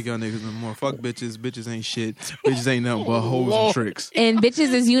can't take y'all niggas no more. Fuck bitches. Bitches ain't shit. Bitches ain't nothing but hoes and tricks. And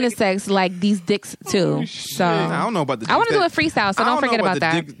bitches is unisex, like these dicks too. So I don't know about the. I want to do a freestyle, so don't forget about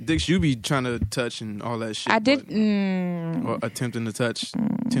that. Dicks you be trying to touch and all that shit. I did, or attempted to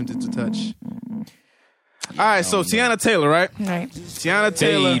touch. All right, so Tiana Taylor, right? Right. Tiana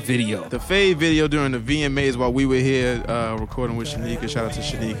Taylor. Fade video. The Fade video during the VMAs while we were here recording with Shanika. Shout out to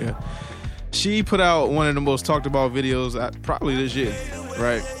Shanika. She put out one of the most talked about videos probably this year,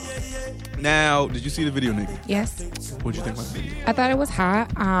 right? Now, did you see the video, nigga? Yes. What'd you think about the video? I thought it was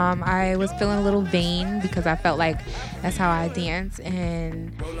hot. I was feeling a little vain because I felt like that's how I dance,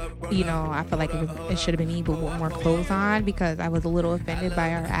 and I felt like it should have been even with more clothes on because I was a little offended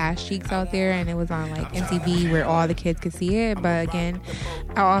by our ass cheeks out there, and it was on like MTV where all the kids could see it. But again,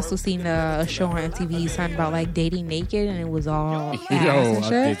 I also seen a show on MTV something about like dating naked, and it was all ass and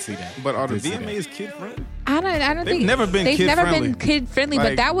shit. I did see that. But are the VMAs kid friendly? I don't think they've never been kid friendly,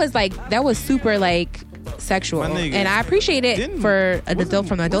 but that was super like sexual, and I appreciate it from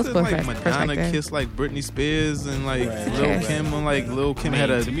an adult perspective. Madonna kissed like Britney Spears and like Lil Kim, Lil Kim had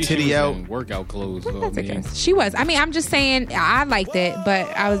a titty out. Workout clothes. She was. I mean, I'm just saying I liked it, but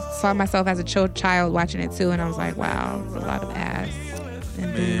I saw myself as a child watching it too, and I was like, wow, it's a lot of ass.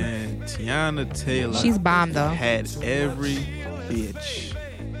 Man, Tiana Taylor. She's bomb though. Had every bitch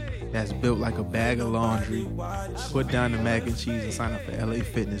that's built like a bag of laundry put down the mac and cheese and sign up for LA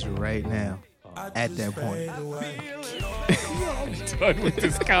Fitness right now. At that point, I'm done with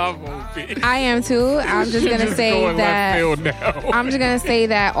this combo. I am too. I'm just gonna say that. I'm just gonna say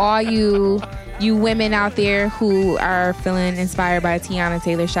that all you women out there who are feeling inspired by Tiana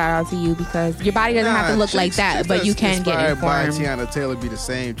Taylor, shout out to you because your body doesn't have to look like that, but you can get informed. By Tiana Taylor be the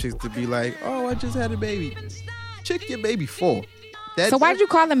same chicks to be like, oh, I just had a baby. Chick your baby 4. So why'd you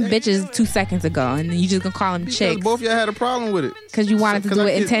call them bitches 2 seconds ago, and you just gonna call them chicks? Both y'all had a problem with it because you wanted to do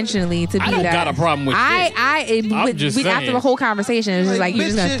it intentionally to be that. I don't got a problem with it. After the whole conversation, it's just like you're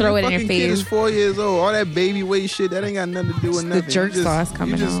just gonna throw it in your face. Kid is 4 years old. All that baby weight shit that ain't got nothing to do with nothing. The jerk sauce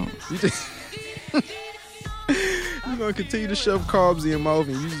coming out. You're gonna continue to shove carbs in your mouth,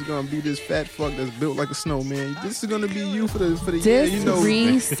 and you're just gonna be this fat fuck that's built like a snowman. This is gonna be you for the year.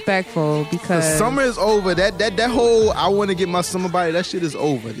 Disrespectful because the summer is over. That whole I want to get my summer body. That shit is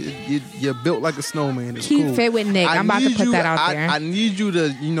over. You're built like a snowman. It's Keep cool. fit with Nick. I'm about to put that out there. I need you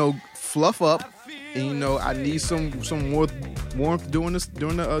to fluff up. And I need some warmth during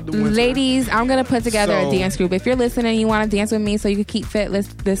the winter. Ladies, I'm gonna put together a dance group. If you're listening and you want to dance with me so you can keep fit,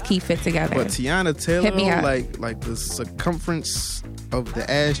 let's keep fit together. But Tiana Taylor, like the circumference of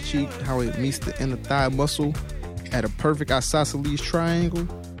the ass cheek, how it meets the inner thigh muscle at a perfect isosceles triangle,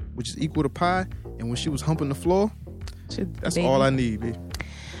 which is equal to pi. And when she was humping the floor, that's all I need, baby.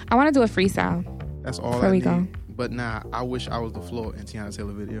 I want to do a freestyle. That's all I need. Go. But I wish I was the floor in Tiana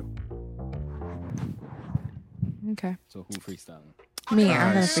Taylor video. Okay. So who freestyling? Me.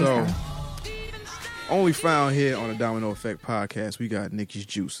 I'm gonna freestyle. So, only found here on the Domino Effect podcast, we got Nikki's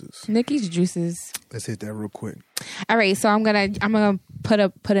Juices. Nikki's Juices. Let's hit that real quick. All right, so I'm gonna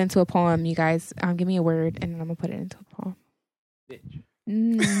put into a poem. You guys, give me a word, and then I'm gonna put it into a poem. Bitch.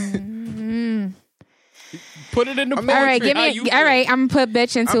 Put it in the poetry. All right, all right, I'm gonna put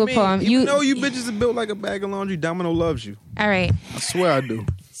bitch into a poem. You know you bitches are built like a bag of laundry. Domino loves you. All right. I swear I do.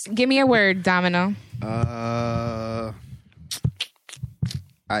 Give me a word, Domino.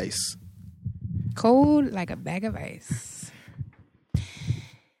 Ice. Cold like a bag of ice.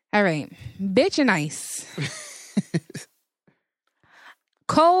 All right. Bitch and ice.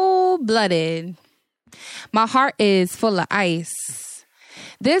 Cold-blooded. My heart is full of ice.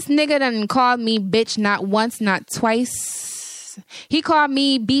 This nigga done called me bitch not once, not twice. He called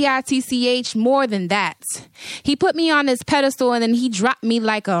me B-I-T-C-H more than that. He put me on this pedestal and then he dropped me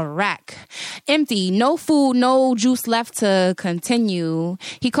like a rack. Empty, no food, no juice left to continue.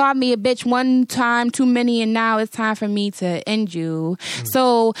 He called me a bitch one time too many and now it's time for me to end you.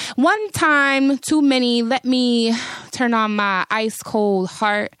 So one time too many, let me turn on my ice cold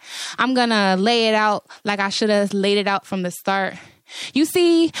heart. I'm gonna lay it out like I should have laid it out from the start. You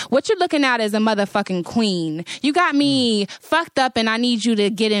see, what you're looking at is a motherfucking queen. You got me fucked up and I need you to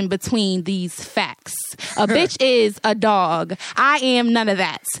get in between these facts. A bitch is a dog. I am none of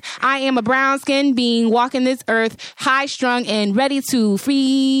that. I am a brown-skinned being walking this earth, high-strung and ready to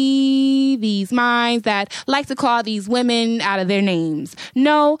free these minds that like to call these women out of their names.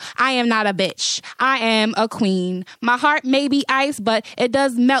 No, I am not a bitch. I am a queen. My heart may be ice, but it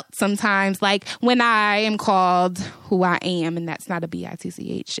does melt sometimes, like when I am called who I am, and that's not not a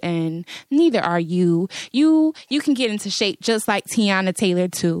BITCH, and neither are you. You can get into shape just like Tiana Taylor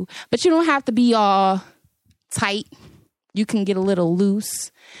too, but you don't have to be all tight. You can get a little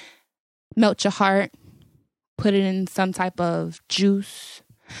loose, melt your heart, put it in some type of juice,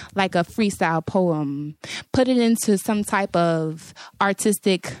 like a freestyle poem, put it into some type of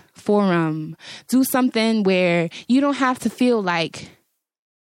artistic forum, do something where you don't have to feel like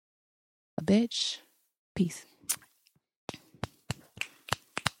a bitch. Peace.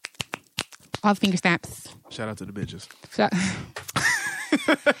 All finger snaps. Shout out to the bitches.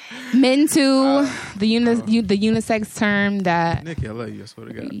 Men too. The unisex term that. Nikki, I love you. I swear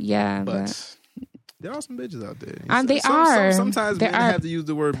to God. Yeah, but there are some bitches out there. Sometimes men have to use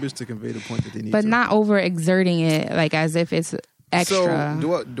the word bitch to convey the point that they need. But to. not overexerting it, like as if it's extra.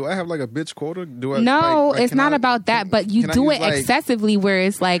 So do I have like a bitch quota? No, it's not about that. But you do it excessively, where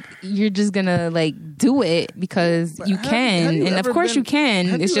it's like you're just gonna like do it because you can, and of course you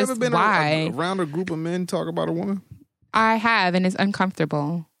can. It's just why around a group of men talk about a woman. I have, and it's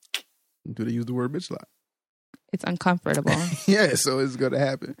uncomfortable. Do they use the word bitch a lot? It's uncomfortable. Yeah, so it's gonna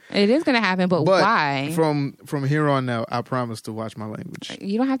happen. It is gonna happen, but why? From here on now, I promise to watch my language.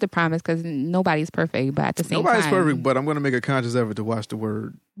 You don't have to promise because nobody's perfect, but at the same time, nobody's perfect. But I'm gonna make a conscious effort to watch the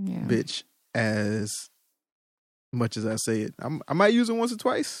word bitch as much as I say it. I might use it once or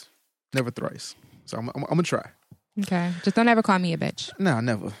twice, never thrice. So I'm gonna try. Okay, just don't ever call me a bitch. No,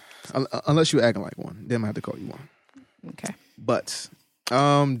 never. Unless you're acting like one, then I have to call you one. Okay. But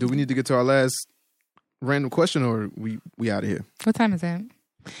do we need to get to our last random question, or we out of here? What time is it?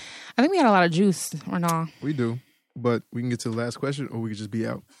 I think we had a lot of juice, or no? We do, but we can get to the last question, or we can just be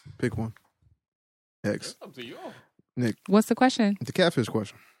out. Pick one. X. Up to you. Nick. What's the question? The catfish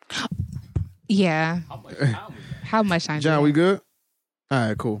question. Yeah. How much time? John, we good? All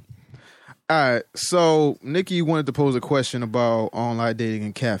right, cool. All right, so Nikki wanted to pose a question about online dating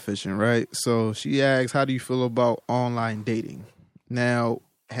and catfishing, right? So she asked, how do you feel about online dating? Now,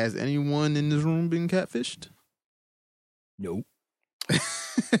 has anyone in this room been catfished? Nope.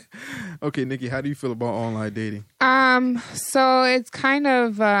 Okay, Nikki, how do you feel about online dating? So it's kind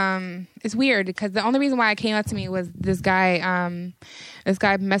of it's weird because the only reason why it came up to me was this guy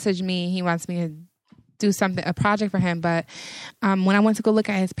messaged me. He wants me to do a project for him, but when I went to go look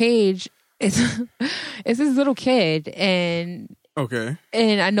at his page, it's this little kid, and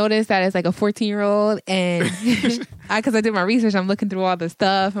I noticed that it's like a 14-year-old, and because I did my research, I'm looking through all the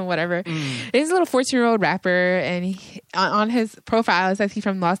stuff and whatever. There's a little 14-year-old rapper, and on his profile it says he's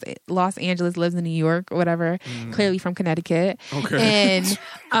from Los Angeles, lives in New York or whatever. Clearly from Connecticut. Okay, and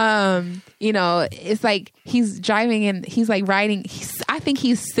it's like he's driving and he's like riding. I think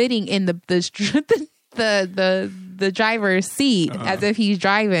he's sitting in the driver's seat as if he's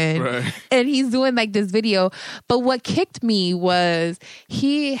driving, right. And he's doing like this video. But what kicked me was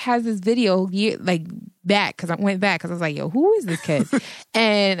he has this video back, because I went back because I was like, yo, who is this kid?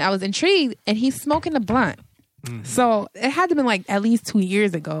 And I was intrigued, and he's smoking a blunt. So it had to have been like at least 2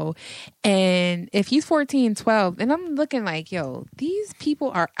 years ago. And if he's 14, 12, and I'm looking like, yo, these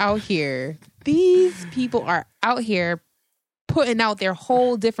people are out here. These people are out here putting out their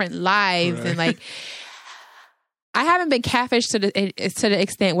whole different lives, right. And like, I haven't been catfished to the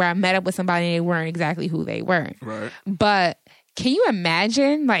extent where I met up with somebody and they weren't exactly who they were. Right. But can you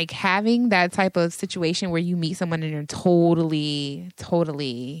imagine like having that type of situation where you meet someone and they're totally,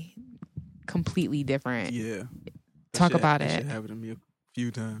 completely different? Yeah. Talk about it. Happened to me a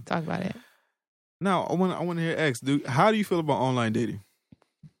few times. Talk about it. Now, I want to hear X. How do you feel about online dating?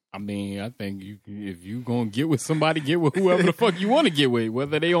 I mean, I think if you gonna get with somebody, get with whoever the fuck you want to get with,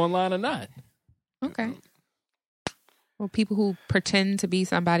 whether they online or not. Okay. Well, people who pretend to be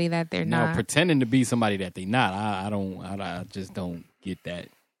somebody that they're not. No, pretending to be somebody that they're not. I just don't get that.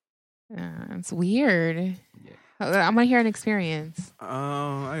 It's weird. Yeah. I'm gonna hear an experience.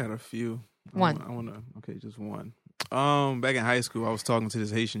 I got a few. One. Just one. Back in high school, I was talking to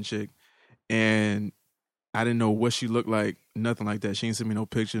this Haitian chick, and I didn't know what she looked like, nothing like that. She didn't send me no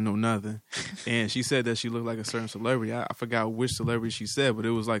picture, no nothing. And she said that she looked like a certain celebrity. I forgot which celebrity she said, but it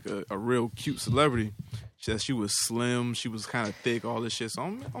was like a real cute celebrity. She said she was slim, she was kind of thick, all this shit. So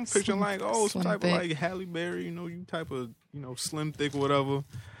I'm picturing like, some type of like Halle Berry, you type of, slim, thick, whatever.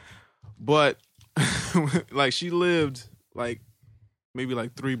 But like she lived like maybe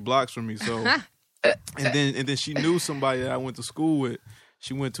like 3 blocks from me. So and then she knew somebody that I went to school with.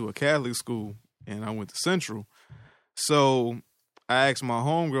 She went to a Catholic school. And I went to Central. So I asked my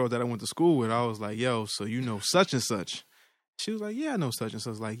homegirl that I went to school with, I was like, yo, so you know such and such? She was like, yeah, I know such and such. I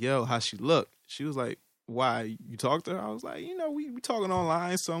was like, yo, how she look? She was like, why? You talked to her? I was like, we talking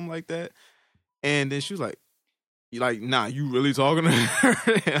online, something like that. And then she was like, like, nah, you really talking to her?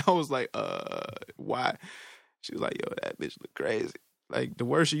 And I was like, why? She was like, yo, that bitch look crazy. Like, the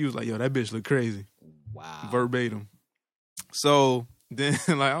word she used, like, yo, that bitch look crazy. Wow. Verbatim. So then,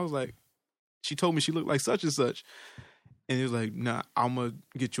 like, I was like, she told me she looked like such and such. And he was like, nah, I'm going to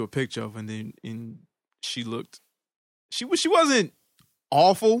get you a picture of her. And she wasn't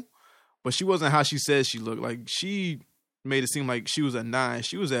awful, but she wasn't how she said she looked. Like, she made it seem like she was a 9.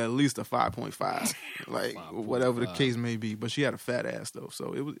 She was at least a 5.5. Like, 5. Whatever the case may be. But she had a fat ass, though.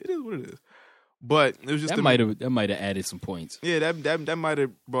 So it is what it is. But it was just that might have added some points. Yeah, that might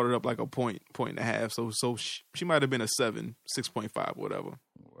have brought it up like a point and a half. So she might have been a 7, 6.5, whatever.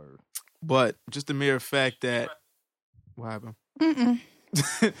 Word. But just the mere fact that what happened?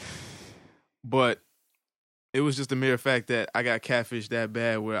 But it was just the mere fact that I got catfished that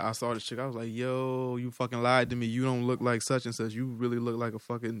bad where I saw the chick. I was like, yo, you fucking lied to me. You don't look like such and such. You really look like a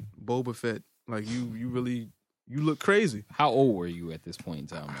fucking Boba Fett. Like you look crazy. How old were you at this point in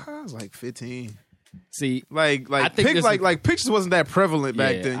time? I was like 15. See, like pictures wasn't that prevalent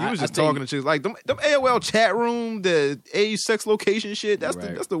back then. You was just talking to chicks. Like them AOL chat room, the age, sex, location shit. That's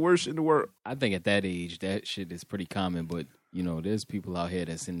the worst shit in the world. I think at that age, that shit is pretty common. But you know, there's people out here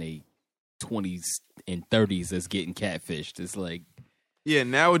that's in their 20s and 30s that's getting catfished. It's like, yeah,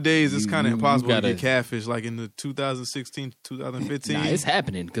 nowadays it's kind of impossible to get catfished. Like in the 2016, 2015, nah, it's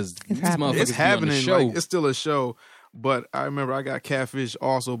happening because it's happening. Like, it's still a show. But I remember I got catfished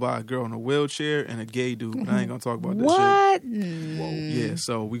also by a girl in a wheelchair and a gay dude. But I ain't gonna talk about that what? shit. Whoa. Yeah,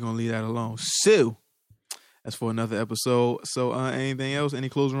 so we're gonna leave that alone. So that's for another episode. So anything else? Any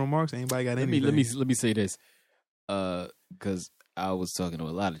closing remarks? Anybody got anything? Let me say this. Because I was talking to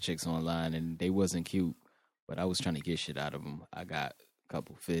a lot of chicks online and they wasn't cute, but I was trying to get shit out of them. I got a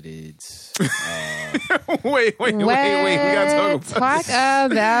couple fitteds. Wait. We gotta talk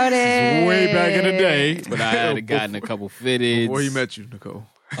about it. Way back in the day, but I had gotten a couple fitteds before he met you, Nicole.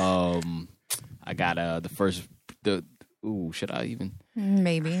 I got should I even?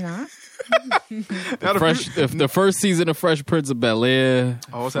 Maybe not. the first season of Fresh Prince of Bel-Air.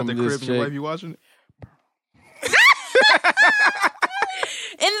 Oh, it's at the crib. Your wife, you watching it?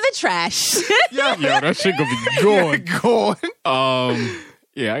 In the trash. Yo, that shit gonna be gone.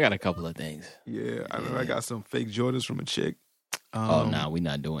 Yeah, I got a couple of things. Yeah, I got some fake Jordans from a chick. We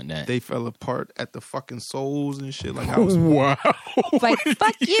not doing that. They fell apart at the fucking soles and shit. Like I was wow. Like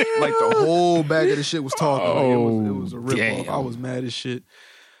fuck you. Like the whole bag of the shit was talking. Like, it was a rip off. I was mad as shit.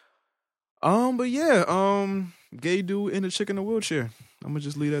 But yeah, gay dude and a chick in a wheelchair. I'm gonna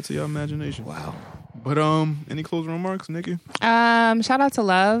just leave that to your imagination. Wow. But any closing remarks, Nikki? Shout out to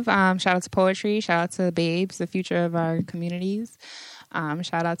love. Shout out to poetry. Shout out to babes, the future of our communities.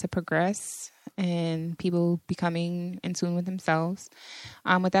 Shout out to progress and people becoming in tune with themselves.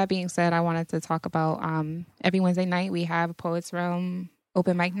 With that being said, I wanted to talk about every Wednesday night we have a Poets Realm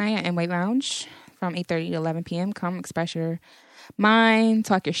open mic night at White Lounge from 8:30 to 11 p.m. Come express your mind,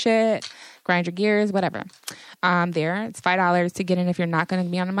 talk your shit, grind your gears, whatever. There, it's $5 to get in if you're not going to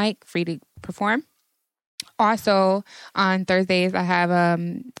be on the mic, free to perform. Also, on Thursdays, I have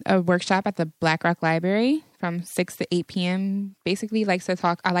a workshop at the Black Rock Library from 6 to 8 p.m. Basically, I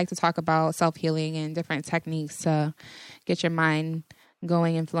like to talk about self-healing and different techniques to get your mind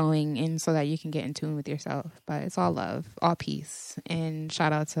going and flowing and so that you can get in tune with yourself. But it's all love, all peace. And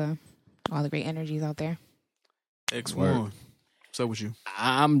shout out to all the great energies out there. X1. What's up with you?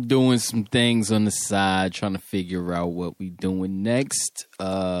 I'm doing some things on the side, trying to figure out what we doing next.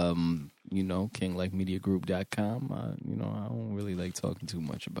 KingLikeMediaGroup.com. I don't really like talking too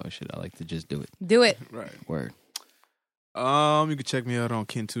much about shit. I like to just do it. Do it. Right. Word. You can check me out on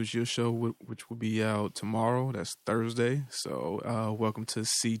Ken Tuccio show, which will be out tomorrow. That's Thursday. So, welcome to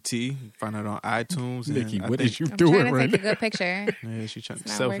CT. Find out on iTunes. Nikki, what is you I'm doing trying to right take now? a good picture. Yeah, she's trying to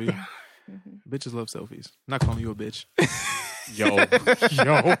It's selfie. not working. Bitches love selfies. I'm not calling you a bitch. Yo.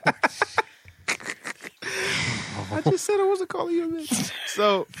 I just said I wasn't calling you a bitch.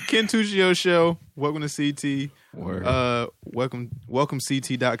 So, Ken Tuccio show. Welcome to CT. Word.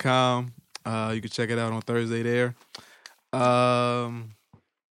 WelcomeCT.com. You can check it out on Thursday there.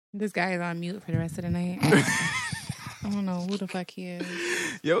 This guy is on mute for the rest of the night. I don't know who the fuck he is.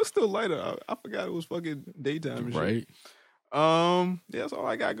 Yo, it's still lighter. I forgot it was fucking daytime and shit. Right. That's all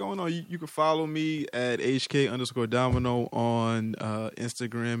I got going on. You can follow me at HK_Domino on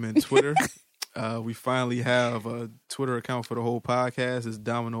Instagram and Twitter. We finally have a Twitter account for the whole podcast. It's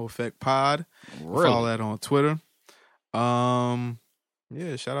Domino Effect Pod. Really? Follow that on Twitter.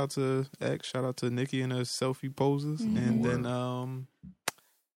 Yeah, shout out to X, shout out to Nikki and her selfie poses. And then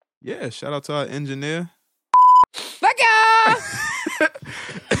shout out to our engineer. Fuck y'all!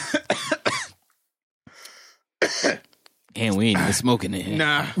 And we ain't even smoking in here.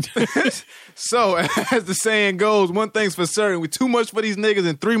 Nah. So, as the saying goes, one thing's for certain. We too much for these niggas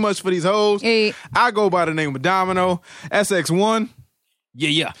and three much for these hoes. Hey. I go by the name of Domino. SX1.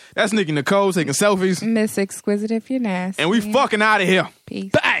 Yeah. That's Nikki Nicole taking selfies. Miss Exquisite if you're nasty. And we fucking out of here.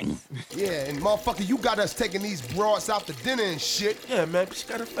 Peace. Bang! Yeah, and motherfucker, you got us taking these broads out to dinner and shit. Yeah, man, but she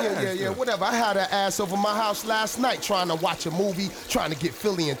got her fast. Yeah, whatever. I had her ass over my house last night trying to watch a movie, trying to get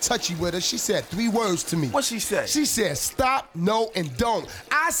Philly and touchy with her. She said 3 words to me. What she say? She said, stop, no, and don't.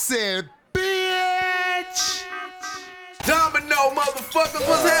 I said, bitch! Domino, motherfuckers,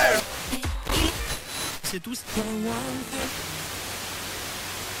 what's happening? C'est tout.